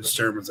happen. And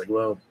Sherman's like,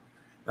 well,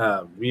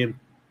 me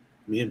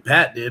and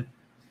Pat did.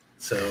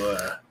 So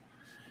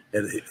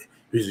and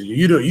he's like,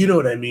 you know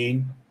what I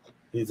mean.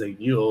 He's like,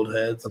 you old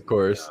heads. Of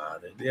course.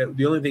 Yeah,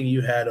 the only thing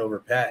you had over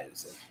Pat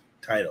is a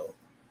title,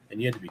 and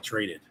you had to be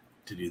traded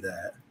to do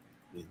that.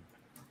 I mean,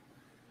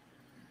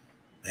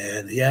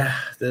 and yeah,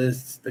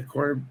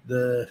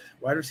 the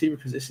wide receiver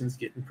position is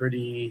getting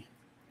pretty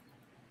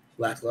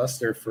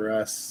lackluster for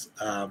us.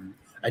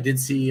 I did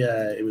see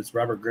it was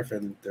Robert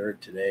Griffin III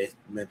today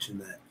mentioned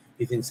that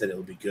he thinks that it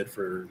will be good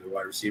for the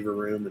wide receiver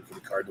room and for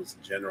the Cardinals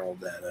in general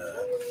that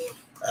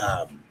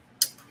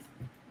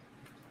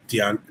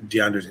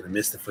DeAndre's going to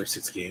miss the first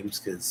 6 games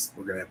because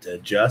we're going to have to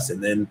adjust,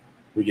 and then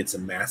we get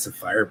some massive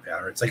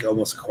firepower. It's like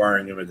almost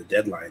acquiring him at the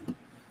deadline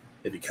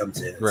if he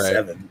comes in at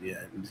 7,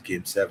 in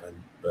game 7.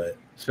 But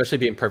especially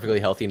being perfectly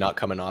healthy, not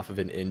coming off of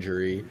an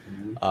injury.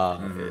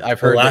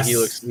 I've heard that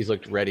he's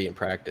looked ready in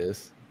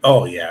practice.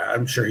 Oh yeah,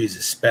 I'm sure he's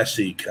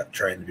especially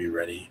trying to be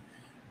ready.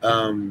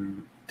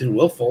 Did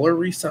Will Fuller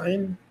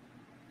resign?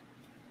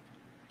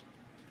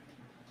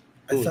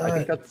 I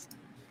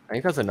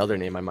think that's another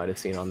name I might have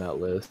seen on that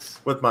list.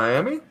 With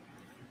Miami?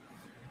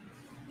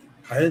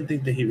 I didn't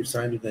think that he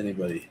resigned with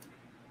anybody.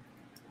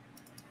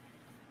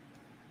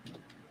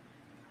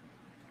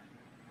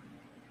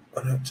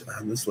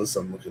 On this list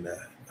I'm looking at,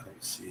 I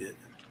don't see it.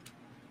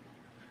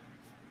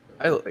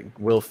 I think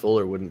Will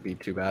Fuller wouldn't be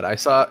too bad. I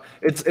saw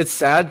it's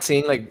sad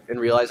seeing and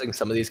realizing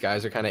some of these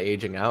guys are kind of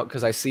aging out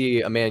because I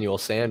see Emmanuel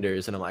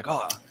Sanders and I'm like,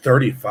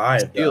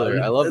 35.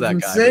 Steeler. I love that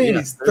guy. Insane.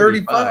 He's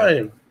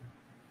 35.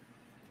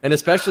 And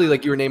especially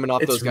you were naming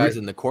off those guys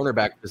in the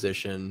cornerback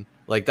position.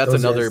 That's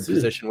another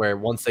position where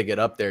once they get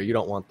up there, you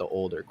don't want the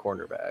older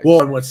cornerback.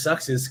 Well, and what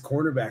sucks is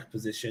cornerback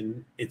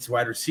position, it's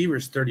wide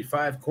receivers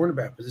 35,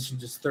 cornerback position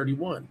just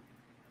 31.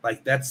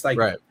 That's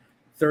right.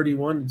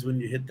 31 is when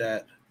you hit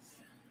that.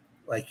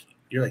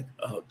 You're like,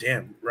 oh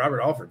damn,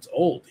 Robert Alford's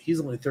old. He's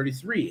only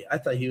 33. I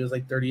thought he was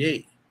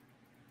 38.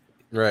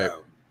 Right.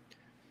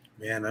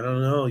 Man, I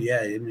don't know. Yeah,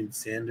 I mean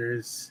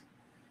Sanders.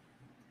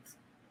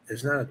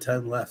 There's not a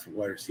ton left for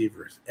wide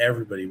receivers.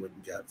 Everybody went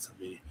and got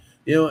somebody.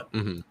 You know what?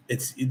 Mm-hmm.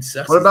 It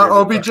sucks. What about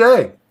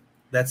OBJ?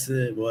 That's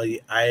it. Well,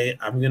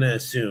 I'm gonna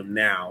assume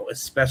now,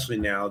 especially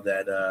now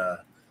that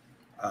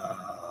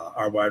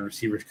our wide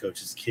receivers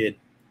coach's kid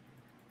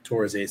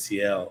tore his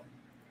ACL.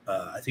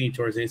 I think he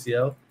tore his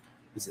ACL.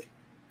 Is it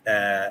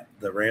at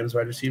the Rams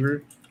wide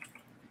receiver?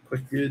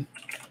 Quick good.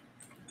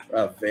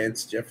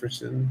 Vance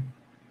Jefferson.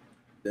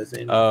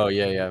 Oh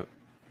yeah.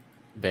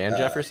 Van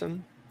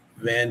Jefferson.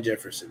 Van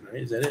Jefferson,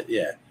 right? Is that it?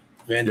 Yeah.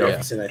 Van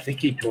Jefferson. I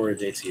think he tore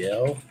his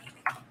ACL,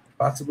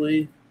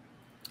 possibly.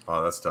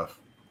 Oh, that's tough.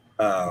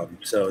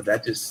 So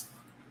that just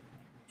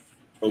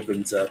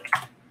opens up.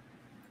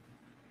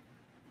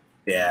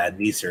 Yeah,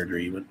 knee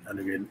surgery. He went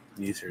undergo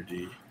knee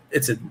surgery.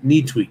 It's a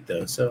knee tweak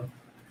though, so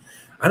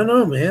I don't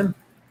know, man.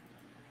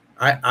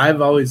 I've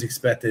always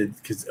expected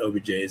because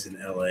OBJ is in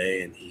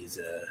LA and he's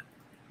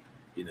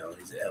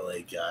he's an LA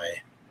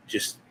guy,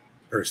 just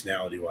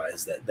personality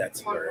wise.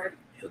 That's where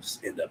he'll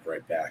just end up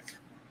right back.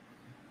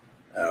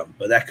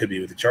 But that could be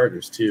with the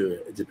Chargers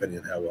too, depending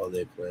on how well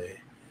they play.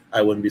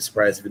 I wouldn't be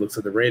surprised if he looks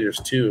at the Raiders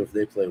too if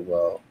they play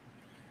well.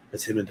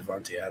 As him and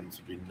Devontae Adams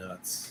would be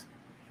nuts.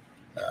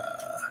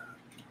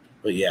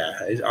 But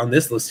yeah, on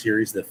this list here,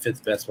 he's the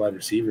 5th best wide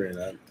receiver,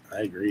 and I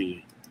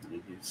agree. I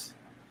mean, he's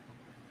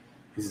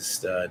a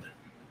stud.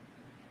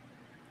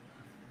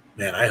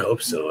 Man, I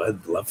hope so.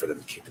 I'd love for them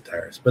to kick the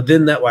tires. But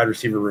then that wide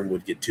receiver room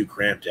would get too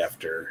cramped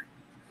after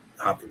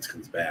Hopkins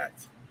comes back.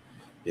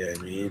 You know what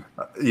I mean?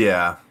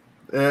 Yeah.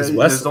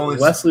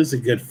 Wesley's a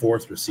good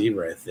 4th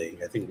receiver, I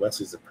think. I think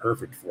Wesley's a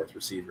perfect 4th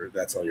receiver.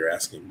 That's all you're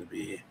asking him to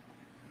be.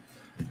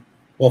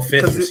 Well,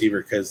 5th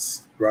receiver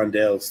because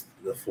Rondale's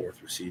the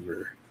 4th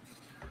receiver.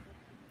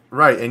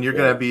 Right, and you're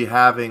going to be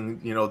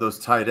having, those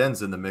tight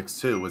ends in the mix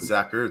too with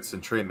Zach Ertz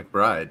and Trey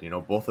McBride.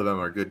 Both of them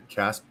are good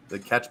catch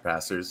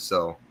passers.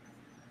 So,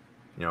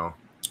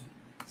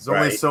 there's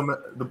only there's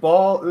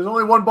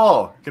only one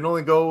ball. It can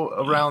only go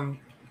around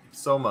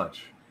so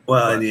much.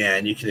 Well,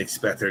 and you can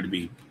expect there to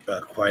be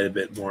quite a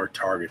bit more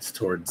targets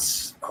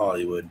towards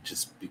Hollywood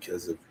just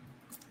because of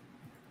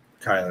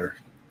Kyler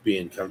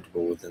being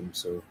comfortable with him.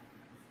 So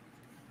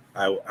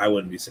I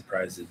wouldn't be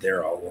surprised if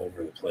they're all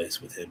over the place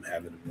with him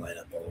having him line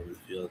up all over the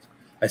field.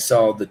 I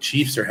saw the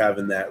Chiefs are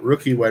having that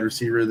rookie wide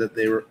receiver that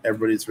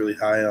everybody's really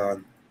high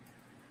on,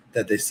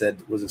 that they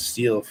said was a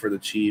steal for the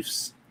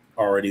Chiefs,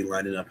 already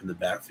lining up in the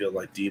backfield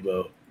like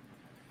Debo.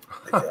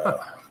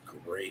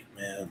 Great,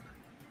 man.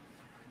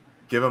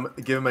 Give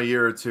him a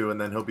year or two, and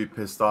then he'll be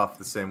pissed off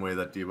the same way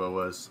that Debo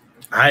was.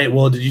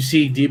 Did you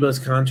see Debo's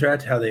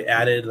contract? How they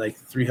added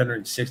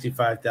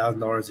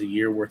 $365,000 a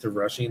year worth of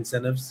rushing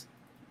incentives?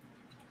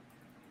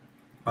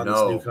 on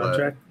this new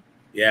contract?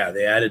 Yeah,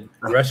 they added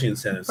rushing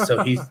incentives,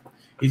 so he's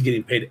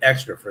getting paid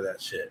extra for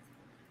that shit.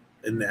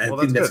 And I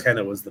think that's kind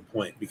of was the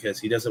point, because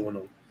he doesn't want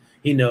to.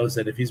 He knows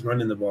that if he's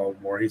running the ball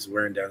more, he's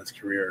wearing down his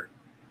career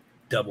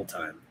double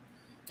time,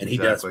 and he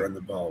does run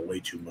the ball way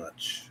too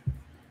much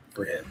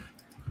for him.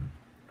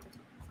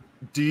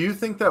 Do you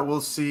think that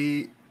we'll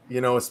see,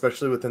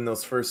 especially within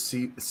those first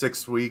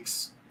 6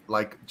 weeks,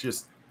 like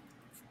just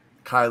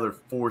Kyler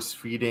force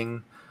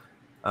feeding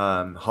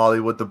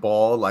Hollywood the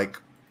ball,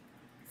 like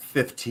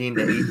 15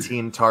 to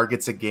 18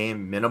 targets a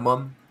game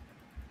minimum?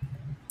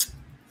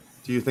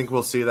 Do you think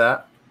we'll see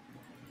that?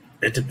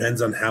 It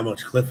depends on how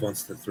much Cliff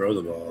wants to throw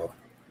the ball.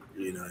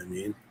 You know what I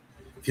mean?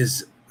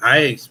 Because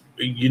I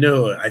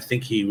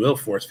think he will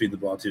force feed the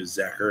ball to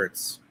Zach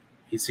Ertz.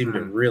 He seemed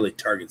to really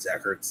target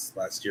Zach Ertz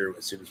last year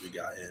as soon as we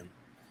got him.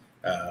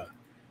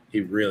 He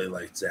really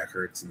liked Zach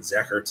Ertz, and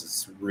Zach Ertz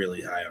is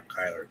really high on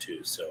Kyler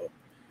too. So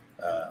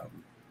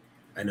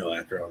I know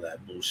after all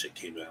that bullshit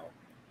came out,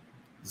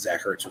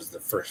 Zach Ertz was the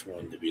first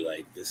one to be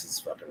like, "This is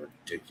fucking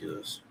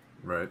ridiculous."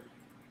 Right.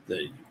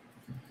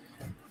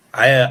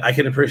 I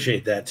can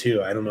appreciate that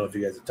too. I don't know if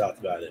you guys have talked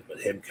about it, but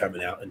him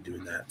coming out and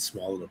doing that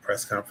small little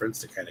press conference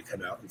to kind of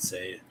come out and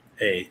say,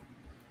 "Hey,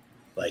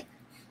 like,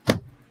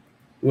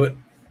 what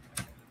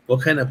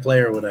kind of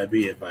player would I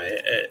be if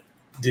I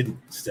didn't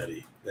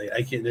study? Like,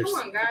 I can't. There's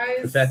Come on,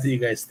 guys. The fact that you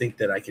guys think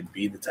that I could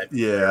be the type of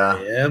player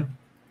I am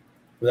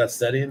without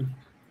studying,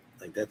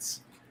 like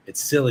it's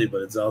silly,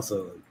 but it's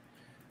also,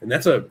 and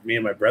that's what me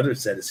and my brother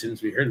said as soon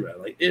as we heard about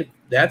it. Like, if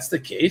that's the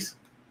case,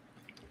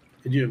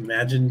 could you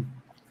imagine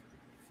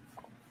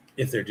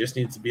if there just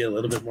needs to be a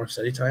little bit more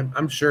study time?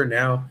 I'm sure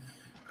now.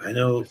 I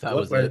know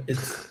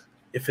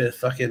if a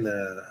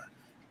fucking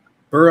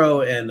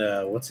Burrow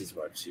and what's his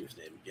wide receiver's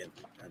name again?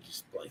 I'm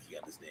just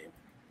blanking on his name.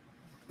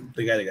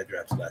 The guy that got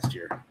drafted last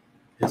year,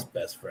 his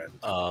best friend.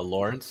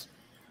 Lawrence.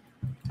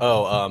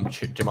 Oh,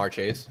 Jamar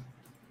Chase.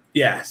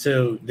 Yeah,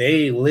 so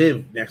they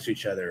live next to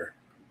each other.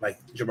 Like,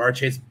 Jamar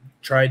Chase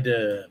tried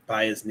to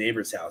buy his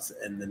neighbor's house,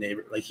 and the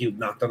neighbor, like, he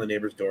knocked on the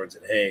neighbor's door and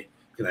said, "Hey,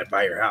 can I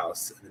buy your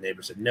house?" And the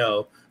neighbor said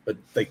no, but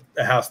like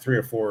a house 3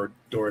 or 4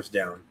 doors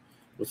down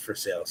was for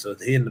sale. So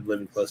they ended up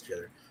living close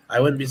together. I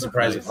wouldn't be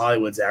surprised if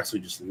Hollywood's actually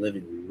just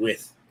living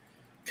with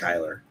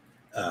Kyler.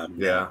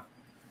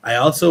 I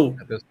also,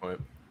 at this point,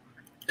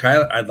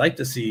 Kyler, I'd like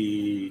to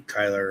see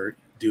Kyler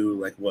do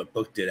like what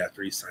Book did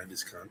after he signed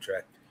his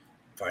contract.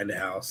 Find a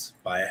house,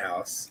 buy a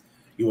house.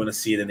 You want to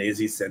see it in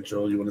AZ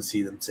Central. You want to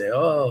see them say,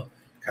 "Oh,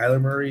 Kyler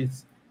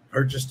Murray's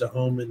purchased a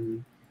home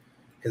in,"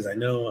 because I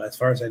know, as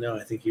far as I know,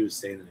 I think he was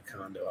staying in a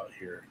condo out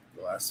here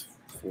the last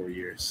 4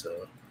 years.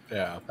 So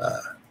yeah,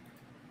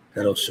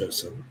 that'll show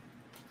some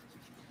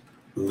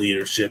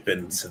leadership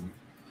and some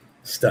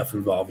stuff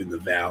involving the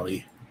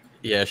valley.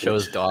 Yeah, show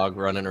his dog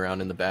running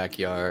around in the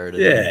backyard.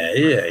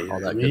 And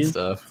all that good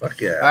stuff. Fuck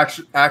yeah!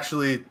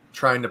 Actually,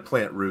 trying to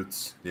plant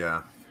roots.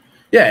 Yeah,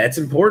 it's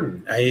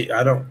important. I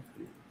don't,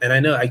 and I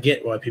know I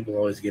get why people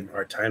always give him a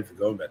hard time for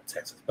going back to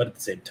Texas, but at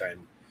the same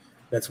time,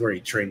 that's where he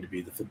trained to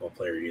be the football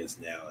player he is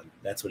now, and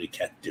that's what he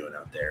kept doing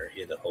out there. He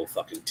had a whole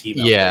fucking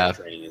team out there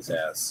training his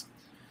ass.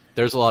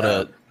 There's a lot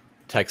of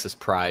Texas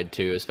pride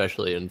too,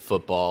 especially in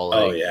football.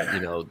 Like,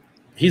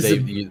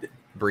 you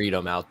breed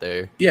them out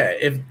there. Yeah,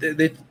 if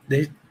they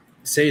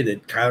say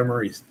that Kyler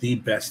Murray is the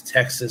best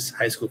Texas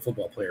high school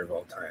football player of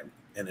all time,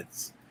 and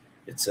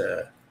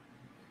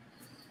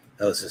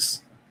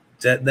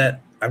that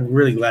I'm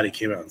really glad he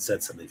came out and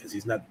said something, because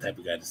he's not the type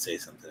of guy to say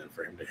something, and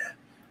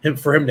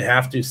for him to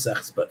have to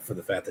sucks, but for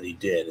the fact that he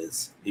did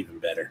is even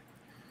better.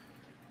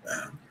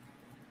 I'm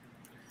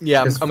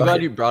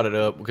glad you brought it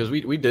up, because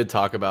we did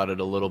talk about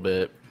it a little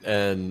bit,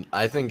 and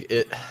I think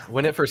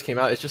when it first came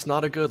out, it's just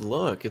not a good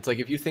look. It's like,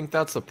 if you think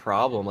that's a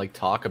problem, like,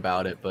 talk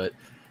about it, but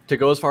to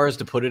go as far as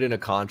to put it in a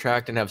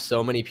contract and have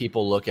so many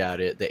people look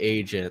at it, the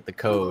agent, the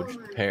coach,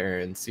 the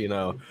parents, and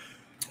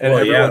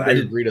everyone would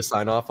agree to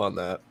sign off on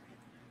that.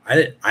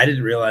 I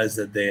didn't realize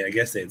that they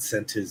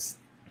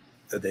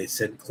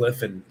sent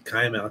Cliff and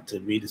Kym out to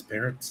meet his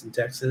parents in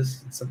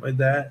Texas and something like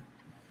that.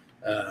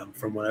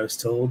 From what I was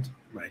told,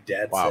 my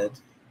dad said.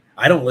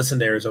 I don't listen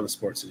to Arizona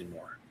sports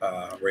anymore,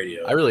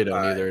 radio. I really don't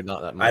either,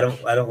 not that much.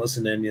 I don't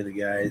listen to any of the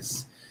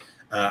guys.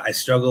 I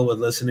struggle with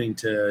listening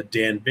to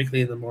Dan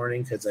Bickley in the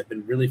morning, because I've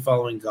been really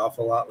following golf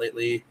a lot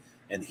lately,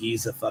 and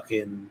he's a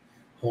fucking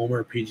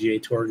Homer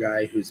PGA Tour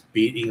guy who's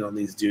beating on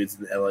these dudes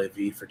in the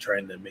LIV for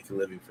trying to make a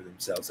living for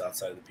themselves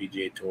outside of the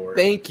PGA Tour.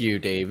 Thank you,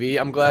 Davey.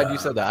 I'm glad you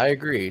said that. I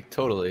agree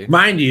totally.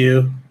 Mind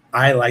you,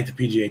 I like the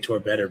PGA Tour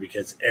better,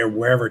 because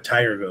wherever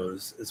Tiger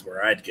goes is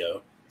where I'd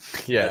go.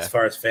 Yeah, as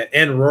far as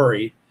and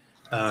Rory,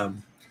 it's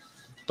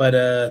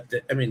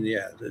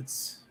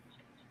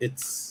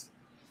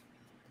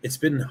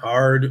been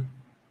hard.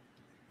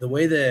 The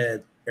way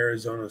that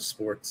Arizona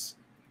sports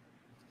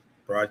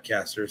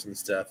broadcasters and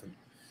stuff and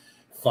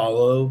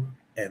follow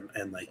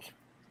and like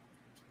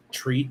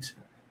treat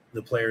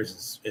the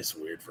players is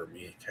weird for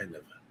me, kind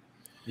of.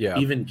 Yeah.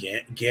 Even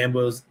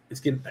Gambo's, it's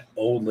getting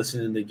old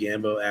listening to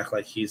Gambo act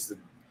like he's the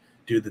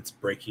dude that's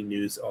breaking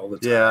news all the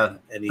time. Yeah,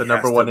 and he the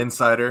number one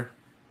insider.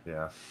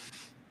 Yeah.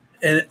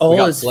 And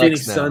all his Flex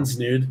Phoenix now. Suns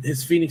news,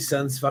 his Phoenix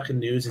Suns fucking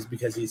news is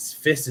because his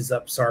fist is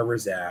up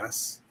Sarver's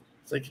ass.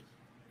 It's like,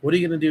 what are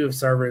you gonna do if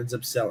Sarver ends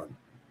up selling?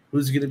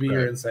 Who's gonna be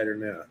your insider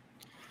now?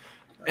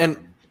 And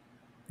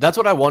that's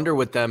what I wonder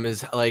with them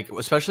is like,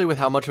 especially with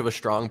how much of a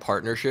strong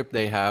partnership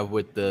they have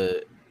with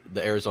the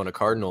Arizona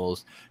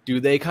Cardinals. Do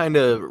they kind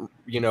of,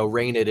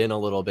 rein it in a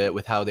little bit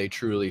with how they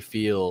truly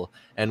feel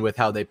and with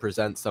how they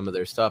present some of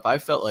their stuff? I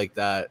felt like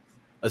that,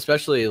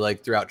 especially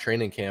like throughout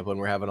training camp when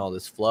we're having all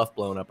this fluff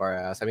blown up our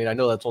ass. I mean, I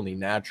know that's only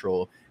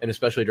natural, and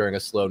especially during a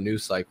slow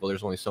news cycle,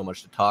 there's only so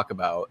much to talk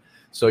about.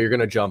 So you're going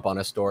to jump on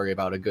a story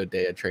about a good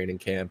day at training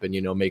camp and,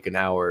 make an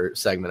hour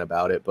segment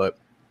about it. But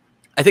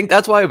I think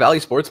that's why Valley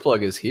Sports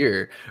Plug is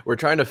here. We're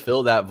trying to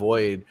fill that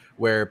void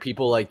where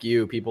people like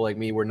you, people like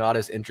me, we're not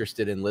as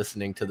interested in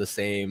listening to the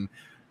same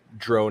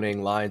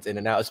droning lines in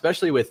and out,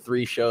 especially with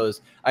 3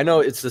 shows. I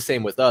know it's the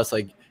same with us.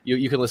 Like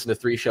you can listen to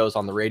 3 shows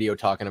on the radio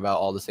talking about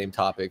all the same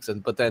topics,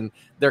 but then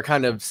they're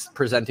kind of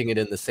presenting it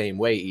in the same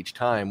way each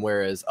time.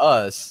 Whereas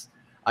us,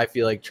 I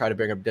feel like try to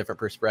bring a different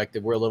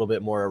perspective. We're a little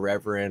bit more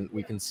irreverent.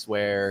 We can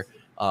swear,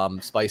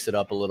 spice it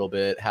up a little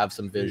bit, have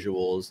some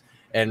visuals,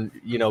 and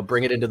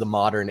bring it into the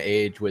modern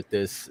age with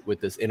this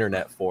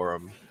internet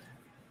forum.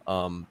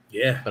 But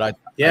I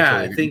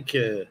think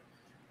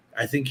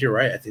you're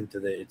right. I think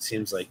that it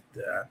seems like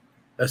that,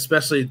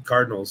 especially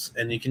Cardinals,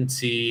 and you can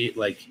see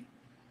like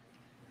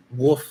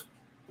Wolf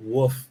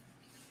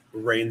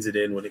reins it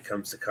in when it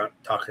comes to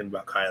talking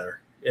about Kyler.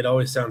 It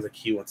always sounds like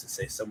he wants to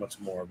say so much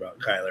more about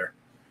Kyler,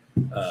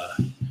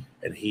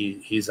 and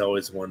he's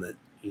always one that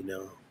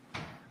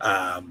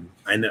I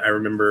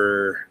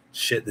remember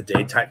the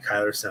day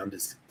Kyler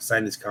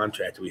signed his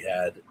contract.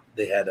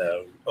 They had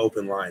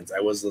open lines.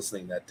 I was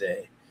listening that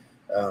day.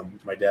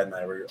 My dad and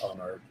I were on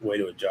our way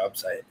to a job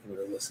site and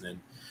we were listening,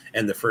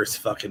 and the first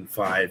fucking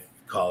 5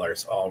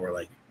 callers all were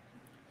like,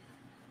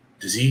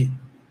 does he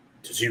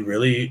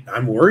really?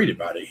 I'm worried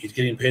about it. He's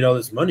getting paid all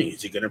this money.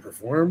 Is he going to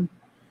perform?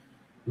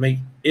 I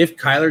mean, if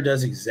Kyler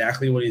does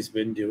exactly what he's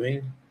been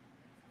doing,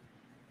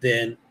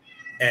 then,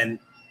 and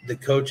the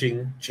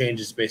coaching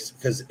changes based,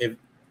 because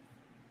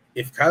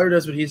if Kyler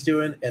does what he's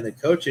doing and the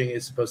coaching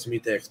is supposed to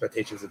meet the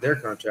expectations of their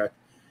contract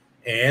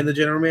and the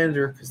general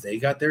manager, because they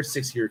got their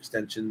 6-year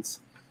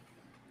extensions,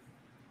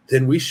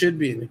 then we should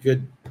be in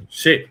good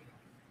shape.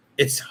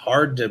 It's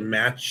hard to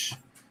match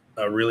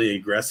a really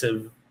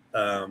aggressive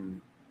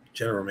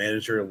general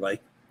manager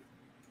like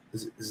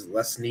is it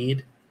Les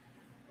Snead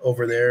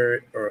over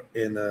there or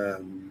in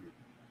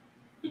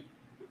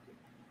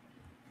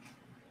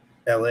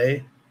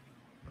LA,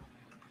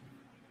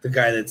 the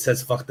guy that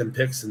says fuck them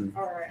picks and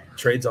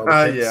trades all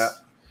the picks.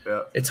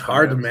 Yeah. It's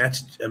hard to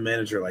match a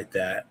manager like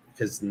that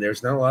because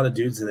there's not a lot of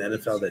dudes in the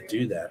NFL that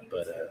do that.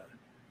 But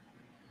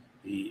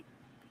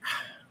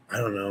I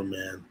don't know,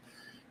 man.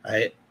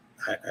 I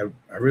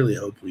really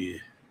hope we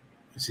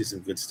see some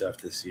good stuff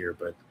this year,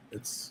 but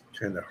it's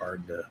kind of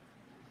hard to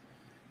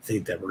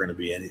think that we're going to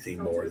be anything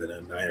more than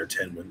a 9 or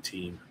 10 win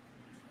team.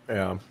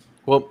 Yeah.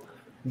 Well,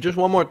 just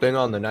one more thing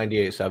on the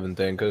 98-7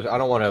 thing, because I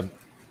don't want to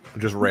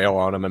just rail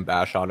on him and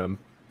bash on him.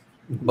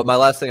 But my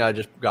last thing I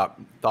just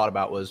thought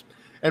about was,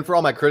 and for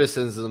all my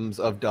criticisms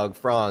of Doug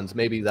Franz,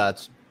 maybe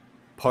that's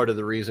part of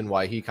the reason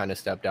why he kind of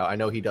stepped out. I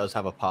know he does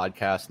have a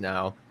podcast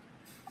now.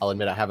 I'll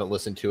admit I haven't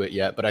listened to it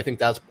yet, but I think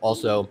that's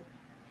also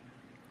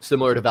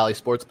similar to Valley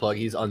Sports Plug.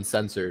 He's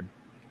uncensored,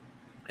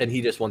 and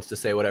he just wants to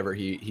say whatever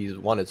he's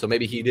wanted. So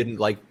maybe he didn't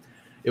like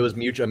it was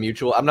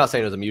mutual. I'm not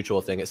saying it was a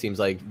mutual thing. It seems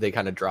like they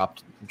kind of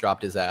dropped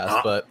his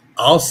ass. But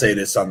I'll say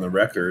this on the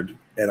record,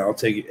 and I'll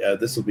take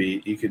this will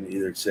be. You can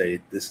either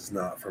say this is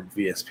not from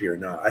VSP or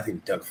not. I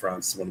think Doug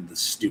Franz is one of the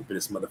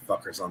stupidest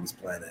motherfuckers on this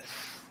planet.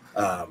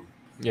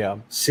 Yeah,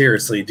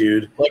 seriously,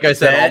 dude. Like I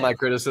said, all my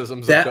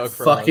criticisms of Doug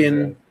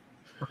Franz.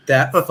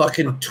 That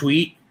fucking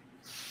tweet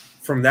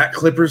from that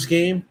Clippers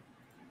game,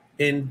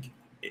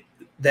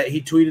 that he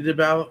tweeted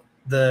about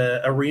the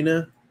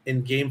arena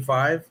in Game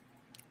 5.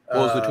 What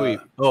was the tweet?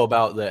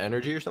 About the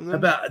energy or something?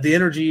 About the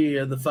energy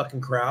of the fucking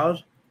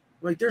crowd.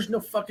 Like, there's no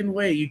fucking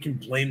way you can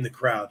blame the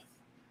crowd.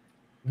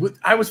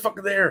 I was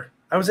fucking there.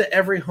 I was at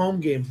every home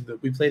game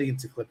that we played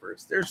against the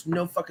Clippers. There's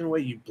no fucking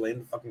way you blame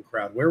the fucking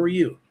crowd. Where were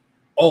you?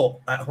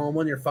 Oh, at home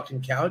on your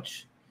fucking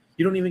couch?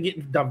 You don't even get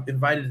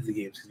invited to the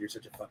games because you're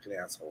such a fucking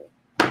asshole.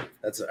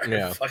 That's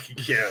I fucking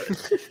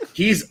can't.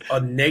 He's a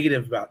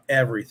negative about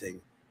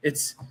everything.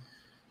 It's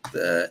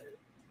I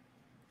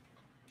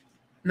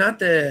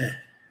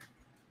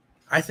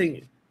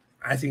think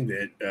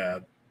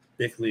that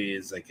Bickley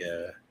is like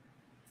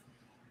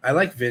I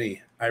like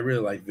Vinny. I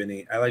really like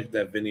Vinny. I like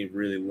that Vinny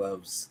really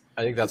loves.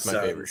 I think that's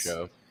my favorite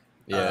show.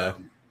 Yeah.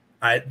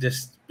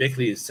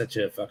 Bickley is such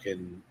a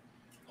fucking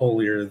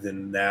holier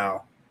than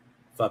thou.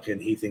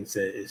 Fucking, he thinks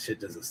that his shit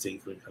doesn't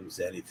stink when it comes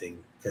to anything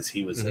because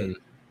he was a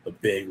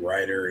big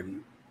writer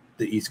in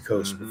the East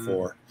Coast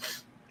before.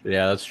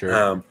 Yeah, that's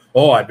true.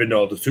 I've been to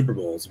all the Super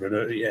Bowls.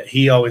 Yeah,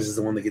 he always is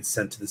the one that gets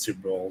sent to the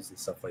Super Bowls and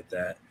stuff like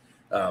that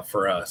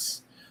for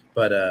us.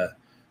 But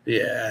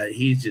Yeah,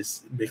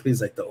 he's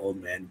like the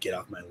old man, get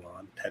off my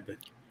lawn type of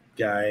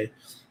guy.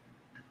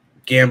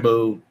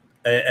 Gambo,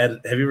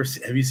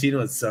 have you seen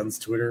what Son's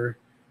Twitter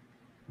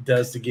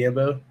does to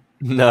Gambo?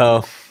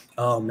 No.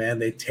 Oh man,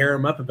 they tear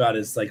him up about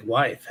his like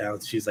wife, how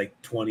she's like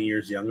 20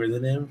 years younger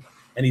than him,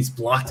 and he's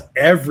blocked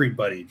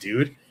everybody,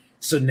 dude.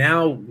 So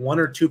now one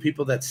or two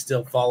people that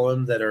still follow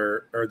him that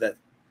are or that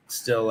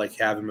still like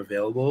have him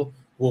available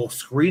will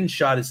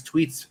screenshot his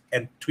tweets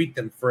and tweet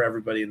them for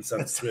everybody in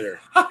Son's Twitter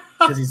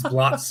because he's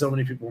blocked so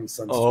many people in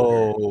Son's Twitter.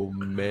 Oh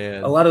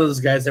man, a lot of those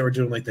guys that were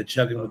doing like the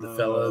chugging with the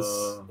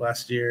fellas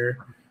last year,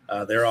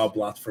 they're all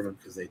blocked from him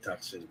because they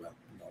talk shit about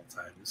him all the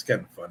time. It's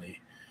kind of funny.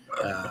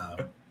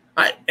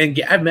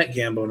 I've met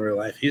Gambo in real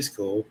life. He's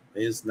cool.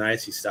 He's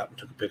nice. He stopped and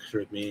took a picture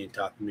with me and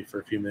talked to me for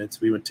a few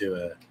minutes. We went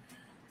to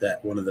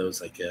that one of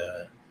those like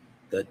the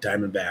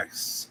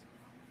Diamondbacks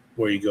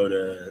where you go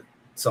to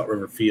Salt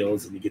River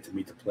Fields and you get to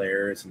meet the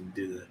players and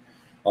do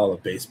all the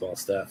baseball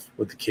stuff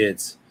with the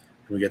kids.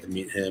 And we got to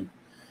meet him.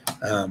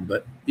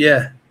 But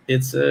yeah,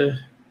 it's I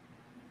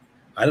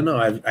don't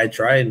know. I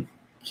try and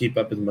keep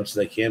up as much as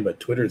I can, but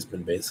Twitter's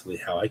been basically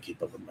how I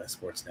keep up with my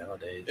sports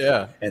nowadays.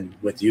 Yeah, and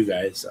with you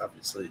guys,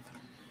 obviously.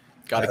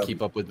 Got to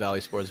keep up with Valley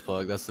Sports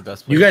Plug. That's the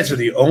best. You guys are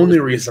the only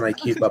reason I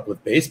keep up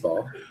with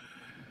baseball.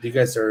 You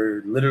guys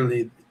are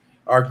literally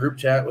our group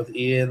chat with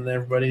Ian and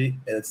everybody,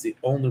 and it's the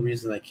only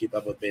reason I keep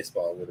up with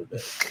baseball a little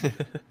bit.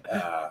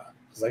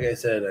 Because like I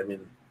said, I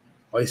mean,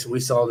 we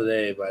saw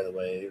today, by the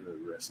way,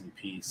 rest in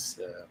peace,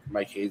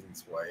 Mike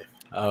Hazen's wife.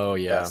 Oh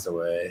yeah, passed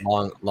away.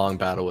 Long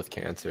battle with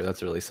cancer.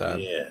 That's really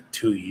sad. Yeah,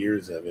 2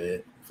 years of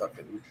it.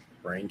 Fucking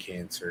brain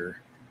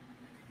cancer.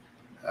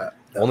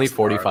 Only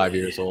 45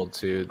 years old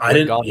too. I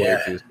didn't. Gone Yeah.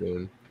 way too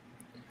soon.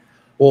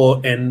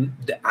 Well, and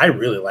I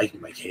really liked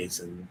Mike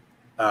Hazen.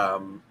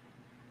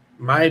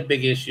 My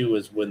big issue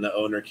was when the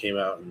owner came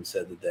out and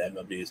said that the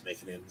MLB was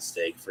making a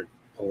mistake for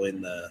pulling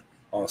the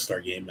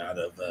All-Star game out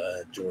of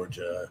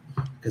Georgia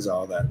because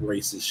all that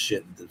racist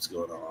shit that was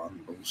going on,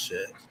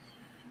 bullshit.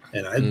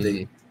 And I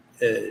think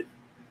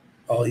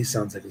all he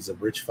sounds like is a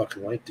rich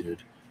fucking white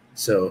dude.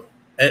 So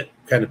it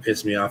kind of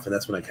pissed me off, and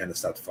that's when I kind of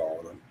stopped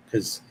following him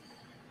because,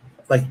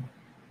 like,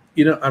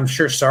 you know, I'm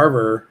sure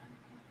Sarver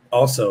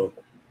also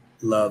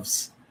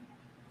loves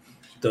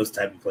those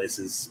type of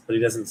places, but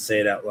he doesn't say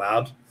it out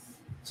loud,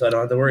 so I don't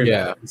have to worry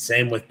about it. And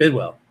same with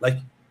Bidwell. Like,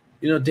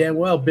 you know, damn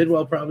well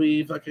Bidwell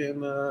probably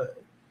fucking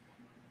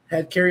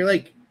had Kerry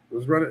Lake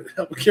was running,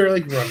 help Kerry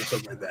Lake run or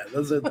something like that.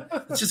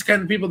 It's just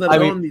kind of people that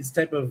own these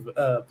type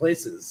of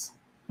places.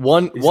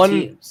 One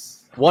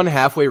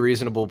halfway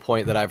reasonable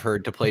point that I've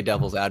heard to play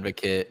devil's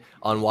advocate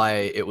on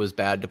why it was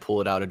bad to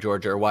pull it out of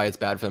Georgia or why it's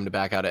bad for them to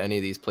back out of any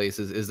of these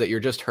places is that you're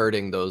just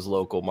hurting those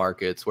local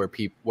markets where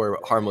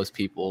harmless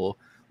people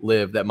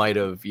live that might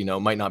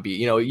not be,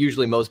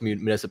 usually most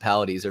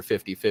municipalities are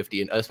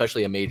 50-50, and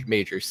especially in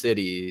major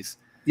cities.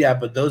 Yeah,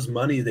 but those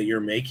money that you're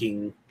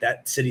making,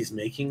 that city's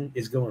making,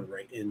 is going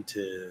right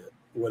into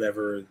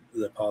whatever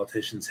the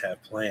politicians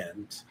have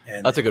planned.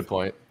 And that's a good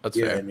point. That's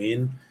fair. What I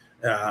mean?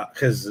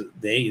 Because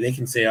they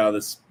can say, "Oh,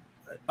 this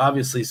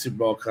obviously Super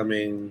Bowl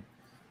coming."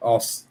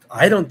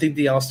 I don't think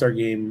the All-Star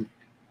game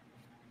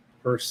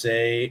per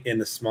se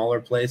in a smaller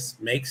place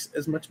makes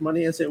as much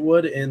money as it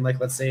would in, like,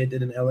 let's say it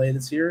did in LA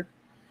this year.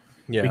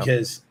 Yeah,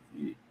 because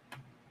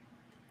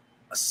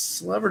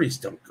celebrities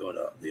don't go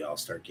to the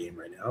All-Star game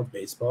right now.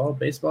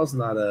 Baseball's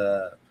not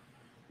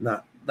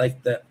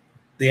like the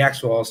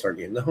actual All-Star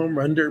game. The home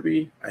run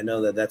derby, I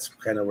know that's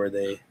kind of where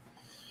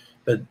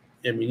but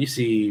I mean, you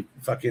see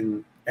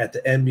fucking at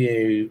the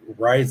NBA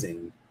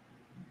Rising,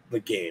 the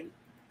game,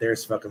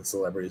 there's fucking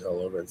celebrities all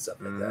over and stuff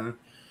like that.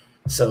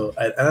 So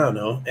I don't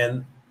know,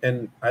 and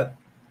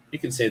you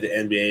can say the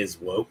NBA is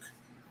woke,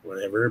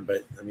 whatever,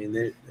 but I mean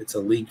it's a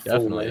league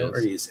full of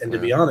minorities, and to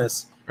be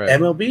honest,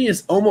 MLB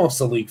is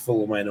almost a league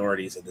full of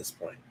minorities at this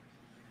point.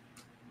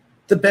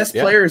 The best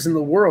players in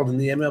the world in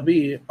the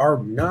MLB are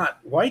not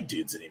white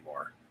dudes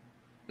anymore,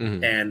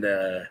 and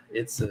it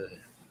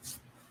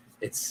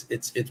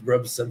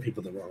rubs some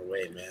people the wrong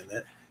way,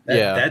 man.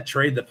 That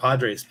trade the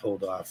Padres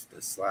pulled off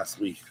this last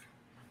week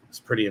was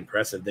pretty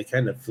impressive. They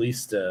kind of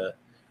fleeced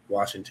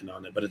Washington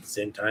on it, but at the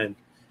same time,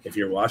 if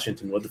you're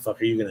Washington, what the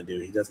fuck are you going to do?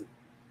 He doesn't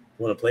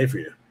want to play for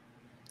you.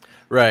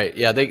 Right.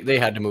 Yeah, they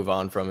had to move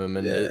on from him,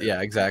 and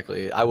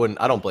exactly. I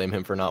don't blame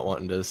him for not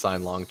wanting to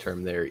sign long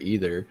term there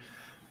either.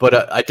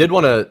 But I did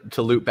want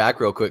to loop back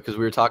real quick because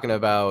we were talking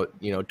about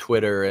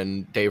Twitter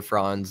and Dave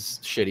Franz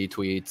shitty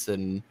tweets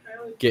and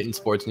getting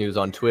sports news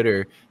on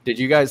Twitter. Did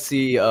you guys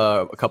see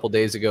a couple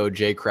days ago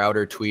Jay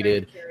Crowder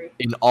tweeted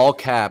in all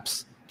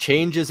caps,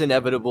 "Change is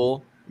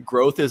inevitable,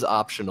 growth is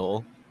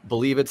optional.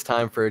 Believe it's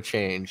time for a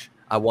change.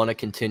 I want to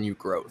continue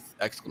growth!" !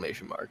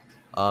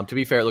 To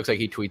be fair, it looks like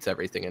he tweets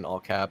everything in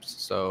all caps,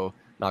 so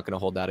not going to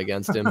hold that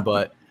against him.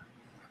 But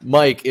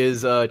Mike,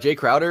 is Jay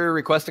Crowder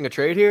requesting a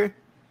trade here?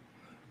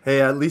 Hey,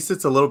 at least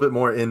it's a little bit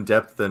more in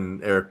depth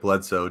than Eric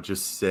Bledsoe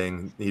just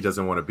saying he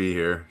doesn't want to be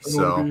here.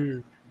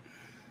 So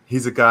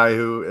he's a guy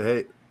who,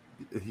 hey,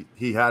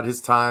 he had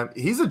his time.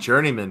 He's a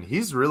journeyman.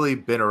 He's really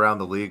been around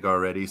the league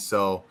already,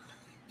 so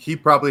he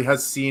probably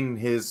has seen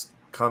his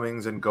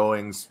comings and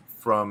goings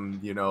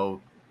from,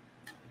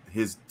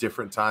 his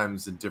different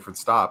times and different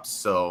stops.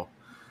 So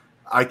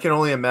I can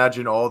only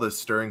imagine all the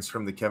stirrings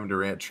from the Kevin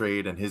Durant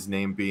trade and his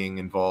name being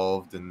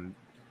involved, and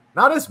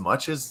not as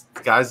much as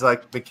guys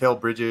like Mikal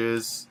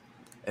Bridges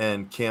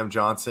and Cam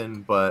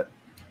Johnson, but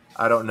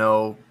I don't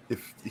know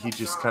if he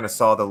just kind of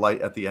saw the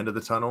light at the end of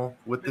the tunnel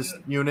with this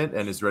unit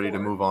and is ready to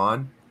move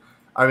on.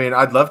 I mean,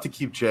 I'd love to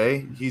keep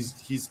Jay.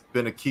 He's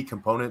been a key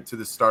component to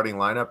the starting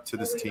lineup, to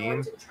this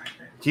team.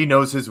 He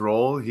knows his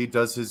role. He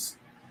does his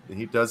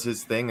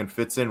thing and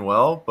fits in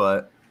well.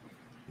 But,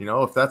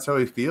 if that's how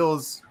he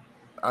feels,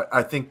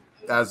 I think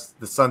as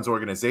the Suns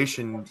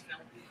organization,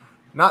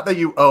 not that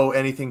you owe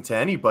anything to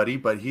anybody,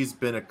 but he's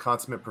been a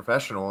consummate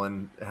professional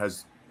and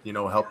has,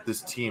 helped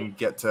this team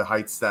get to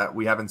heights that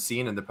we haven't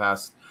seen in the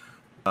past,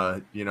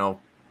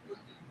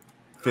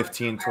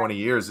 15, 20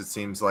 years, it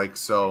seems like.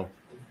 So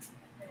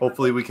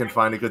hopefully we can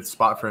find a good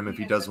spot for him if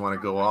he does want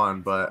to go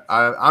on. But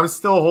I'm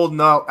still holding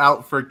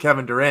out for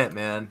Kevin Durant,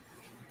 man.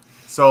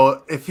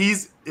 So if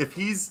he's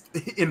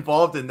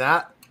involved in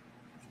that,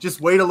 just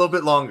wait a little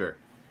bit longer.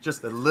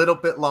 Just a little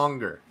bit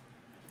longer.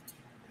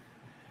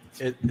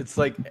 It's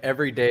like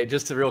every day,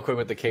 just real quick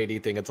with the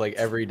KD thing, it's like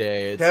every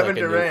day. It's Kevin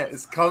like Durant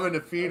is coming to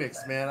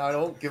Phoenix, man. I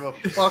don't give a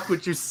fuck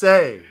what you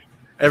say.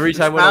 Every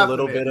time when a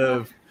little bit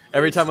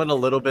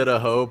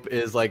of hope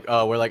is like,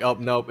 oh, we're like, oh,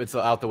 nope, it's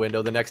out the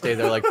window. The next day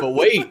they're like, but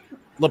wait,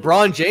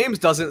 LeBron James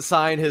doesn't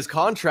sign his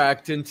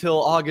contract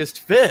until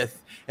August 5th.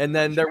 And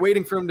then they're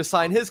waiting for him to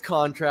sign his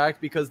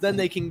contract because then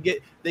they can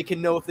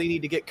know if they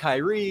need to get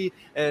Kyrie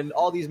and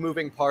all these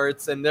moving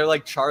parts. And they're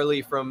like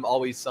Charlie from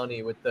Always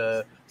Sunny with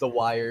the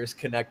wires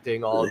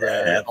connecting all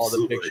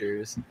the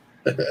pictures.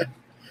 But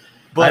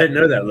I didn't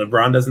know that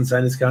LeBron doesn't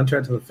sign his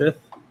contract until the 5th.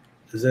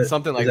 Is it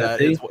something like that?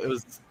 It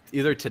was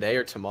either today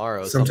or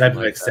tomorrow. Some type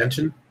of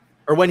extension.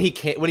 Or when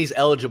he's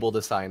eligible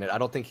to sign it. I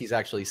don't think he's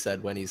actually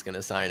said when he's going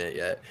to sign it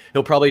yet.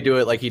 He'll probably do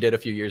it like he did a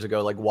few years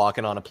ago, like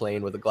walking on a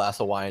plane with a glass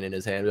of wine in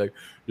his hand, like,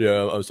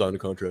 yeah, I'm signing a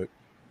contract.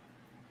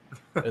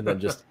 and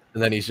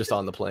then he's just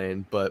on the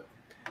plane. But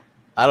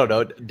I don't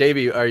know.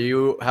 Davey, what are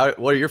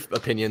your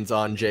opinions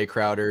on Jay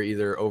Crowder,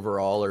 either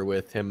overall or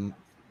with him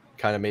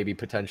kind of maybe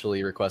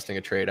potentially requesting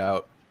a trade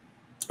out?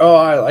 Oh,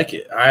 I like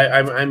it.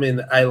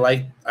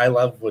 I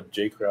love what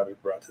Jay Crowder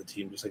brought to the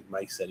team. Just like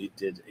Mike said, he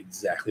did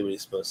exactly what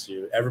he's supposed to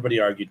do. Everybody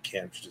argued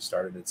Cam should have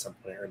started at some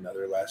point or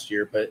another last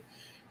year, but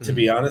to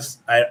be honest,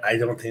 I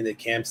don't think that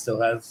Cam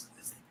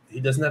he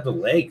doesn't have the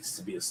legs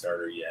to be a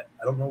starter yet.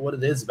 I don't know what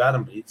it is about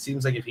him. It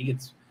seems like if he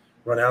gets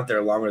run out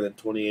there longer than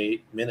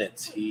 28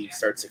 minutes, he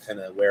starts to kind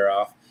of wear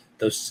off.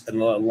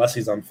 Unless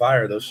he's on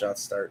fire, those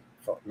shots start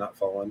not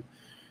falling.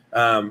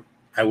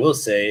 I will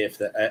say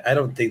I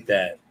don't think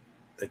that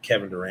the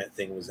Kevin Durant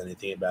thing was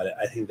anything about it.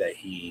 I think that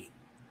he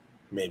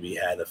maybe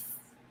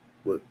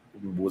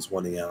was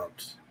wanting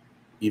out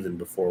even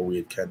before we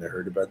had kind of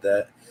heard about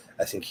that.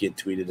 I think he had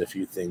tweeted a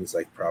few things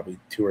like probably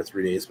 2 or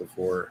 3 days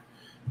before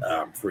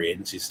free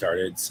agency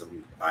started,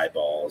 some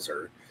eyeballs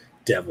or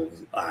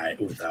devil's eye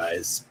with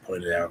eyes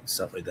pointed out and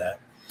stuff like that.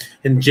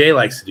 And Jay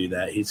likes to do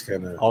that. He's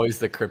kind of always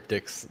the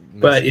cryptics.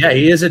 But yeah,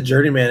 he is a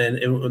journeyman.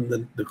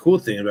 And the cool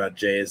thing about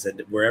Jay is that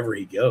wherever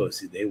he goes,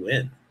 they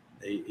win.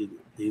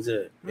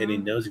 And he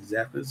knows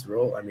exactly his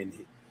role. I mean,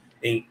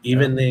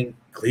 even in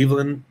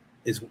Cleveland,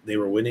 they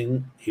were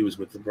winning. He was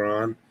with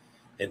LeBron.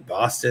 In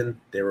Boston,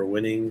 they were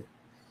winning.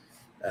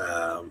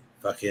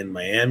 Fucking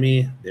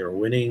Miami, they were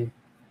winning.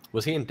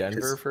 Was he in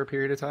Denver for a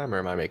period of time, or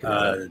am I making that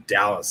up?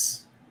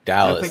 Dallas,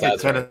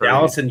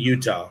 Dallas and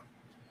Utah.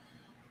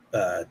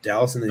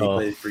 Dallas, and then he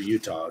played for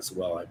Utah as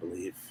well, I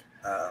believe.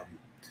 I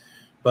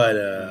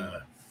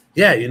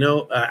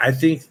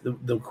think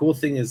the cool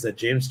thing is that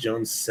James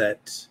Jones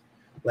set.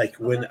 Like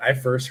when I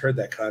first heard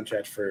that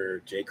contract for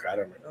Jay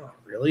Crowder, I'm like, oh,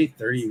 really?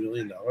 $30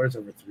 million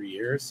over 3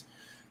 years?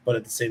 But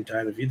at the same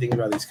time, if you think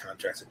about these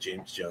contracts that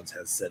James Jones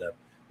has set up,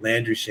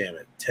 Landry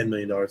Shamet, $10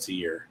 million a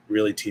year,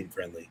 really team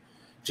friendly.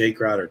 Jay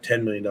Crowder,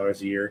 $10 million a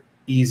year,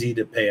 easy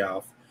to pay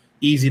off,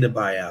 easy to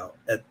buy out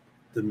at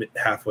the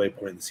halfway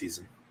point of the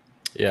season.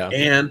 Yeah.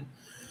 And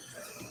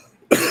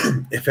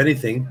if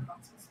anything,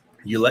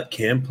 you let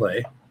Cam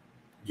play.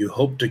 You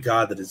hope to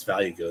God that his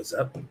value goes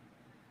up.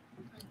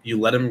 You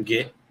let him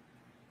get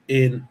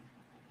in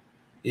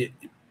it.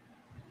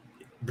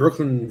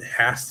 Brooklyn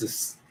has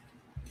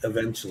to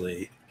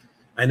eventually.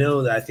 I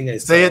know that I think I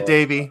saw, say it,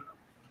 Davey.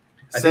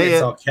 I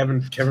saw Kevin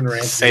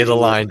Durant. Say the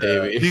line,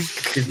 Davey.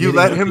 You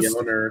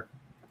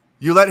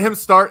let him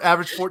start,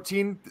 average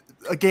 14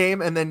 a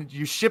game, and then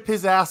you ship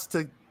his ass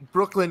to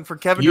Brooklyn for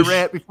Kevin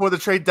Durant before the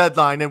trade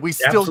deadline, and we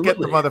still get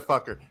the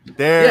motherfucker.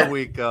 There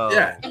we go.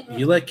 Yeah,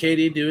 you let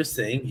KD do his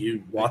thing.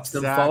 You watch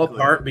them fall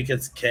apart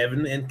because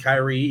Kevin and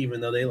Kyrie, even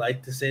though they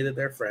like to say that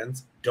they're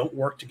friends, don't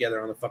work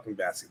together on the fucking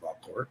basketball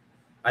court.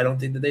 I don't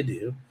think that they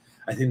do.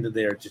 I think that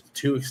they are just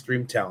two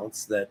extreme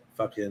talents that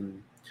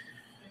fucking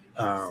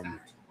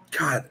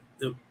God,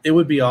 it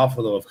would be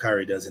awful though if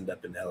Kyrie does end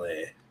up in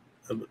LA.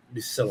 would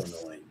be so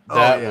annoying.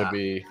 That would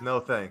be no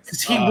thanks.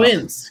 Because he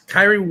wins.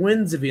 Kyrie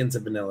wins if he ends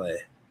up in LA.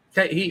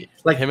 He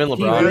like him and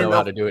LeBron know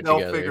how to do it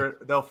together.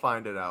 They'll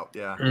find it out.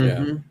 Yeah,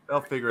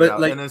 they'll figure it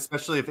out. And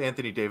especially if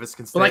Anthony Davis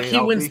can stay but like he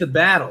healthy. wins the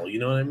battle. You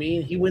know what I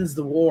mean? He wins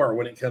the war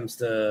when it comes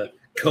to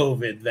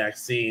COVID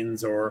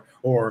vaccines or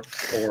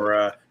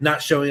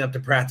not showing up to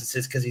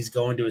practices because he's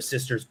going to his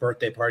sister's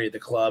birthday party at the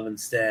club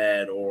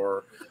instead,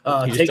 or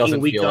taking a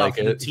week off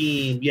the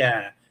team.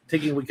 Yeah,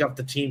 taking a week off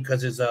the team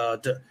because his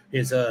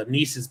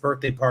niece's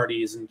birthday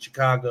party is in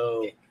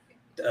Chicago,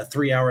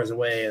 3 hours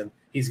away, and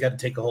he's got to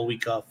take a whole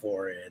week off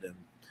for it.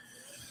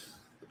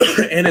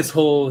 And his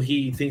whole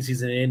he thinks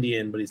he's an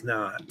Indian, but he's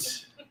not.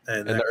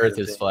 And the Earth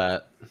is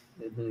flat.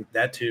 Mm-hmm.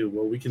 That too.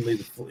 Well, we can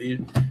leave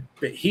the.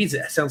 But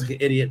sounds like an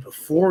idiot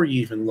before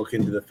you even look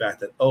into the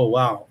fact that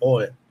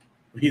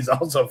he's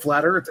also a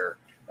flat earther.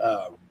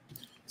 That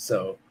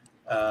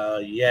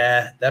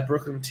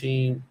Brooklyn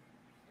team.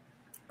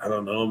 I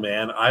don't know,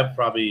 man. I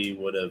probably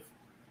would have.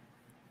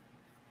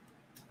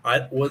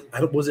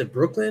 Was it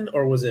Brooklyn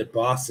or was it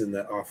Boston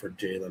that offered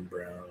Jaylen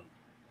Brown?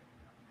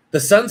 The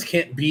Suns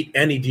can't beat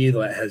any deal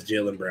that has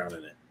Jaylen Brown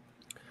in it.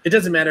 It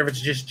doesn't matter if it's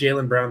just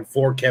Jaylen Brown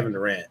for Kevin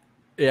Durant.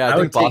 Yeah, I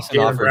think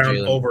Boston offered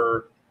Jaylen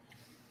over.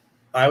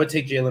 I would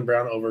take Jaylen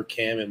Brown over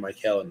Cam and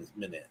Michael in this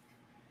minute.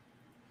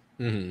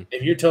 Mm-hmm.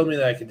 If you told me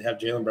that I could have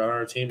Jaylen Brown on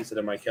our team instead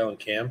of Michael and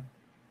Cam,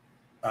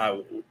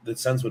 the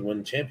Suns would win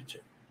the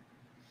championship.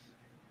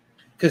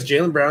 Because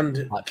Jaylen Brown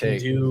can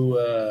do.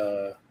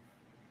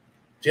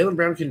 Jaylen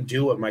Brown can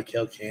do what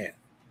Michael can,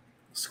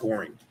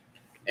 scoring,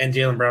 and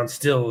Jaylen Brown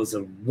still is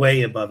a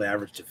way above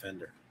average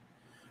defender.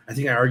 I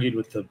think I argued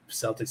with the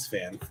Celtics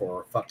fan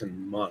for a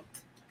fucking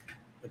month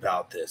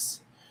about this.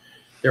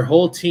 Their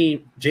whole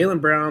team, Jaylen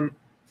Brown.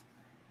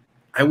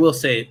 I will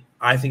say,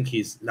 I think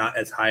he's not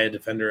as high a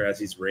defender as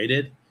he's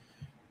rated,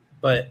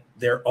 but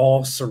they're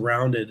all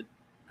surrounded.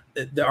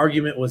 The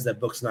argument was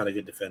that Book's not a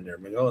good defender.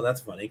 I'm like, oh,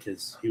 that's funny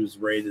because he was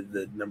rated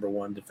the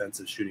 #1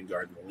 defensive shooting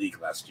guard in the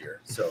league last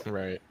year. So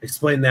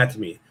explain that to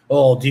me.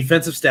 Oh,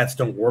 defensive stats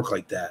don't work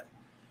like that.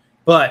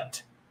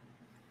 But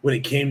when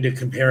it came to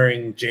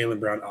comparing Jaylen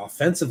Brown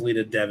offensively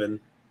to Devin,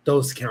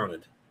 those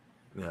counted.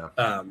 Yeah.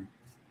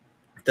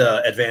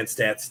 The advanced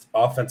stats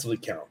offensively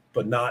count,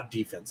 but not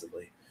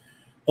defensively.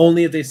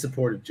 Only if they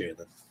supported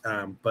Jaylen.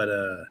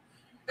 But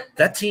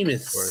that team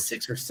is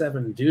 6 or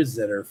 7 dudes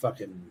that are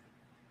fucking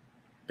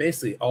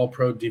basically all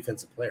pro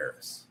defensive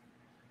players.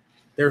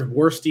 Their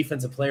worst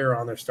defensive player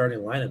on their starting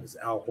lineup is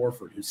Al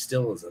Horford, who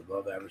still is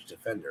above average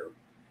defender.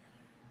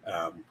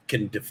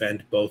 Can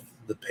defend both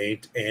the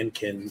paint and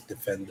can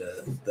defend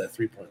the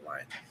 3-point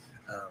line.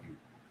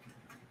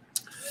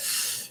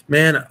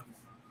 Man,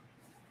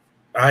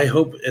 I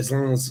hope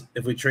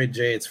if we trade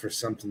Jay, it's for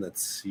something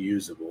that's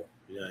usable.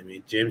 You know what I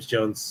mean? James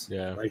Jones,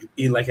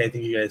 like I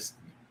think you guys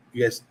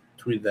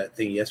tweeted that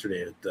thing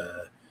yesterday with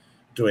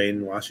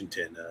Dwayne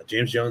Washington.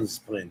 James Jones is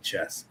playing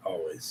chess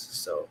always,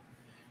 so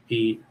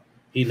he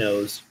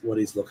knows what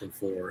he's looking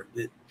for.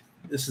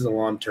 This is a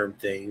long-term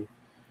thing.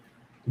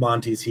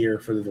 Monty's here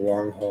for the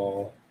long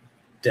haul.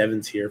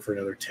 Devin's here for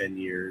another 10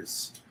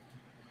 years.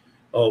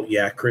 Oh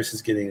yeah, Chris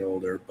is getting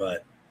older,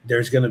 but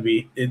there's going to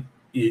be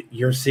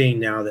you're seeing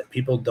now that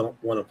people don't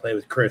want to play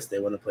with Chris; they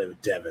want to play with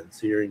Devin.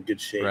 So you're in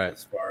good shape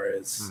as far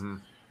as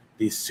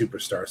these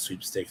superstar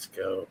sweepstakes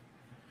go.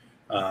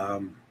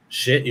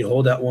 You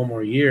hold out one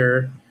more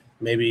year,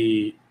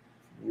 maybe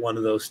one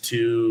of those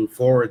 2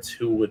 forwards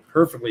who would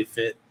perfectly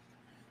fit.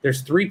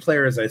 There's 3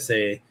 players I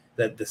say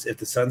that if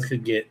the Suns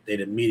could get,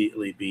 they'd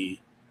immediately be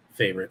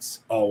favorites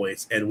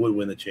always and would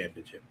win the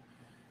championship.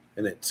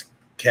 And it's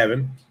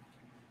Kevin,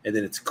 and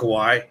then it's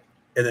Kawhi,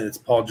 and then it's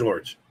Paul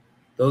George.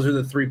 Those are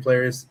the 3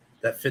 players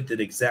that fit the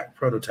exact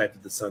prototype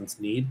that the Suns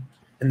need,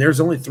 and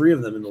there's only 3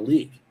 of them in the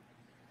league.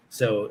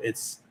 So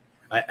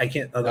I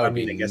can't. That would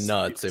be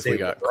nuts if we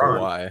got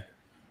Kawhi.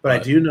 But I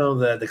do know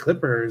that the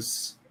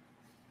Clippers,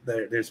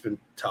 there's been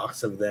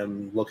talks of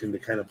them looking to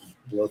kind of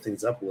blow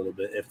things up a little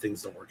bit if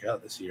things don't work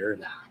out this year.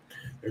 And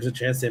there's a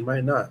chance they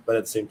might not. But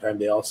at the same time,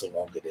 they also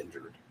all get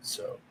injured.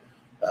 So,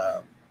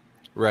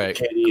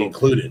 KD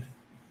included.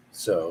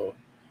 So,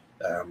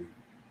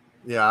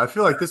 yeah, I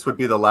feel like this would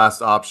be the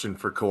last option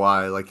for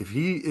Kawhi. Like, if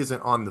he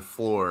isn't on the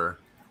floor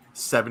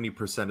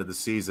 70% of the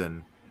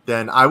season,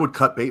 then I would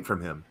cut bait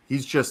from him.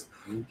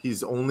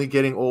 He's only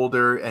getting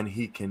older, and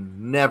he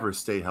can never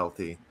stay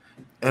healthy.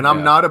 And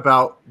I'm not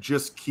about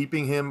just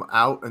keeping him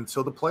out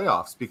until the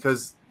playoffs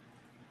because,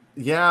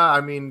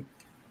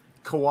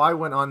 Kawhi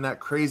went on that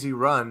crazy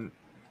run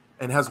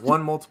and has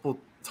won multiple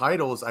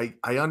titles. I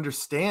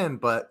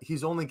understand, but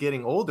he's only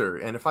getting older.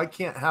 And if I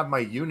can't have my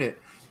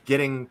unit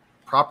getting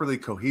properly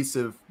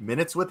cohesive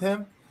minutes with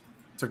him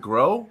to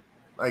grow,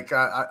 like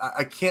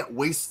I can't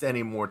waste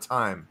any more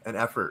time and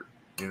effort,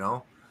 you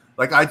know?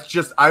 Like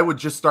I would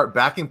just start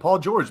backing Paul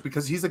George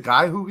because he's a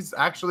guy who's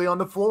actually on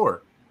the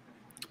floor.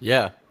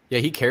 Yeah,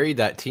 he carried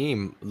that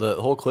team, the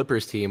whole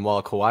Clippers team,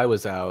 while Kawhi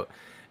was out.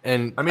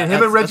 And I mean,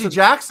 him and Reggie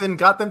Jackson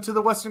got them to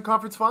the Western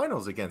Conference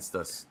Finals against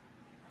us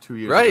 2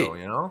 years ago,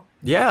 you know?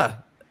 Yeah,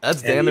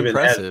 that's damn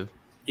impressive.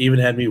 even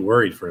had me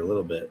worried for a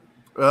little bit.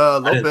 A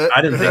little bit.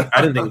 I didn't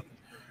think.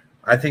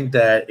 I think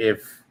that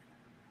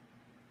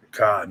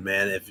God,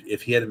 man,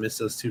 if he hadn't missed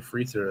those 2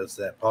 free throws,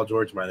 that Paul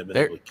George might have been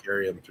able to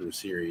carry him through a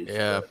series.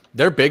 Yeah,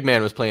 their big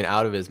man was playing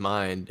out of his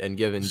mind and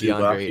giving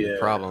DeAndre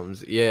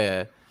problems.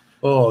 Yeah.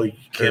 Oh, you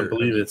can't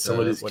believe it.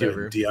 Somebody's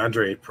giving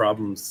DeAndre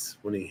problems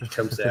when he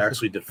comes to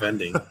actually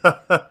defending.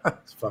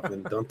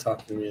 Fucking don't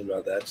talk to me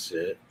about that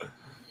shit.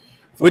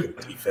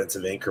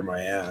 Defensive anchor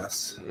my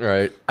ass.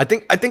 Right. I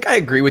think I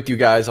agree with you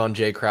guys on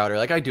Jay Crowder.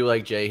 Like, I do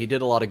like Jay. He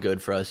did a lot of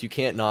good for us. You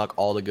can't knock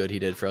all the good he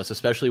did for us,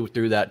 especially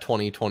through that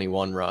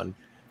 2021 run.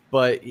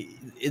 But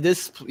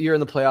this year in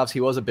the playoffs, he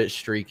was a bit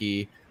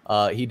streaky.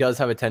 He does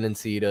have a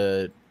tendency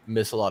to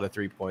miss a lot of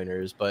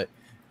 3-pointers, but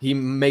he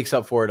makes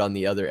up for it on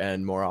the other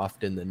end more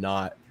often than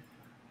not.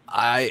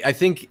 I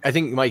think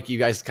Mike, you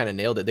guys kind of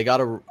nailed it.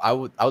 I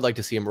would like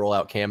to see him roll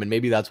out Cam, and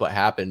maybe that's what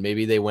happened.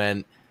 Maybe they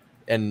went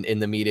and in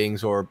the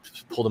meetings or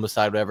pulled him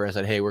aside, whatever, and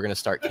said, "Hey, we're going to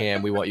start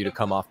Cam. We want you to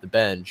come off the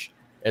bench."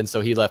 And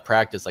so he left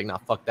practice like, "Nah,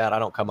 fuck that. I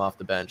don't come off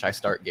the bench. I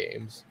start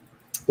games."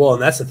 Well,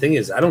 and that's the thing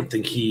is, I don't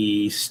think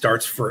he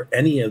starts for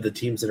any of the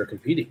teams that are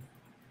competing.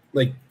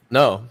 Like,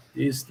 no,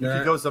 he's not. If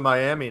he goes to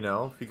Miami,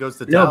 no. If he goes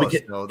to Dallas,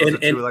 no. Those are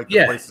two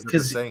the places that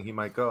they're saying he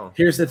might go.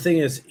 Here's the thing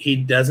is, he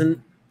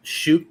doesn't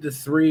shoot the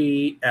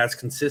 3 as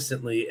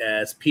consistently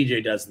as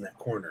PJ does in that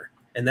corner.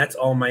 And that's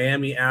all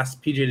Miami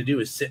asked PJ to do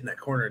is sit in that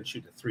corner and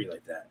shoot the 3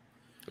 like that.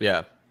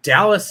 Yeah.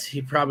 Dallas,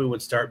 he probably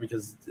would start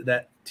because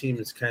that team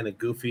is kind of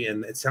goofy.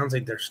 And it sounds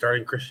like they're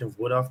starting Christian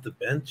Wood off the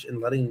bench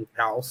and letting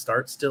Powell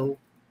start still.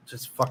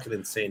 Just fucking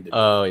insane to me.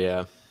 Oh,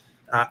 yeah.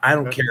 I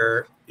don't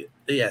care.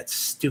 Yeah, it's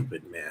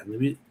stupid,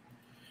 man.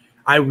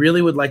 I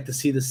really would like to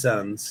see the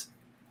Suns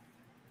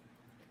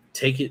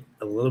take it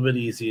a little bit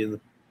easy in the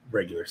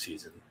regular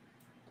season.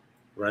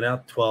 Run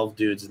out 12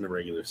 dudes in the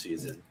regular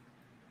season.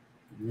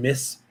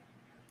 Miss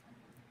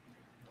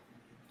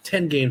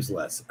 10 games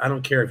less. I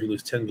don't care if you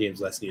lose 10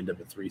 games less and you end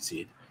up a 3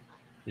 seed.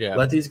 Yeah.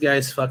 Let these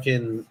guys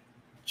fucking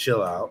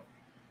chill out.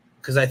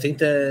 Because I think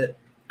that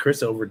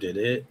Chris overdid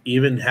it.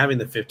 Even having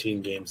the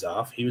 15 games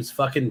off, he was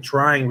fucking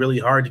trying really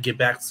hard to get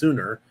back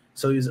sooner.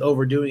 So he was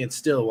overdoing it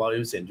still while he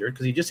was injured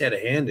because he just had a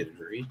hand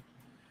injury.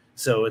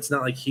 So it's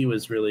not like he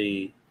was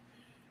really.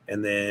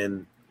 And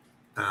then,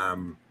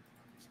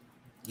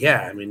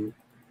 yeah, I mean,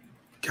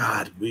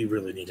 God, we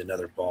really need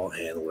another ball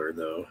handler,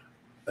 though.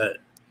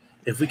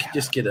 If we could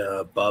just get a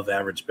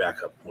above-average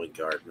backup point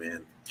guard,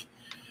 man.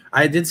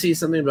 I did see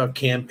something about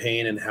Cam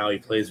Payne and how he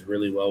plays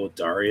really well with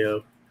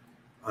Dario.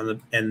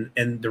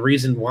 And the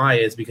reason why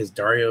is because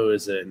Dario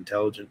is an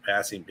intelligent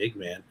passing big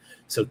man.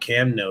 So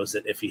Cam knows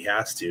that if he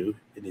has to,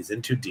 and he's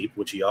in too deep,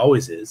 which he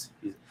always is,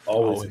 he's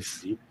always in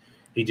too deep,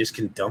 he just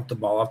can dump the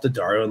ball off to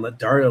Dario and let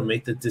Dario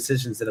make the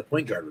decisions that a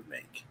point guard would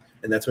make.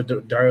 And that's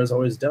what Dario's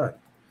always done.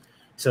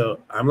 So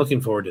I'm looking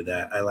forward to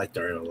that. I like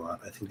Dario a lot.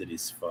 I think that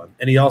he's fun.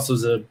 And he also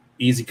is an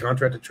easy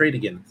contract to trade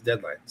again at the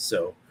deadline.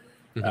 So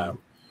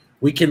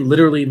we can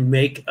literally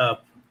make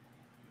up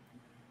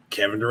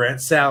Kevin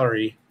Durant's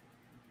salary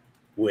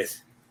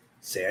with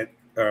I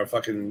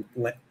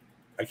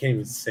can't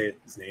even say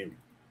his name.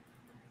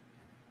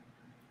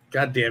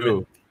 God damn it.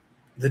 Ooh.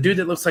 The dude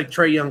that looks like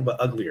Trae Young but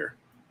uglier.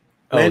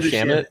 Landry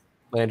Shamet.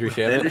 Landry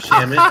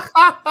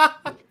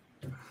Shamet.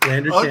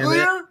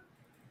 Uglier?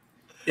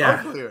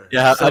 Yeah. Uglier.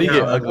 Yeah, how do you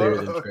get uglier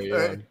than Trae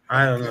Young?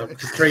 I don't know.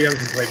 Because Trae Young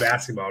can play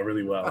basketball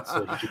really well.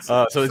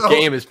 So his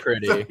game is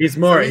pretty. He's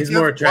more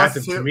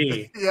attractive to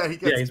me. Yeah,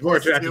 he's more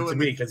attractive to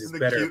me because he's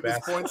better at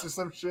basketball. Points or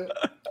some shit.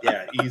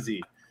 Yeah,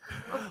 easy.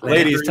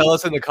 Ladies, tell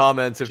us in the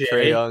comments if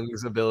Trae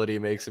Young's ability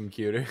makes him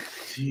cuter.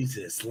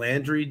 Jesus,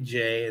 Landry,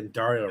 Jay, and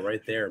Dario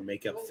right there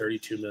make up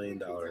 $32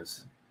 million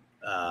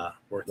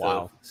worth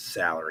of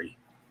salary.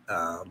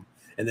 And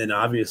then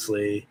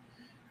obviously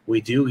we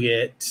do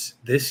get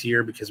this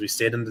year, because we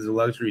stayed under the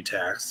luxury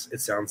tax,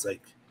 it sounds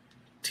like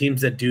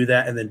teams that do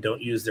that and then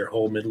don't use their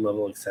whole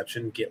mid-level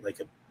exception get like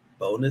a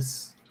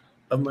bonus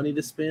of money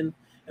to spend.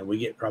 And we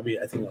get probably,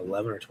 I think,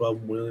 11 or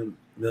 12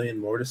 million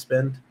more to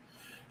spend.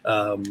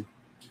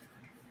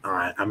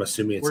 I'm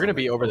assuming we're going to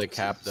be over the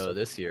cap though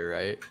this year,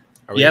 right?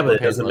 Yeah, but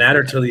it doesn't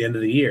matter till the end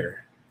of the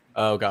year.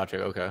 Oh,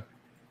 gotcha. Okay.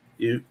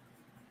 You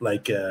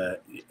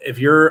if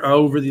you're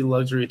over the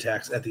luxury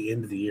tax at the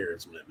end of the year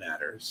is when it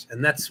matters,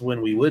 and that's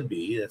when we would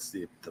be. That's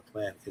the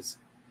plan.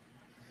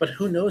 But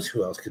who knows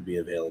who else could be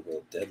available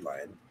at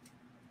deadline?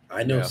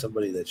 I know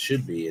somebody that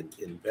should be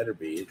and better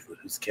be,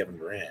 who's Kevin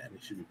Durant.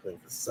 He should be playing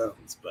for the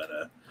Suns.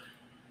 But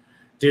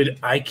dude,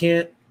 I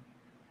can't.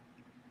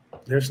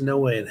 There's no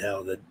way in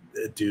hell that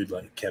a dude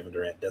like Kevin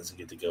Durant doesn't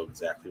get to go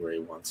exactly where he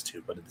wants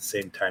to, but at the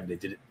same time, they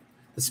did it.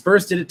 The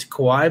Spurs did it to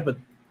Kawhi, but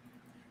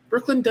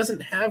Brooklyn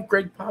doesn't have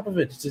Greg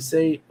Popovich to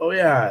say, "Oh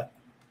yeah,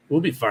 we'll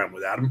be fine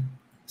without him.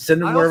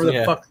 Send him wherever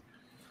the fuck."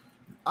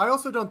 I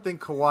also don't think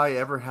Kawhi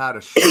ever had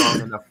a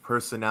strong enough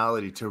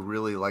personality to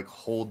really like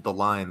hold the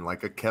line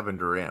like a Kevin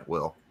Durant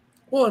will.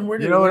 Well, and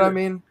what I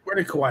mean? Where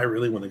did Kawhi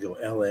really want to go?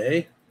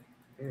 LA.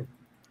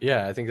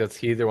 Yeah, I think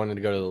he either wanted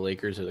to go to the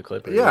Lakers or the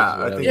Clippers.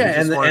 Yeah, I think he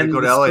just wanted to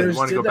go to LA and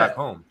wanted to go back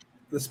home.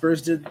 the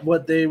Spurs did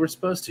what they were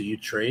supposed to. You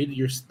trade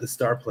the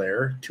star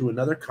player to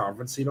another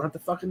conference so you don't have to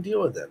fucking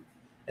deal with them.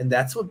 And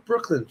that's what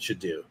Brooklyn should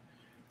do.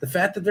 The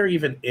fact that they're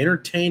even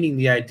entertaining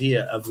the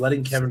idea of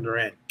letting Kevin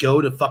Durant go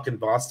to fucking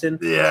Boston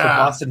so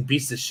Boston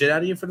beats the shit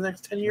out of you for the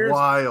next 10 years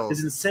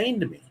is insane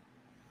to me.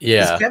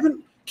 Yeah.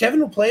 Kevin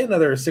will play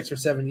another 6 or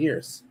 7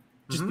 years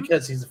just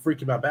because he's a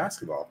freak about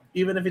basketball.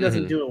 Even if he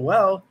doesn't do it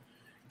well,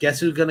 guess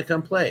who's going to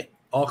come play?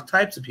 All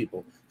types of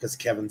people, because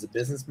Kevin's a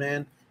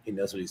businessman. He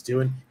knows what he's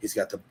doing. He's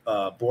got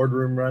the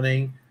boardroom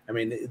running. I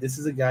mean, this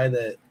is a guy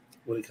that,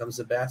 when it comes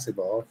to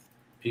basketball,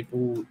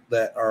 people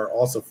that are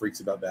also freaks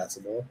about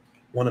basketball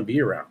want to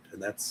be around,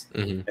 and that's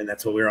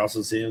what we're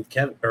also seeing with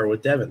Kevin or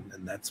with Devin,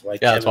 and that's why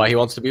that's why he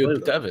wants to be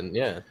with Devin.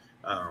 Yeah,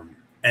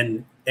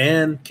 and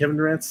Kevin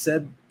Durant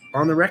said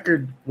on the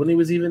record when he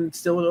was even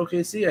still with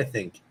OKC, I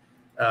think,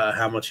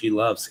 how much he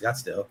loves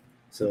Scottsdale.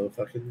 So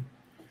fucking,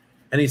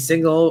 and he's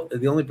single.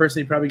 The only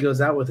person he probably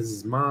goes out with is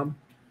his mom.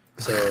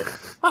 So you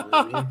know what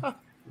I mean?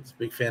 He's a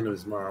big fan of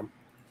his mom.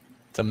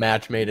 It's a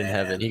match made in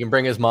heaven. He can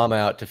bring his mama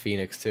out to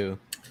Phoenix too.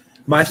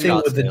 My thing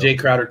with the Jay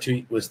Crowder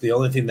tweet was the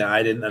only thing that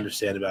I didn't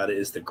understand about it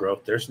is the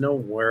growth. There's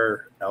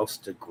nowhere else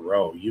to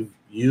grow.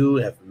 You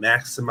have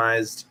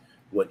maximized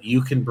what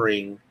you can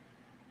bring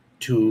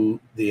to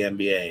the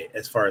NBA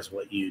as far as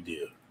what you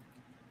do.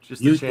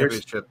 Just the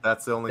championship.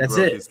 That's the only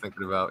growth he's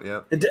thinking about.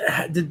 Yeah.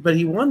 But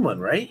he won one,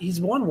 right?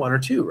 He's won 1 or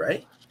 2,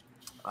 right?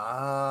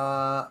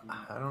 I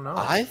don't know.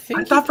 I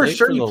thought for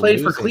sure you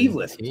played for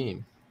Cleveland.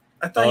 Team.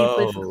 I thought you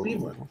played for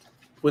Cleveland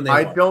when they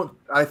won.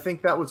 I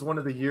think that was one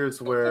of the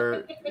years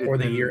where or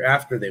the year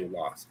after they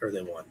lost or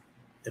they won.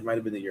 It might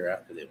have been the year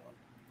after they won.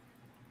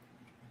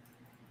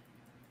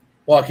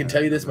 Well, I can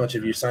tell you this much: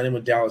 if you sign in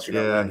with Dallas, you're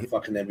not winning the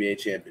fucking NBA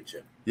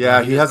championship.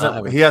 Yeah, he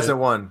hasn't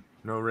won.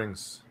 No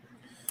rings.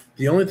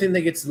 The only thing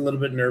that gets a little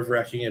bit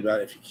nerve-wracking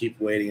about if you keep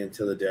waiting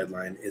until the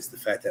deadline is the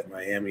fact that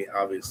Miami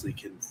obviously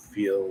can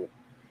feel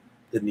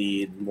the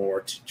need more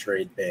to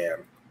trade Bam.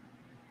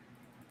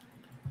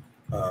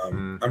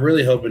 I'm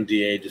really hoping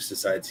DA just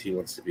decides he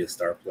wants to be a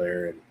star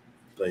player and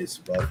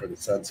plays well for the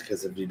Suns,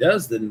 because if he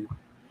does, then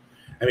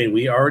I mean,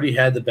 we already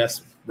had the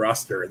best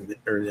roster in the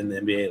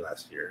NBA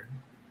last year,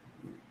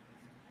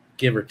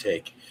 give or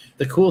take.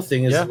 The cool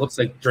thing is, it looks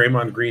like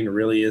Draymond Green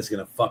really is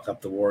going to fuck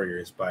up the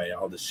Warriors by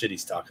all the shit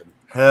he's talking.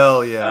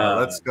 Hell yeah,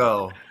 let's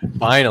go!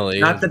 Finally,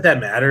 not that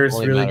matters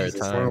really, because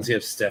as long as you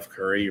have Steph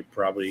Curry, you're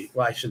probably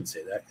I shouldn't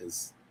say that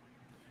because.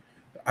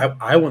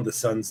 I want the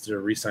Suns to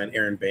re-sign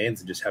Aaron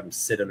Baines and just have him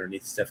sit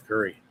underneath Steph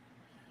Curry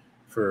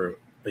for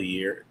a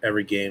year,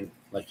 every game,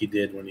 like he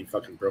did when he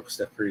fucking broke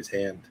Steph Curry's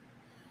hand.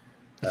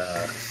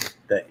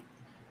 That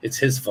it's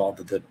his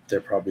fault that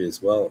they're probably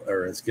as well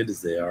or as good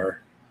as they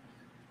are,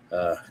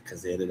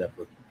 because they ended up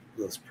with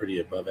those pretty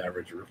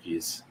above-average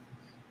rookies.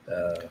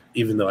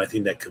 Even though I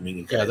think that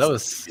Kuminga guy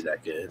is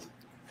that good.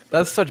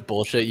 That's such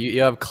bullshit.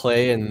 You have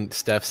Clay and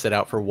Steph sit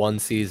out for one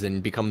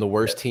season, become the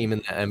worst team in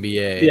the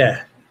NBA.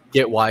 Yeah.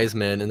 Get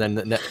Wiseman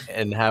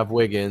and have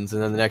Wiggins,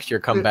 and then the next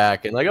year come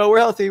back and like, oh, we're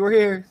healthy, we're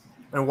here.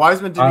 And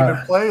Wiseman didn't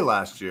even play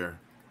last year.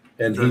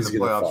 And he's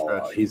going to fall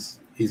out. He's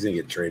going to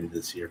get traded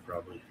this year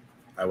probably.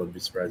 I wouldn't be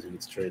surprised if he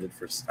gets traded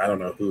for I don't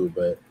know who,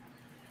 but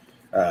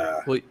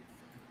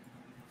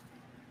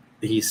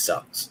he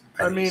sucks.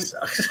 I mean, he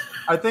sucks.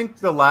 I think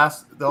the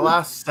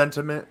last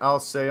sentiment I'll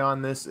say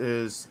on this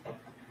is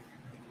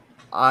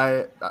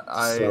I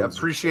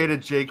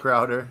appreciated Jay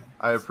Crowder.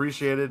 I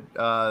appreciated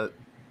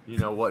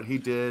what he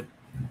did.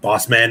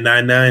 Boss Man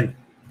 99.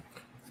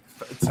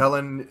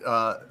 Telling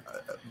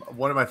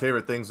one of my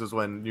favorite things was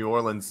when New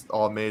Orleans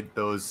all made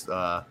those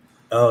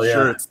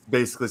shirts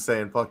basically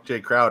saying "fuck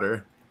Jay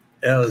Crowder."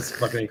 That was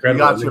fucking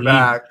incredible. He got your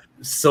back.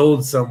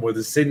 Sold some with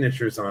his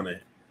signatures on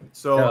it.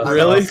 So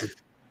really, awesome.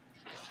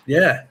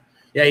 Yeah.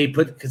 He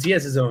because he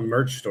has his own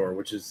merch store,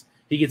 which is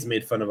he gets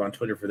made fun of on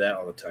Twitter for that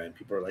all the time.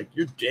 People are like,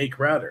 "You're Jay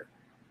Crowder.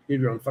 You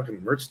have your own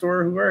fucking merch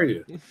store. Who are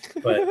you?"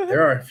 But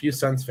there are a few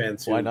Suns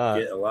fans who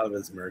get a lot of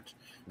his merch.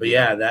 But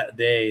yeah, that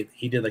day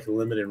he did like a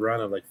limited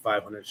run of like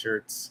 500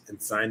 shirts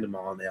and signed them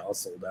all, and they all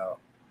sold out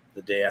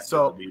the day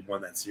after we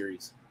won that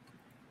series.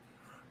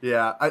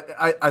 Yeah,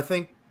 I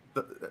think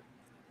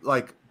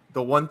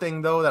the one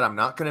thing though that I'm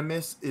not gonna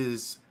miss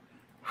is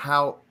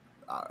how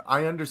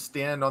I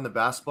understand on the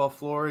basketball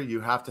floor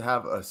you have to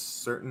have a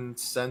certain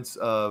sense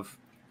of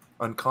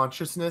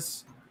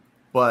unconsciousness,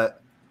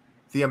 but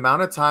the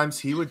amount of times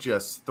he would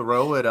just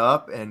throw it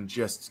up and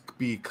just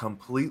be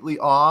completely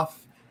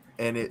off,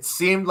 and it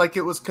seemed like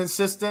it was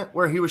consistent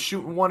where he was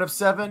shooting 1 of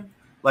 7.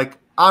 Like,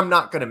 I'm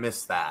not going to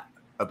miss that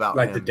about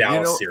him. The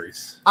Dallas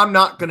series. I'm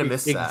not going to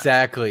miss that.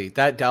 Exactly.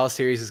 That Dallas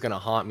series is going to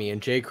haunt me,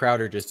 and Jay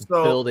Crowder just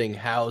building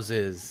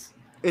houses.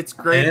 It's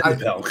great. And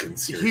the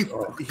Pelicans series.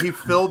 He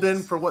filled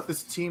in for what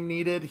this team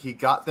needed. He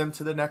got them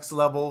to the next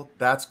level.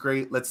 That's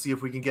great. Let's see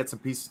if we can get some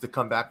pieces to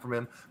come back from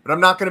him. But I'm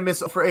not going to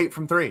miss it for 8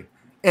 from 3.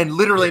 And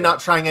literally not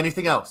trying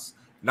anything else.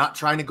 Not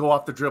trying to go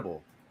off the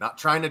dribble. Not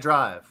trying to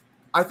drive.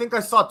 I think I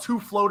saw 2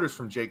 floaters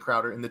from Jay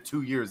Crowder in the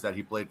 2 years that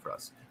he played for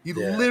us. He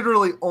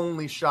literally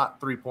only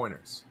shot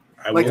 3-pointers.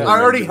 I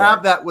already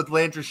have that with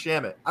Landry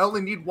Shamet. I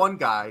only need one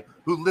guy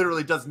who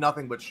literally does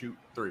nothing but shoot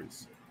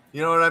threes.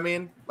 You know what I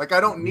mean? Like,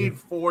 I don't need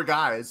 4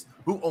 guys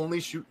who only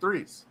shoot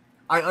threes.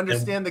 I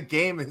understand the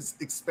game is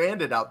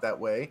expanded out that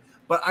way,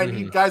 but I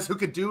need guys who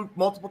could do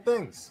multiple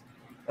things.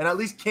 And at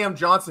least Cam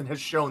Johnson has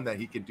shown that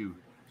he could do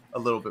a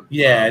little bit.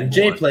 Yeah, and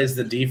Jay plays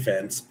the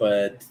defense,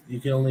 but you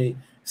can only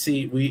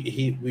see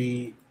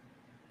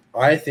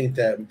I think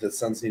that the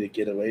Suns need to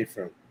get away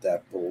from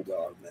that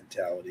bulldog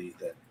mentality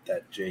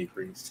that Jay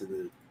brings to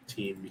the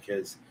team,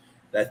 because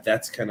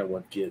that's kind of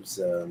what gives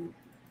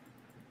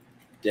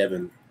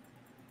Devin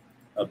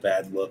a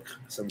bad look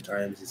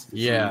sometimes.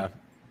 Yeah,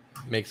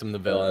 makes him the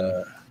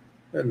villain.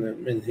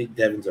 And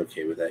Devin's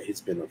okay with that.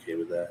 He's been okay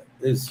with that.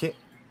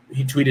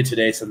 He tweeted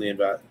today something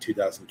about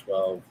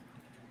 2012.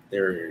 They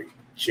were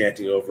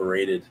chanting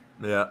overrated.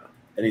 Yeah.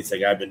 And he's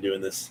like, I've been doing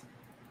this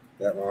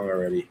that long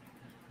already.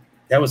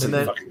 That was in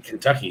fucking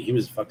Kentucky. He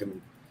was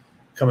fucking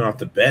coming off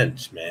the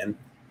bench, man.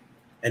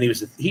 And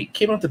he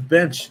came off the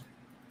bench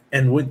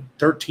and went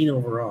 13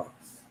 overall.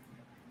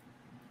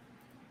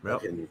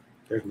 Yep.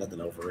 There's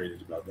nothing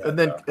overrated about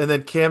that. And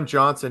then Cam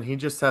Johnson, he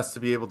just has to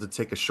be able to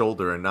take a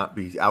shoulder and not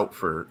be out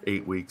for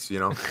 8 weeks, you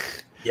know?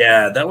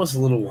 Yeah, that was a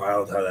little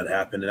wild how that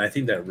happened, and I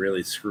think that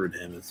really screwed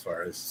him as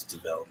far as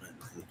development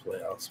in the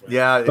playoffs.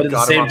 Yeah, but at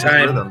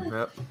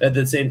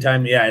the same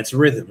time, yeah, it's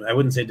rhythm. I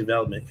wouldn't say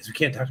development, because we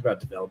can't talk about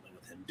development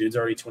with him. Dude's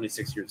already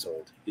 26 years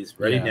old. He's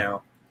ready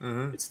now.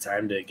 Mm-hmm. It's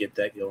time to get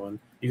that going.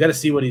 You got to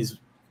see what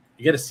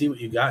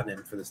you've gotten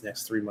in for this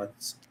next 3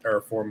 months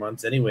or 4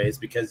 months, anyways,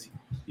 because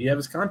you have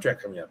his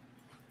contract coming up,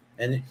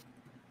 and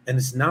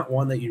it's not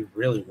one that you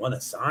really want to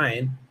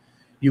sign.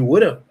 You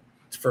would have,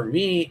 for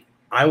me,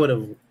 I would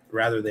have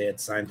rather they had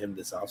signed him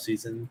this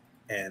offseason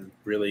and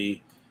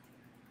really,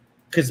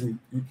 because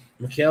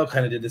Mikhail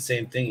kind of did the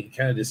same thing. He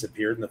kind of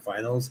disappeared in the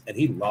finals, and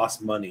he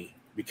lost money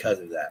because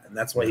of that, and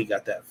that's why he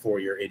got that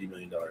 4-year, $80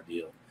 million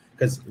deal.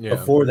 Because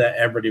before that,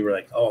 everybody were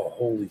like, "Oh,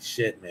 holy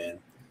shit, man!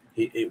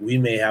 We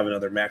may have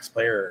another max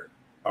player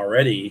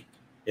already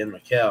in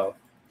Mikhail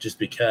just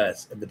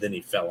because." But then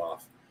he fell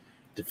off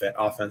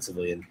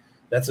offensively, and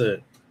that's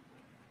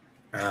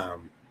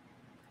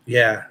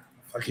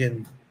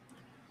fucking.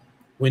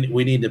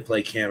 We need to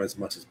play Cam as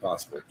much as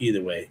possible.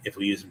 Either way, if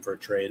we use him for a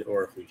trade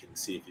or if we can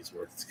see if he's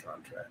worth his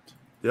contract.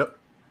 Yep,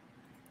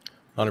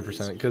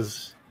 100%.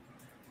 Because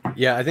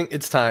I think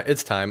it's time.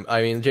 It's time.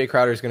 I mean, Jay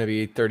Crowder is going to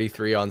be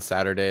 33 on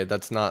Saturday.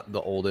 That's not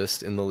the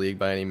oldest in the league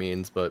by any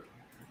means, but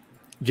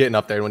getting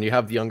up there when you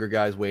have the younger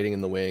guys waiting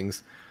in the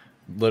wings,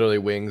 literally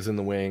wings in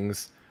the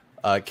wings.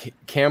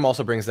 Cam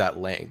also brings that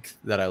length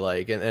that I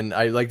like, and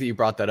I like that you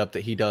brought that up.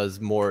 That he does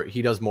more.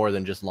 He does more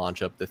than just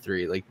launch up the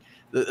three. Like,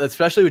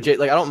 especially with Jay,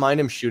 like, I don't mind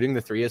him shooting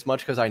the three as much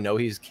because I know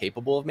he's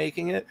capable of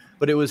making it,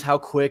 but it was how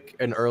quick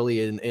and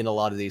early in a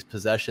lot of these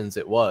possessions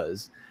it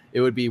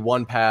would be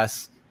one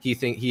pass,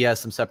 he has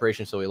some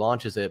separation so he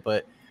launches it,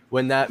 but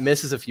when that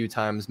misses a few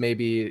times,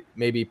 maybe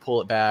pull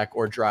it back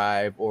or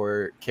drive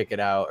or kick it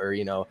out, or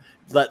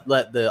let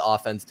the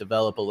offense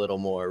develop a little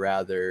more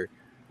rather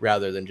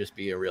than just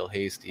be a real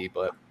hasty.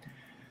 But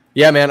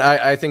yeah, man,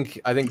 I think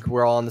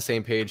we're all on the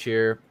same page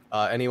here.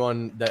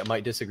 Anyone that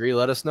might disagree,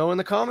 let us know in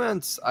the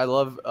comments. I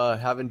love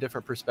having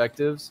different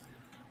perspectives.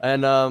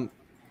 And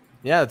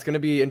it's going to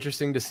be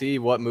interesting to see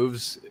what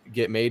moves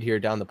get made here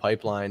down the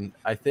pipeline.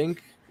 I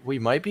think we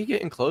might be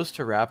getting close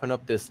to wrapping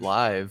up this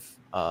live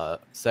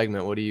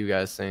segment. What do you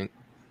guys think?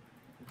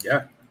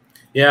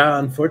 Yeah.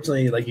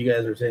 Unfortunately, like you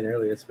guys were saying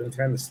earlier, it's been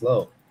kind of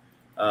slow.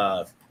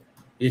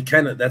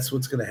 That's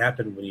what's going to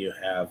happen when you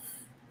have,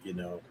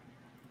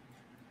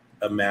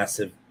 a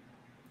massive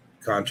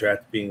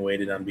contract being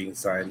waited on being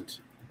signed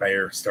by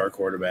your star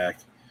quarterback,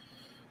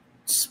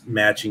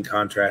 matching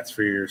contracts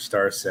for your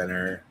star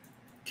center,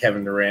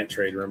 Kevin Durant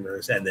trade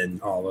rumors, and then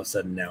all of a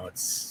sudden now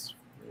it's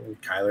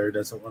Kyler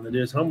doesn't want to do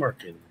his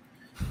homework, and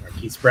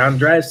Marquise Brown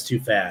drives too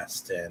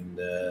fast, and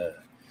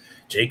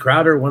Jay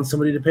Crowder wants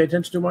somebody to pay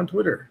attention to him on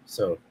Twitter.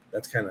 So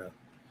that's kind of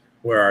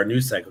where our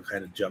news cycle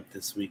kind of jumped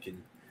this week,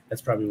 and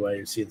that's probably why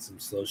you're seeing some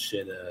slow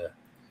shit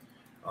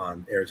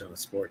on Arizona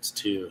sports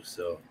too.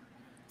 So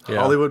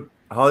Hollywood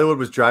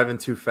was driving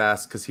too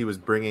fast because he was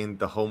bringing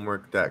the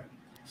homework that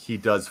he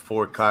does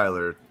for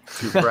Kyler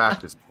to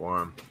practice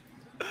for him.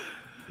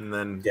 And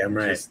then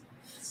just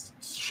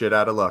shit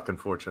out of luck,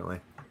 unfortunately.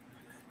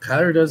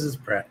 Kyler does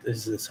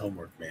his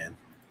homework, man.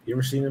 You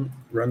ever seen him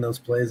run those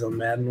plays on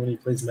Madden when he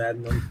plays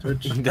Madden on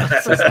Twitch?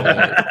 That's his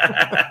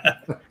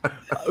homework.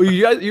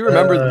 You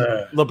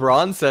remember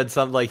LeBron said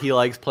something like he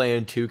likes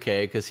playing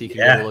 2K because he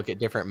can go look at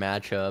different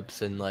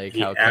matchups and like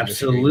how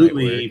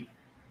absolutely.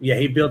 Yeah,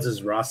 he builds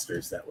his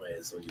rosters that way.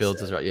 Is what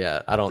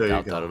I don't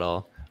doubt that at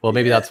all. Well,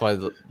 maybe that's why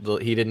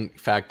he didn't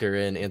factor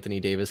in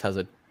Anthony Davis has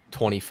a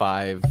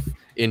 25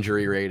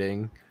 injury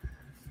rating.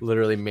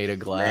 Literally made of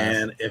glass.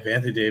 Man, if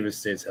Anthony Davis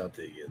stays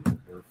healthy again,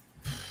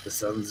 the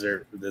Suns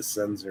are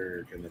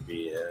going to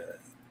be.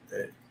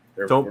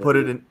 Don't put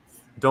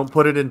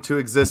it into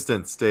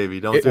existence, Davey.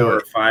 Don't do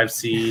it. 5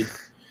 seed.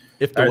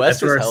 If the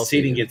West is our healthy,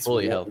 seeding gets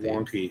fully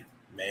wonky,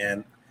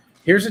 man.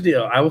 Here's the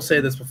deal. I will say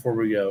this before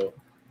we go.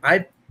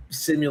 I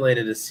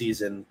simulated a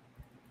season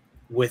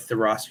with the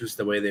rosters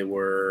the way they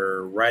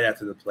were right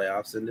after the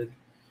playoffs ended.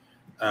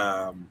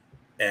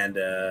 And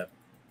the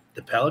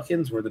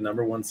Pelicans were the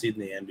number 1 seed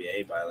in the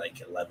NBA by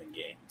like 11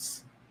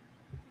 games.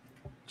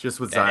 Just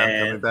with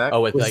Zion coming back?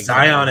 Oh, with like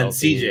Zion and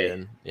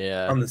CJ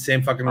yeah, on the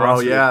same fucking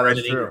roster. Yeah,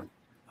 that's true. Ingram.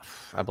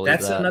 I believe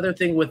that's another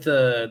thing with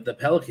the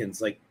Pelicans.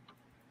 Like,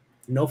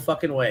 no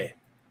fucking way.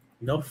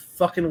 No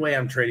fucking way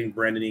I'm trading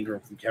Brandon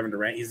Ingram from Kevin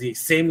Durant. He's the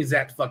same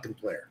exact fucking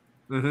player.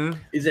 Mm-hmm.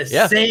 He's the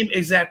same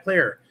exact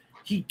player.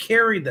 He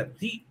carried them.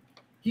 He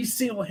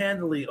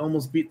single-handedly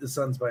almost beat the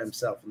Suns by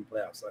himself in the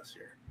playoffs last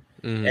year.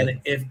 Mm-hmm.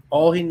 And if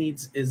all he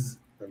needs is,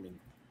 I mean,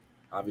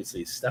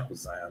 obviously he's stuck with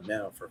Zion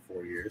now for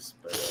 4 years.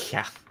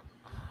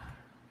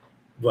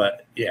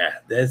 But yeah,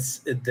 that's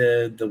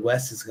the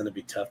West is going to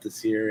be tough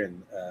this year,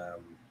 and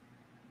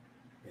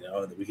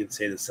we can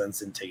say the Suns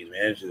didn't take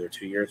advantage of their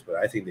 2 years, but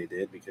I think they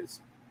did, because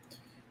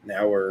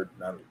now we're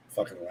not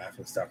fucking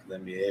laughing stock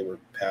in the NBA. We're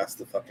past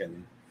the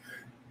fucking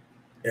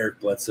Eric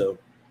Bledsoe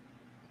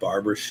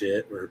Barber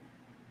shit.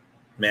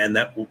 Man,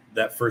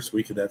 that first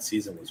week of that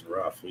season was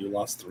rough. We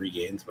lost 3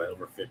 games by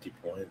over 50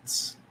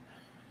 points.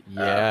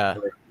 Yeah,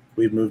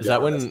 we've moved. Is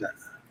that when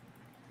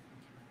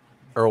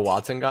Earl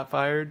Watson got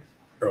fired?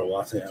 Earl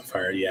Watson got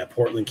fired. Yeah,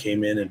 Portland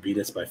came in and beat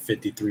us by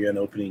 53 on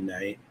opening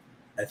night.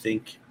 I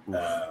think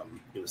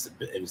it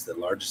was the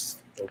largest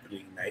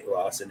opening night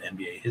loss in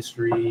NBA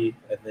history.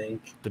 I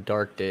think the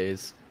dark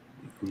days.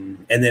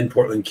 Mm-hmm. And then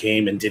Portland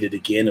came and did it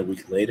again a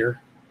week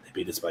later. They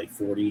beat us by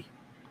 40.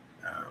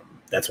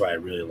 That's why I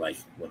really like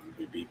when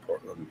we beat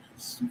Portland.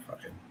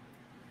 Fucking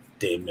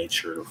Dame made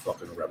sure to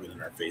fucking rub it in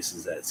our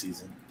faces that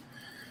season,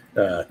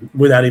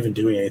 without even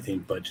doing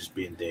anything but just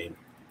being Dame.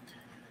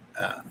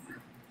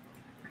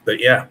 But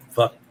yeah,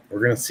 fuck,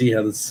 we're gonna see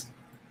how this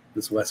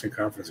Western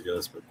Conference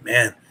goes. But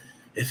man,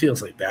 it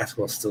feels like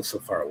basketball's still so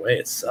far away.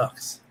 It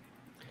sucks.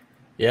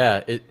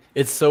 Yeah,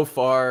 it's so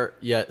far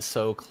yet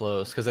so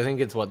close, because I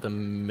think it's the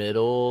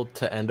middle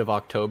to end of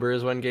October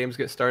is when games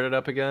get started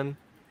up again.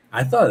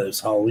 I thought it was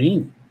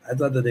Halloween. I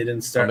thought that they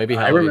didn't start. Maybe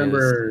I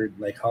remember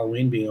like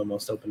Halloween being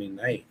almost opening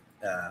night.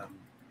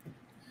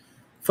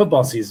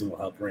 Football season will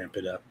help ramp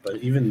it up, but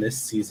even this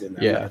season,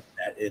 I'm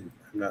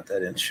not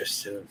that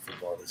interested in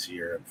football this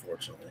year,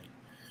 unfortunately.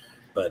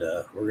 But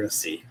we're gonna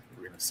see.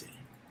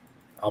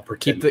 I'll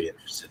pretend to be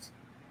interested.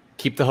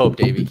 Keep the hope,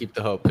 Davey. Keep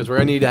the hope, because we're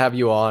gonna need to have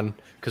you on,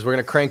 because we're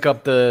gonna crank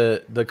up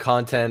the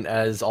content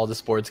as all the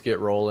sports get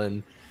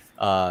rolling.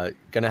 Gonna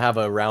have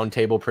a round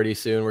table pretty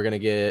soon. We're gonna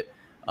get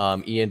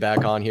Ian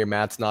back on here.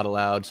 Matt's not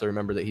allowed, so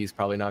remember that he's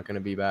probably not gonna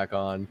be back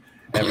on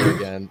ever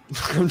again.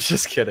 I'm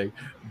just kidding.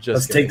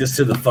 Let's take this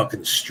to the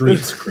fucking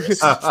streets,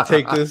 Chris. Let's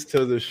take this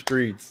to the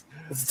streets.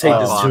 Let's take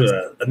this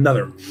to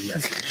another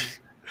message.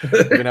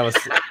 We're gonna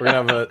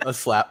have a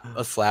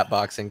slap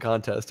boxing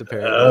contest,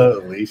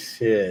 apparently. Holy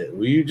shit!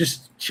 Will you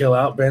just chill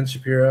out, Ben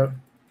Shapiro?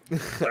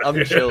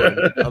 I'm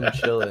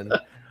chilling.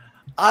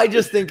 I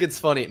just think it's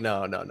funny.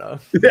 No.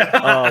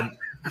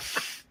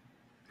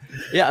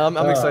 Yeah, I'm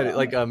excited.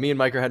 Like me and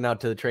Mike are heading out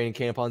to the training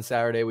camp on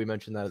Saturday. We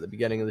mentioned that at the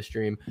beginning of the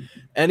stream.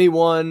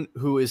 Anyone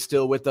who is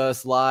still with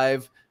us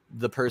live,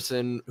 the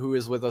person who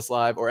is with us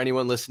live, or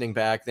anyone listening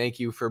back, thank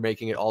you for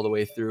making it all the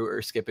way through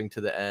or skipping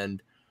to the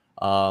end.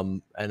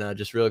 And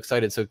just real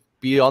excited. So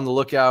be on the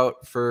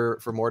lookout for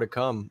more to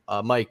come.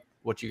 Mike,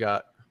 what you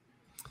got?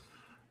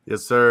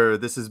 Yes, sir.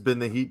 This has been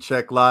the Heat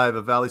Check Live,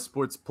 a Valley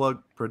Sports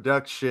Plug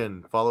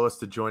production. Follow us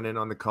to join in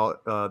on the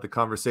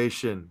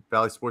conversation.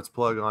 Valley Sports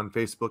Plug on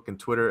Facebook and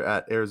Twitter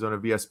at Arizona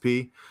VSP.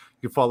 You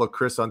can follow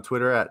Chris on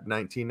Twitter at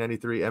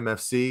 1993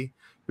 MFC. You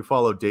can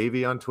follow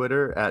Davey on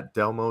Twitter at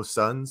Delmo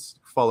Sons.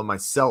 Follow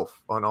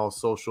myself on all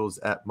socials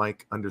at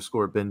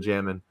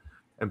Mike_Benjamin.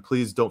 And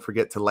please don't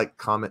forget to like,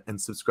 comment, and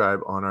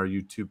subscribe on our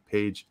YouTube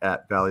page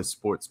at Valley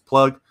Sports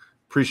Plug.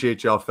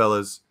 Appreciate y'all,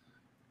 fellas.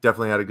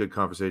 Definitely had a good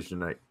conversation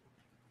tonight.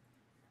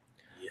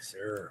 Yes,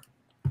 sir.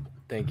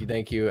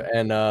 Thank you.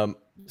 And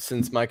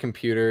since my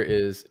computer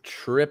is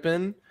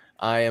tripping,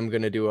 I am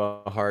going to do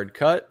a hard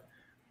cut.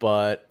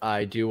 But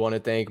I do want to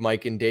thank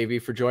Mike and Davey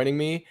for joining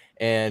me.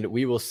 And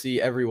we will see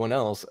everyone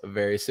else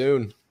very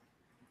soon.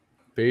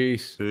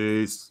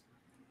 Peace.